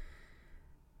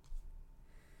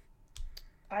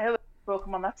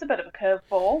 Pokemon, that's a bit of a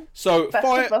curveball. So, Best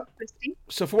of luck, Christy.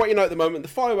 So for what you know at the moment, the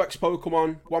Fireworks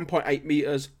Pokemon, 1.8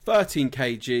 meters, 13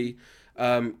 kg,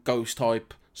 Ghost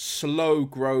type, slow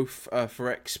growth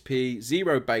for XP,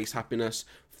 0 base happiness,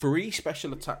 3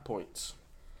 special attack points.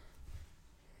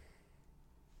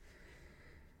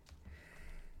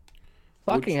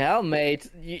 Fucking hell, mate!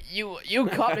 You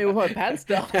caught me with my pants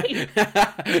down.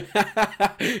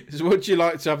 So would you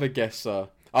like to have a guess, sir?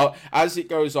 As it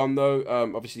goes on, though,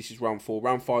 obviously this is round 4.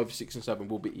 Round 5, 6, and 7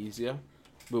 will be easier.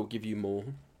 We'll give you more.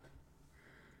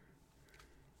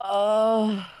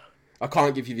 I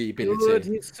can't give you the ability. Dude,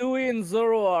 Hisuian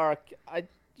Zoroark. I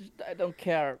don't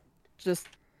care. Just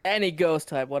any ghost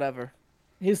type, whatever.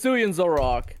 Hisuian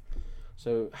Zoroark.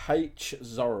 So H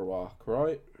Zoroark,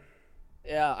 right?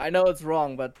 Yeah, I know it's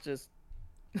wrong, but just...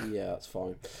 Yeah, that's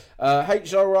fine.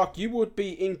 H Zoroark, you would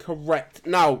be incorrect.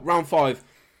 Now, round 5.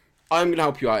 I'm going to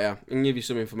help you out here and give you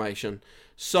some information.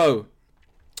 So,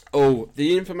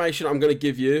 the information I'm going to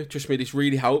give you, trust me, this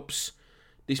really helps.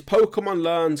 This Pokemon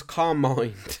learns Calm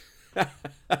Mind.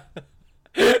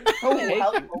 Oh,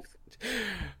 helpful.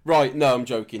 Right, no, I'm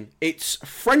joking. Its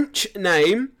French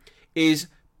name is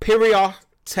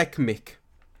Pyrotechnic.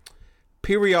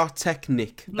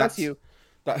 Pyrotechnic. Bless you.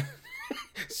 That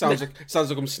sounds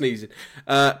like I'm sneezing.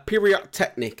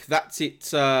 Pyrotechnic. That's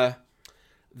its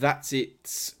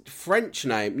French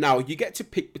name. Now you get to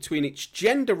pick between its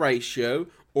gender ratio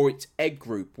or its egg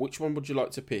group. Which one would you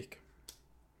like to pick?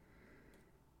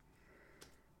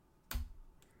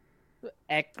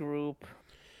 Egg group.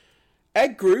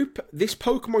 Egg group. This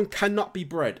Pokemon cannot be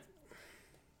bred.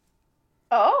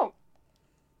 Oh.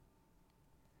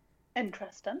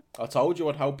 Interesting. I told you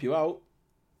I'd help you out.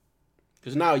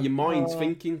 Because now your mind's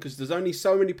thinking, because there's only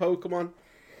so many Pokemon.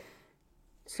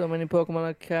 So many Pokemon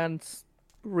I can't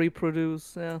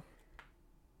reproduce, yeah.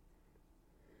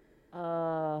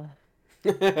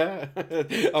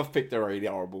 I've picked a really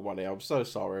horrible one here. I'm so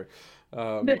sorry.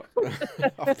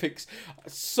 I've picked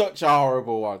such a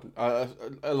horrible one.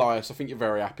 Elias, I think you're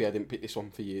very happy I didn't pick this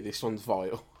one for you. This one's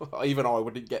vile. Even I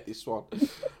wouldn't get this one.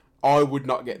 I would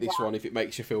not get this one if it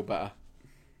makes you feel better.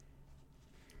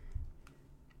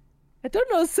 I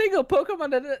don't know a single Pokemon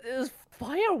that is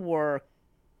firework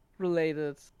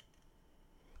related.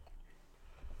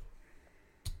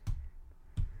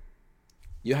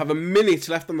 You have a minute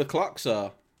left on the clock,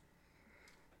 sir.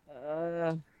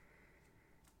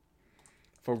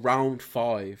 For round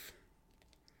 5.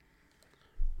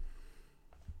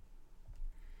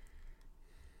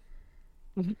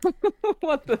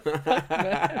 What the fuck,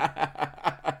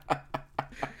 man?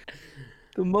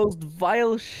 The most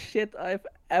vile shit I've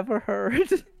ever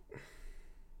heard.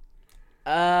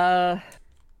 I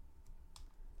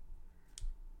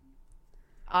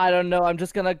don't know. I'm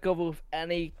just gonna go with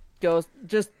any ghost.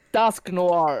 Just Dusk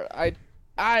Noir.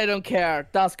 I don't care.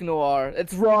 Dusk Noir.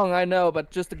 It's wrong, I know, but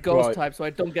just a ghost type, so I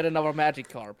don't get another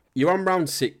Magikarp. You're on round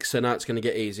 6, so now it's going to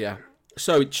get easier.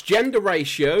 So, its gender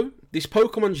ratio. This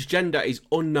Pokemon's gender is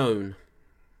unknown.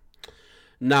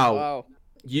 Now,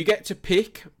 you get to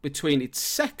pick between its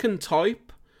second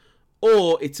type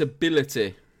or its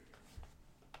ability.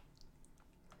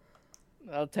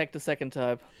 I'll take the second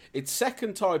type. Its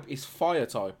second type is fire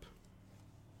type.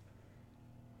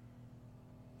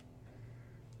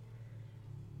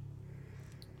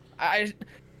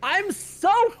 I'm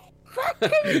so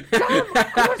fucking dumb.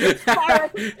 Of course it's fire.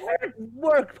 Where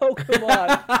work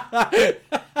Pokemon?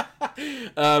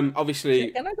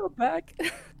 Obviously. Can I go back?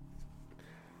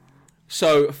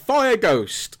 So, Fire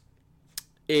Ghost.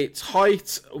 Its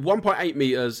height 1.8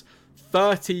 meters,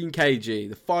 13 kg.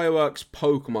 The Fireworks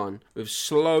Pokemon with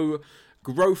slow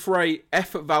growth rate,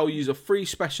 effort values of 3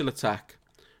 special attack.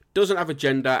 Doesn't have a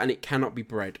gender and it cannot be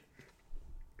bred.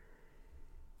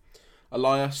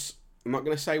 Elias, I'm not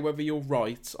going to say whether you're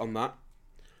right on that.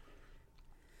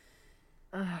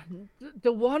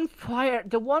 The one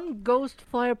ghost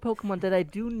fire Pokemon that I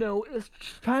do know is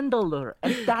Chandelure,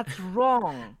 and that's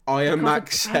wrong.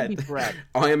 Ironmac said,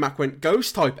 Ironmac went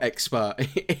ghost type expert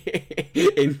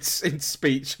in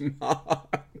speech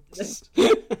marks.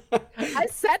 I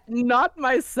said not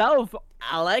myself,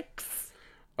 Alex.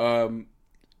 You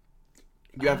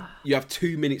have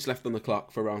 2 minutes left on the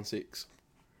clock for round 6.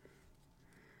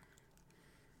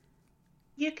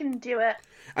 You can do it.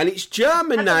 And its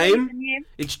German name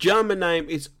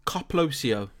is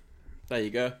Coplosio. There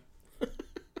you go.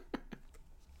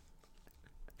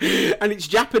 And its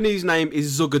Japanese name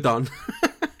is Zugadon.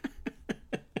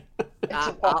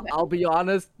 I'll be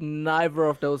honest, neither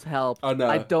of those help. I know.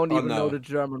 I don't even know the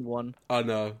German one. I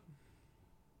know.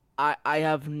 I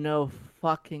have no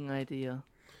fucking idea.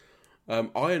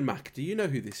 Iron Mac, do you know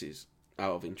who this is?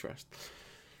 Out of interest.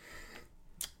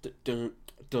 Dun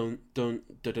dun dun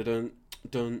dun dun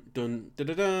dun dun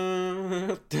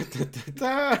dun dun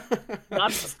dun.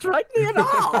 Not strike me at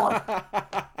all.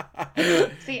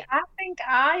 See, I think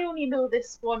I only know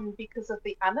this one because of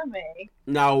the anime.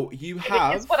 Now you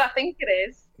have. It's what I think it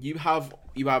is. You have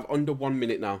under 1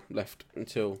 minute now left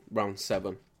until round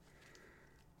 7.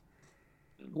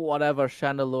 Whatever,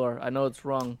 Chandelure. I know it's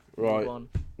wrong. Right.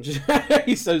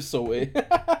 He's so salty.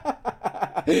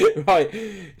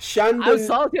 Right. I'm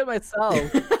salty at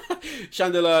myself.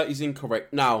 Chandelure is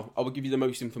incorrect. Now, I will give you the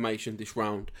most information this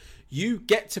round. You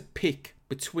get to pick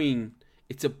between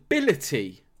its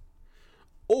ability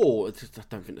or... I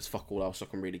don't think there's fuck all else I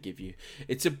can really give you.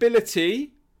 Its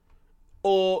ability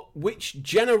or which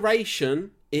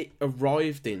generation it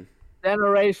arrived in.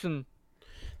 Generation.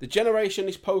 The generation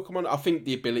is Pokemon. I think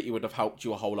the ability would have helped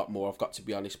you a whole lot more, I've got to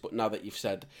be honest. But now that you've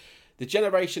said... The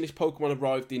generation this Pokemon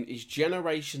arrived in is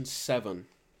Generation 7.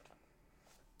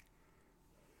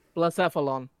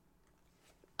 Blacephalon.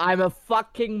 I'm a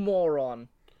fucking moron.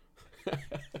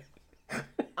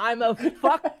 I'm a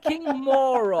fucking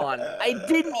moron. I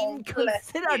didn't even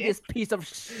bless consider you. this piece of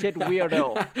shit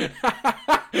weirdo.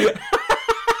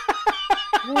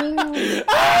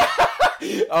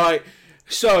 Alright,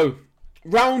 so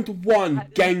round one, You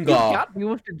Gengar. got me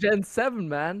with the Gen 7,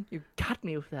 man. You got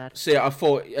me with that. See, I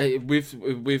thought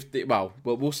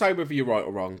we'll say whether you're right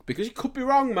or wrong because you could be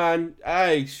wrong, man.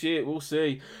 Hey, shit, we'll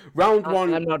see. Round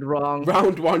one, I'm not wrong.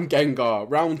 Round 1, Gengar.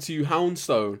 Round 2,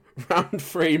 Houndstone. Round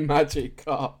 3,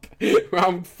 Magikarp.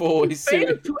 Round 4,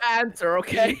 Fail to answer,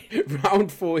 okay?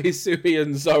 Round 4, Hisui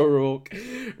and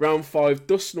Zoroark. Round 5,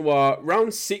 Dusknoir.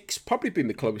 Round 6, probably been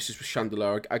the closest with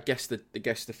Chandelure. I guess the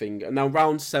thing. And now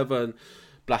round 7,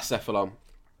 Blacephalon.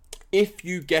 If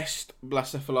you guessed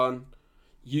Blacephalon,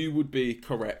 you would be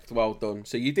correct. Well done.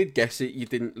 So you did guess it. You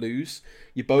didn't lose.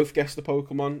 You both guessed the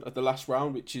Pokemon at the last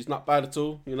round, which is not bad at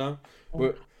all. You know,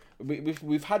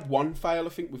 we've had one fail. I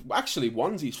think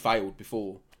one's failed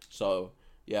before. So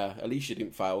yeah, at least you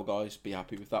didn't fail, guys. Be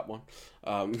happy with that one.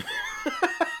 I'm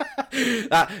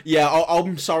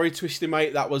sorry, Twisty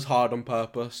mate. That was hard on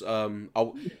purpose.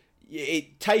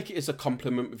 Take it as a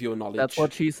compliment with your knowledge. That's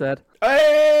what she said.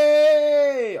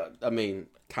 Hey! I mean,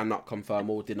 cannot confirm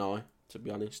or deny, to be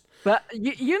honest. But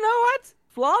you know what,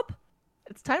 Flop?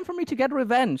 It's time for me to get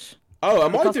revenge. Oh,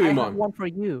 am I Because doing I have mine? one for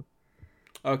you.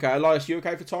 Okay, Elias, you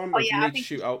okay for time? Oh Or if yeah, you I need to think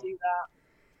shoot you out. should do that.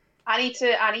 I need to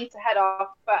head off,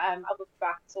 but I'll be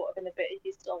back sort of in a bit if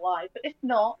you're still alive. But if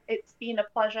not, it's been a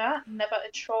pleasure, never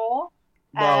a chore.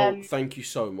 Well, thank you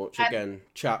so much and again,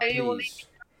 chat. I only Please.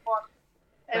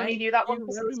 only knew that Thank one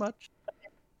you very much.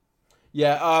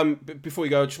 Yeah. Before we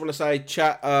go, I just want to say,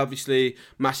 chat. Obviously,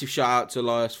 massive shout out to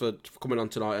Elias for coming on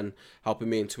tonight and helping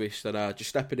me and Twist and just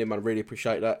stepping in. I really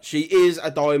appreciate that. She is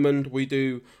a diamond. We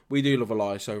do love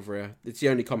Elias over here. It's the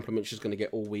only compliment she's going to get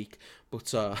all week.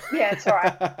 But yeah, it's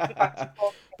alright.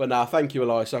 But nah, thank you,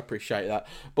 Elias. I appreciate that.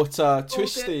 But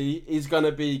Twisty is going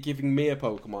to be giving me a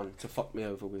Pokemon to fuck me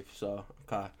over with. So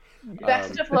okay.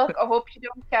 Best of luck. I hope you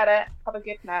don't get it. Have a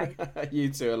good night. You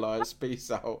too, Elias. Peace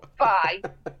out. Bye.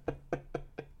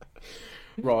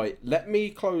 Right, let me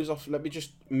close off. Let me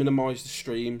just minimise the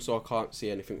stream so I can't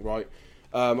see anything. Right,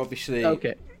 obviously,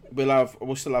 Okay.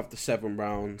 we'll still have the 7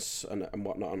 rounds and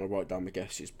whatnot, and I'll write down the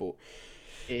guesses. But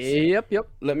Yep.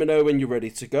 let me know when you're ready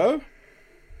to go.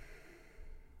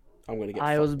 I'm gonna get.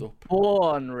 I was fucked up.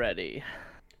 born ready.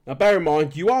 Now, bear in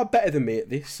mind, you are better than me at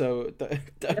this, so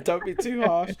don't be too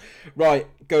harsh. Right,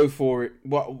 go for it.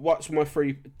 What's my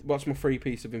free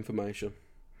piece of information?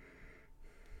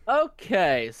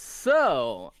 Okay,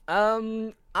 so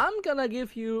I'm gonna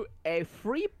give you a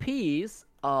free piece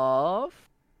of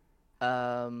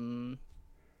what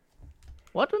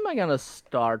am I gonna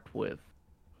start with?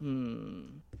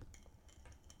 You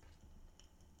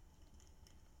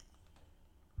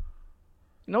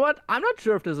know what? I'm not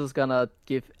sure if this is gonna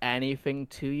give anything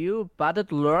to you, but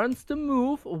it learns the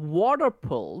move Water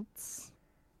Pulse.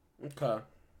 Okay.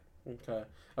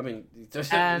 I mean,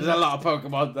 there's And- a lot of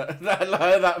Pokemon that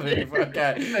learn that move.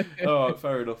 Okay. Alright,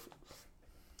 fair enough.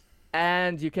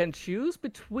 And you can choose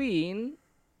between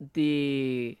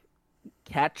the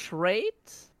catch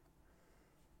rate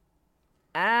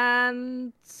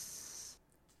and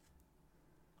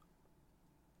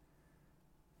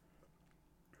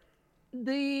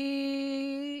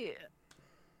the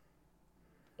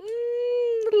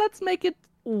let's make it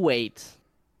weight.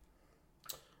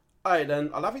 Alright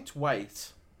then, I'll have it to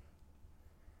wait.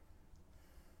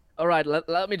 All right,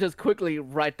 let me just quickly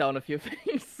write down a few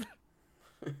things.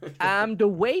 The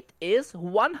weight is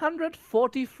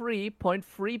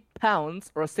 143.3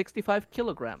 pounds or 65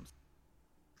 kilograms.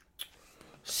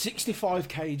 65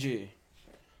 kg.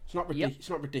 It's not Yep. It's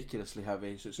not ridiculously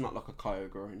heavy, so it's not like a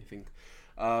Kyogre or anything.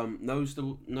 Nose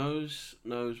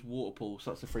water pulse.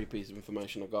 That's the free piece of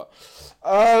information I got.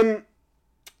 Oh,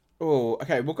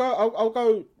 okay. We'll go. I'll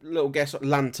go. Little guess.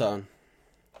 Lantern.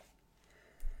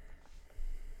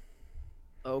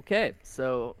 Okay,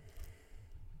 so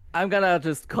I'm gonna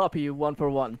just copy you one for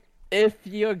one. If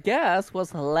your guess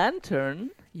was lantern,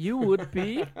 you would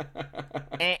be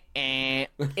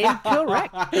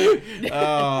incorrect.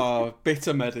 Oh,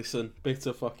 bitter medicine.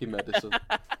 Bitter fucking medicine.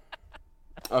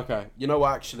 Okay, you know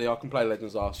what? Actually, I can play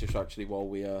Legends Arceus actually while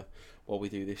we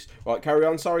do this. Right, carry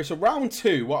on. Sorry. So round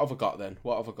 2. What have I got then?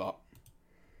 What have I got?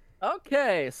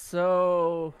 Okay,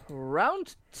 so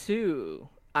round 2.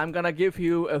 I'm gonna give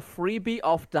you a freebie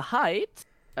of the height,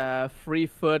 3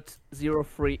 foot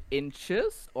 0.3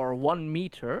 inches or 1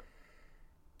 meter.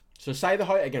 So say the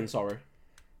height again. Sorry.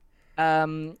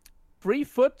 3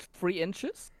 foot 3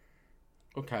 inches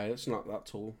Okay, that's not that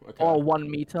tall. Okay. or 1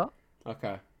 meter.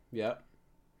 Okay. Yeah.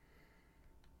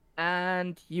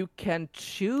 And you can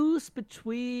choose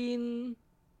between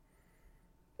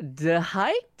the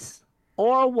height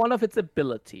or one of its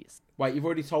abilities. Wait, you've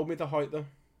already told me the height though.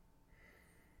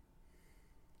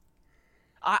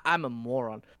 I'm a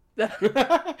moron. I was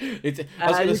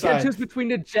gonna You say. can choose between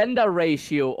the gender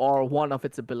ratio or one of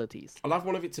its abilities. I'll have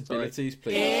one of its abilities,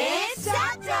 please. It's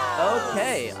Shadow!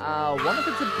 Okay, one of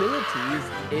its abilities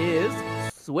is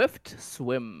Swift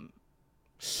Swim.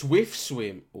 Swift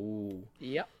Swim. Ooh.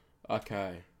 Yep.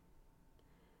 Okay.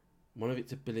 One of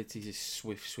its abilities is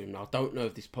Swift Swim. Now, I don't know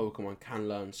if this Pokemon can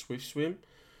learn Swift Swim.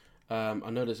 I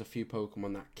know there's a few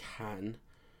Pokemon that can.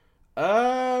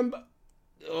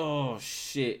 Oh,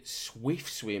 shit. Swift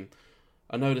Swim.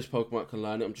 I know this Pokemon that can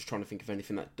learn it. I'm just trying to think of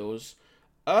anything that does.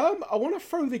 I want to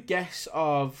throw the guess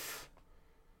of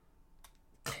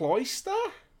Cloyster?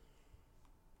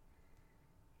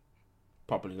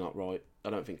 Probably not right. I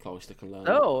don't think Cloyster can learn it.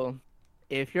 So,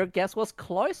 if your guess was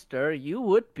Cloyster, you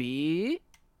would be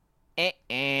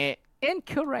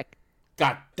incorrect.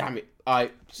 God damn it.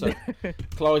 Alright, so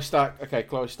Cloyster. Okay,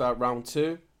 Cloyster, round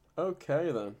 2.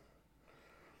 Okay, then.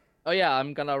 Oh yeah,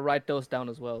 I'm gonna write those down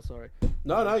as well, sorry.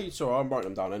 No, it's alright. I'm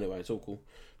writing them down anyway. It's all cool.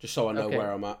 Just so I know Okay.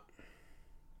 where I'm at.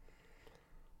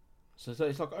 So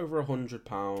it's like over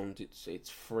 £100. It's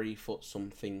 3 foot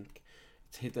something.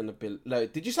 It's hidden ability. No,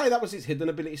 did you say that was its hidden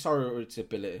ability? Sorry, or its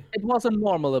ability? It was a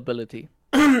normal ability.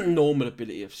 Normal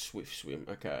ability of Swift Swim.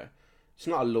 Okay. It's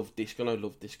not a Love Disc. I know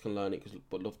Love Disc can learn it,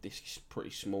 but Love Disc is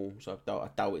pretty small, so I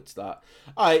doubt it's that.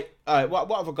 Alright.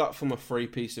 What have I got from a free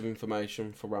piece of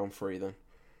information for round 3 then?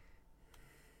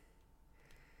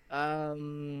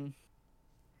 I'm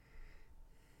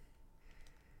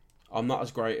not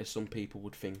as great as some people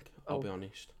would think, I'll be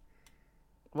honest.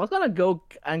 I was gonna go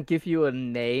and give you a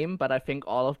name, but I think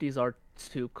all of these are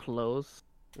too close.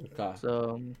 Okay.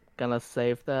 So I'm gonna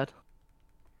save that.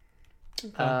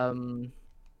 Okay.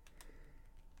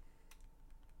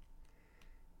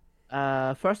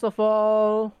 First of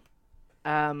all,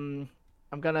 I'm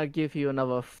gonna give you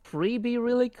another freebie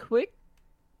really quick.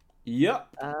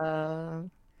 Yep.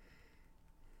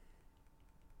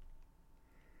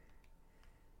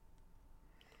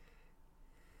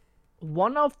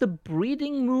 One of the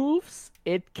breeding moves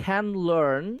it can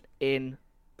learn in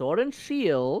Sword and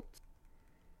Shield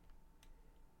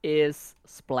is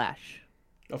Splash.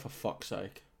 Oh, for fuck's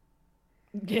sake.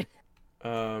 Yeah.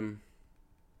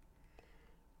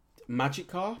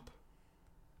 Magikarp?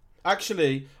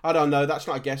 Actually, I don't know. That's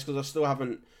not a guess because I still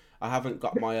haven't. I haven't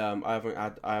got my. I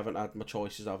haven't had my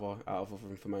choices out of other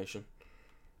information.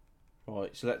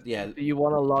 Right. So yeah. Do you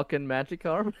want to lock in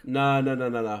Magikarp? No.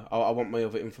 I want my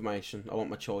other information. I want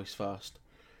my choice first.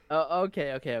 Oh,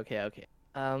 okay.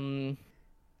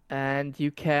 And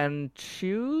you can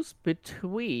choose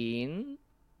between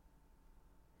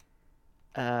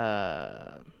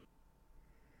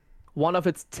one of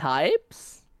its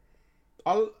types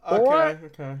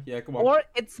Okay. Yeah, come on. or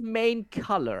its main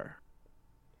color.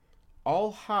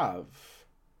 I'll have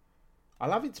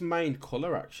its main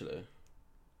color actually.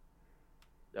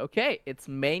 Okay, its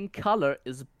main color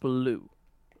is blue.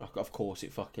 Of course,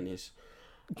 it fucking is.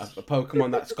 A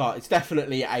Pokemon that's got it's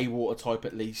definitely a water type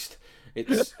at least.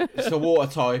 It's a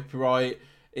water type, right?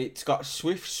 It's got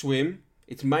Swift Swim.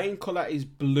 Its main color is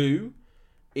blue.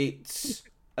 It's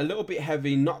a little bit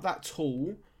heavy, not that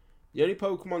tall. The only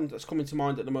Pokemon that's coming to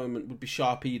mind at the moment would be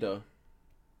Sharpedo.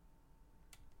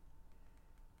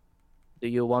 Do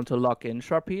you want to lock in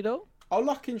Sharpedo? I'll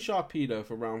lock in Sharpedo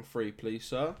for round 3, please,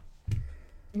 sir.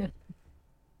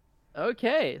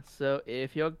 Okay, so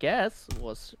if your guess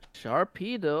was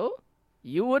Sharpedo,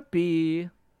 you would be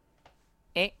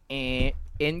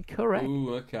incorrect.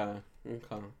 Ooh, okay.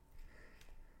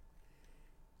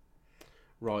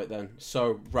 Right then.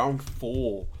 So round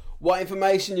 4. What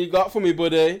information you got for me,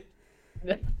 buddy?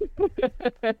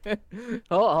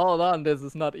 Hold on, this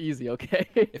is not easy, okay?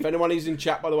 If anyone is in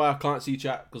chat, by the way, I can't see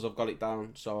chat because I've got it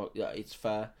down. So yeah, it's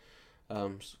fair.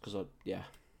 Yeah.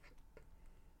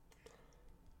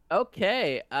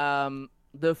 Okay,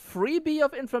 the freebie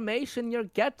of information you're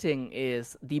getting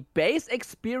is the base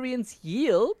experience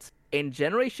yield in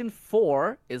Generation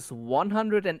 4 is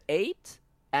 108,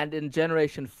 and in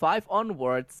Generation 5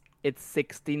 onwards, it's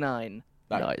 69.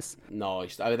 Nice.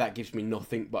 Nice. I mean, that gives me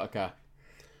nothing, but okay.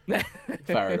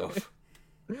 Fair enough.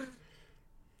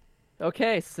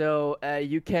 Okay, so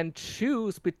you can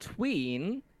choose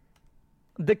between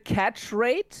the catch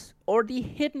rate or the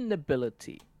hidden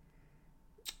ability.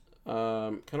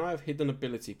 Can I have hidden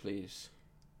ability, please?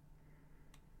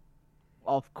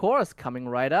 Of course, coming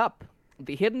right up.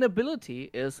 The hidden ability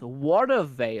is Water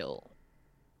Veil.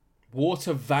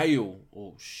 Water Veil.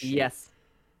 Oh shit. Yes.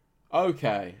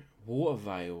 Okay, Water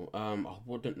Veil. I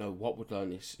wouldn't know what would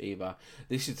learn this either.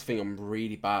 This is the thing. I'm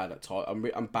really bad at.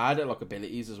 I'm bad at like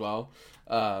abilities as well.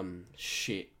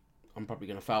 Shit. I'm probably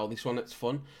gonna fail this one. It's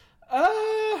fun.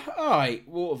 Alright,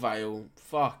 Water Veil.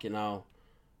 Fucking hell.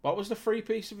 What was the free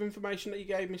piece of information that you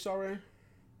gave me? Sorry.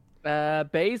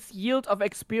 Base yield of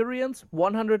experience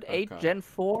 108 Okay. Gen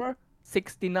 4,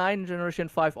 69 Generation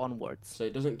 5 onwards. So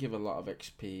it doesn't give a lot of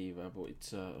XP either, but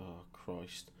it's oh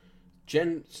Christ.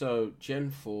 Gen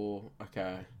 4.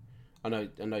 Okay. I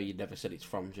know you never said it's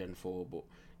from Gen 4, but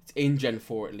it's in Gen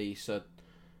 4 at least. So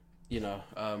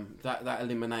that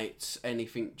eliminates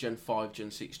anything Gen 5,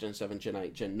 Gen 6, Gen 7, Gen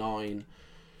 8, Gen 9.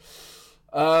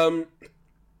 I'm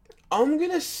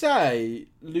gonna say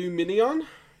Luminion.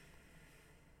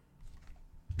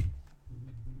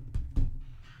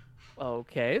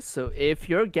 Okay, so if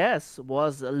your guess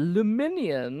was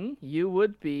Luminion, you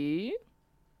would be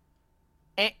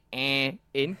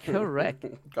incorrect.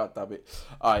 God damn it!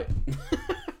 All right,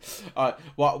 all right.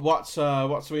 What's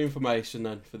the information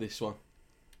then for this one?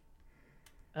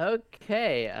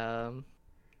 Okay, oh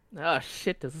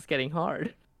shit, this is getting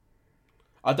hard.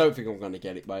 I don't think I'm gonna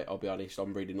get it, mate. I'll be honest.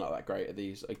 I'm really not that great at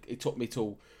these. It took me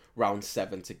till round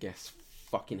 7 to guess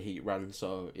fucking Heat Ran.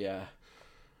 So yeah.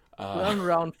 We're on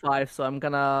round 5, so I'm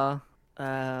gonna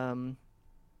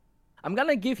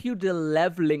give you the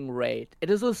leveling rate. It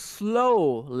is a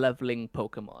slow leveling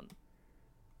Pokemon.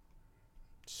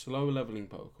 Slow leveling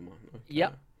Pokemon. Okay.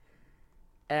 Yep.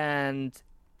 And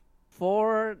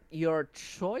for your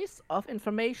choice of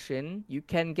information, you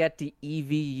can get the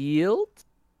EV yield.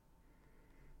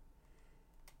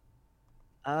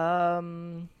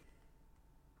 Don't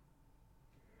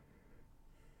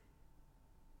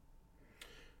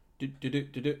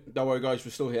worry, guys.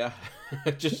 We're still here.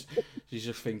 She's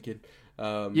just thinking.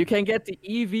 You can get the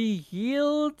EV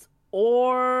yield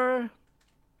or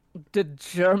the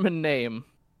German name.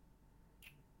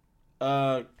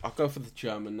 I'll go for the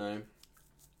German name.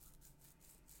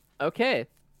 Okay.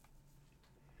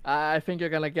 I think you're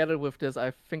gonna get it with this.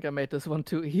 I think I made this one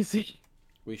too easy.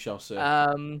 We shall see.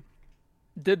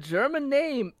 The German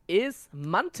name is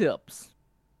Mantips.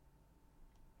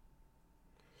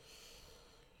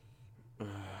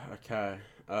 Okay.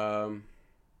 I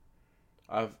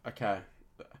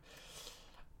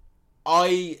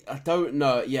don't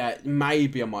know. Yeah,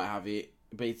 maybe I might have it,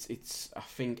 but it's I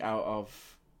think out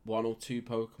of 1 or 2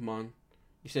 Pokemon.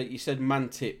 You said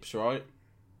Mantips, right?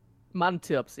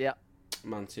 Mantips, yeah.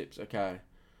 Mantips. Okay.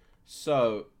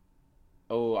 So,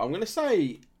 I'm gonna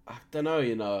say I don't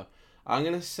know. I'm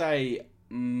gonna say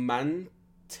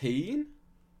Mantine.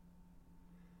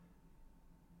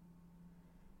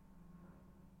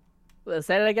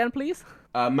 Say that again, please.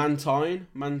 Mantine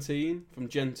from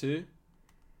Gen 2.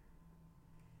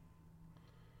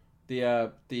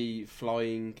 The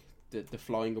flying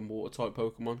and water type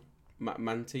Pokemon.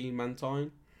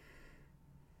 Mantine.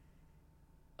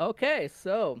 Okay,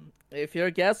 so if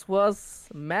your guess was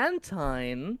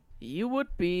Mantine, you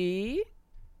would be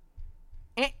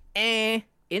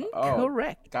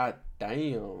incorrect. Oh, God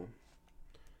damn.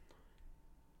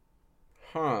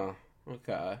 Huh.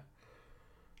 Okay.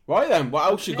 Right then, what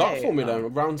else you got for me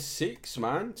then? Round 6,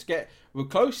 man. We're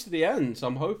close to the end, so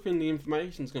I'm hoping the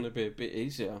information's going to be a bit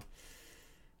easier.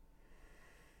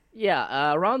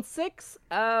 Yeah, round 6.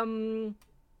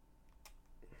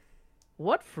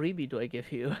 What freebie do I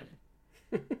give you?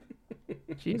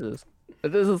 Jesus,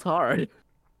 this is hard.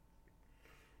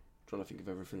 Trying to think of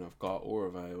everything I've got or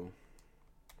avail.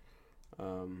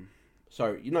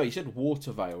 So you said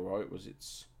Water Veil, right? Was it?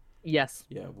 Yes.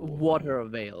 Yeah. Water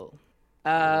Veil.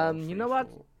 You know what?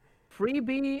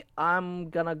 Freebie,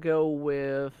 I'm gonna go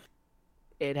with.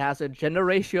 It has a gender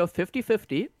ratio of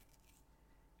 50-50.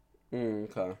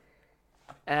 Okay.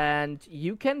 And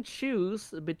you can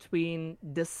choose between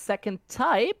the second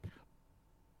type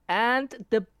and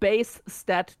the base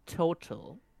stat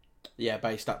total. Yeah,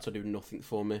 base stats will do nothing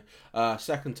for me.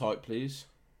 Second type, please.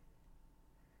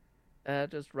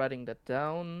 Just writing that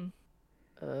down.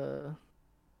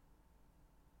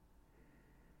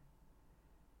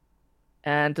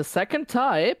 And the second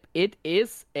type, it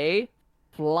is a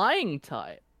flying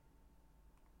type.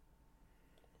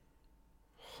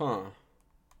 Huh.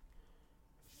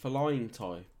 Flying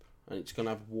type, and it's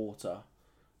gonna have water.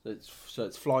 So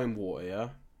it's flying water, yeah.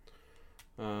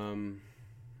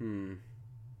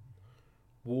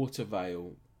 Water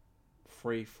Veil,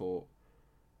 3-foot.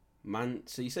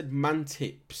 So you said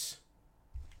Mantips.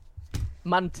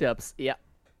 Mantips, yeah.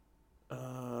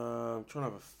 I'm trying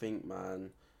to have a think,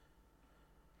 man.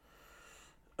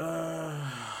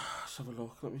 Let's have a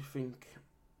look. Let me think.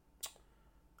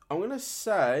 I'm gonna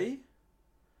say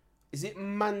Is it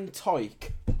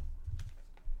Mantike?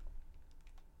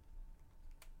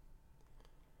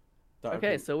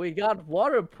 Okay, so we got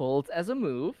water pulse as a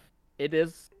move. It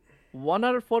is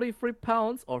 143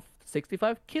 pounds or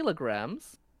 65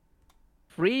 kilograms.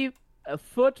 3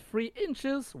 foot 3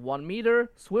 inches, 1 meter.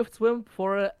 Swift swim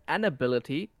for an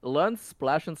ability. Learns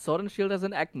splash and sword and shield as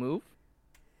an act move.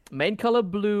 Main color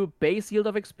blue. Base yield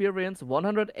of experience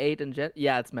 108 and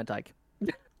yeah, it's Mantike.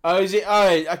 Oh, is it? Oh,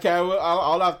 okay,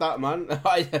 I'll have that, man.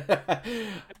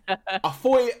 I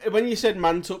thought when you said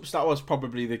Mantups, that was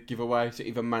probably the giveaway. So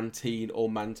either Mantine or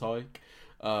Mantike.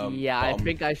 Yeah, I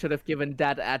think I should have given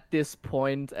that at this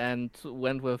point and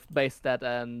went with base stat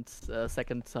and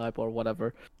second type or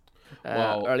whatever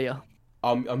earlier.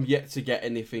 I'm yet to get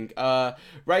anything.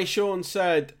 Ray Sean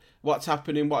said, "What's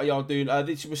happening? What are y'all doing?"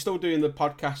 We're still doing the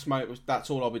podcast, mate. That's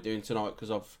all I'll be doing tonight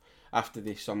because after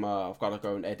this, I've got to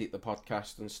go and edit the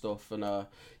podcast and stuff. And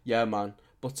yeah, man.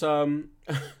 But I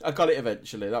got it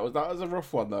eventually. That was a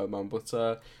rough one though, man.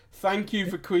 But thank you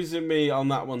for quizzing me on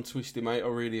that one, Twisty, mate. I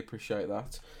really appreciate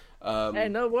that. Hey,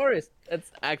 no worries.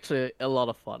 It's actually a lot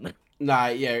of fun. Nah,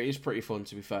 yeah, it is pretty fun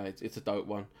to be fair. It's a dope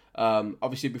one.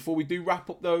 Obviously, before we do wrap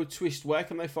up though, Twist, where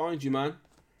can they find you, man?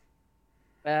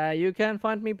 You can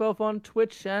find me both on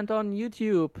Twitch and on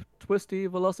YouTube. Twisty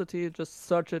Velocity, just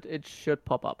search it. It should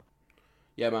pop up.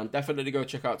 Yeah, man, definitely go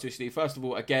check out Twisty. First of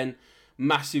all, again,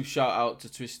 massive shout out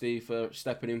to Twisty for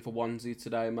stepping in for Onesie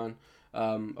today, man.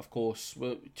 Of course,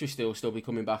 Twisty will still be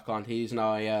coming back on. He's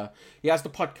now he has the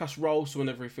podcast role, so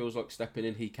whenever he feels like stepping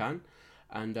in, he can.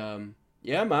 And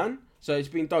yeah, man. So it's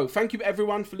been dope. Thank you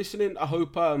everyone for listening. I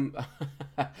hope I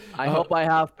hope I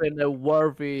have been a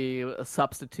worthy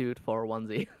substitute for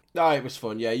Onesie. No, it was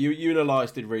fun. Yeah, you and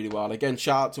Elias did really well. Again,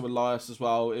 shout out to Elias as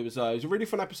well. It was a really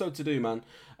fun episode to do, man.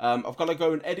 I've got to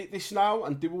go and edit this now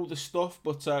and do all the stuff,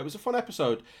 but it was a fun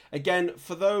episode. Again,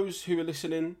 for those who are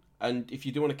listening, and if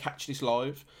you do want to catch this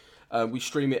live, we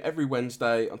stream it every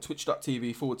Wednesday on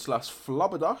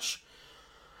twitch.tv/Flabberdash.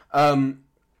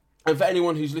 And for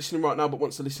anyone who's listening right now but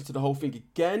wants to listen to the whole thing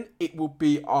again, it will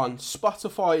be on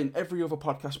Spotify and every other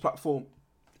podcast platform,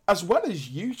 as well as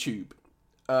YouTube.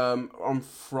 On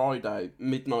Friday,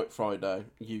 midnight Friday,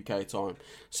 UK time.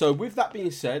 So with that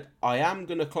being said, I am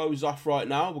going to close off right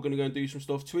now. We're going to go and do some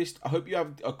stuff. Twist, I hope you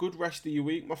have a good rest of your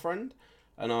week, my friend.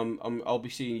 And I'll be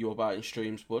seeing you about in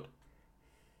streams, bud.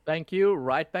 Thank you.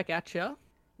 Right back at ya.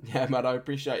 Yeah, man, I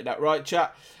appreciate that. Right,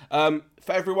 chat. For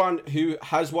everyone who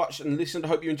has watched and listened, I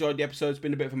hope you enjoyed the episode. It's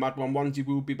been a bit of a mad one. Onesie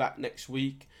will be back next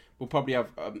week. We'll probably have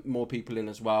more people in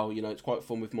as well. You know, it's quite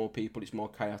fun with more people. It's more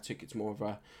chaotic. It's more of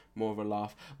a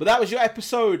laugh. But that was your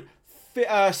episode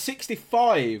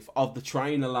 65 of the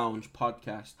Trainer Lounge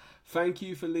podcast. Thank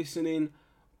you for listening.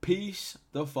 Peace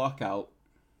the fuck out.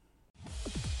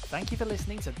 Thank you for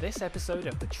listening to this episode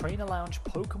of the Trainer Lounge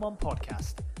Pokemon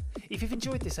podcast. If you've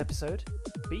enjoyed this episode,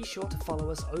 be sure to follow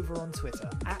us over on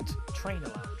Twitter @Trainer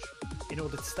Lounge in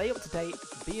order to stay up to date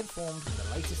and be informed when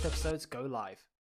the latest episodes go live.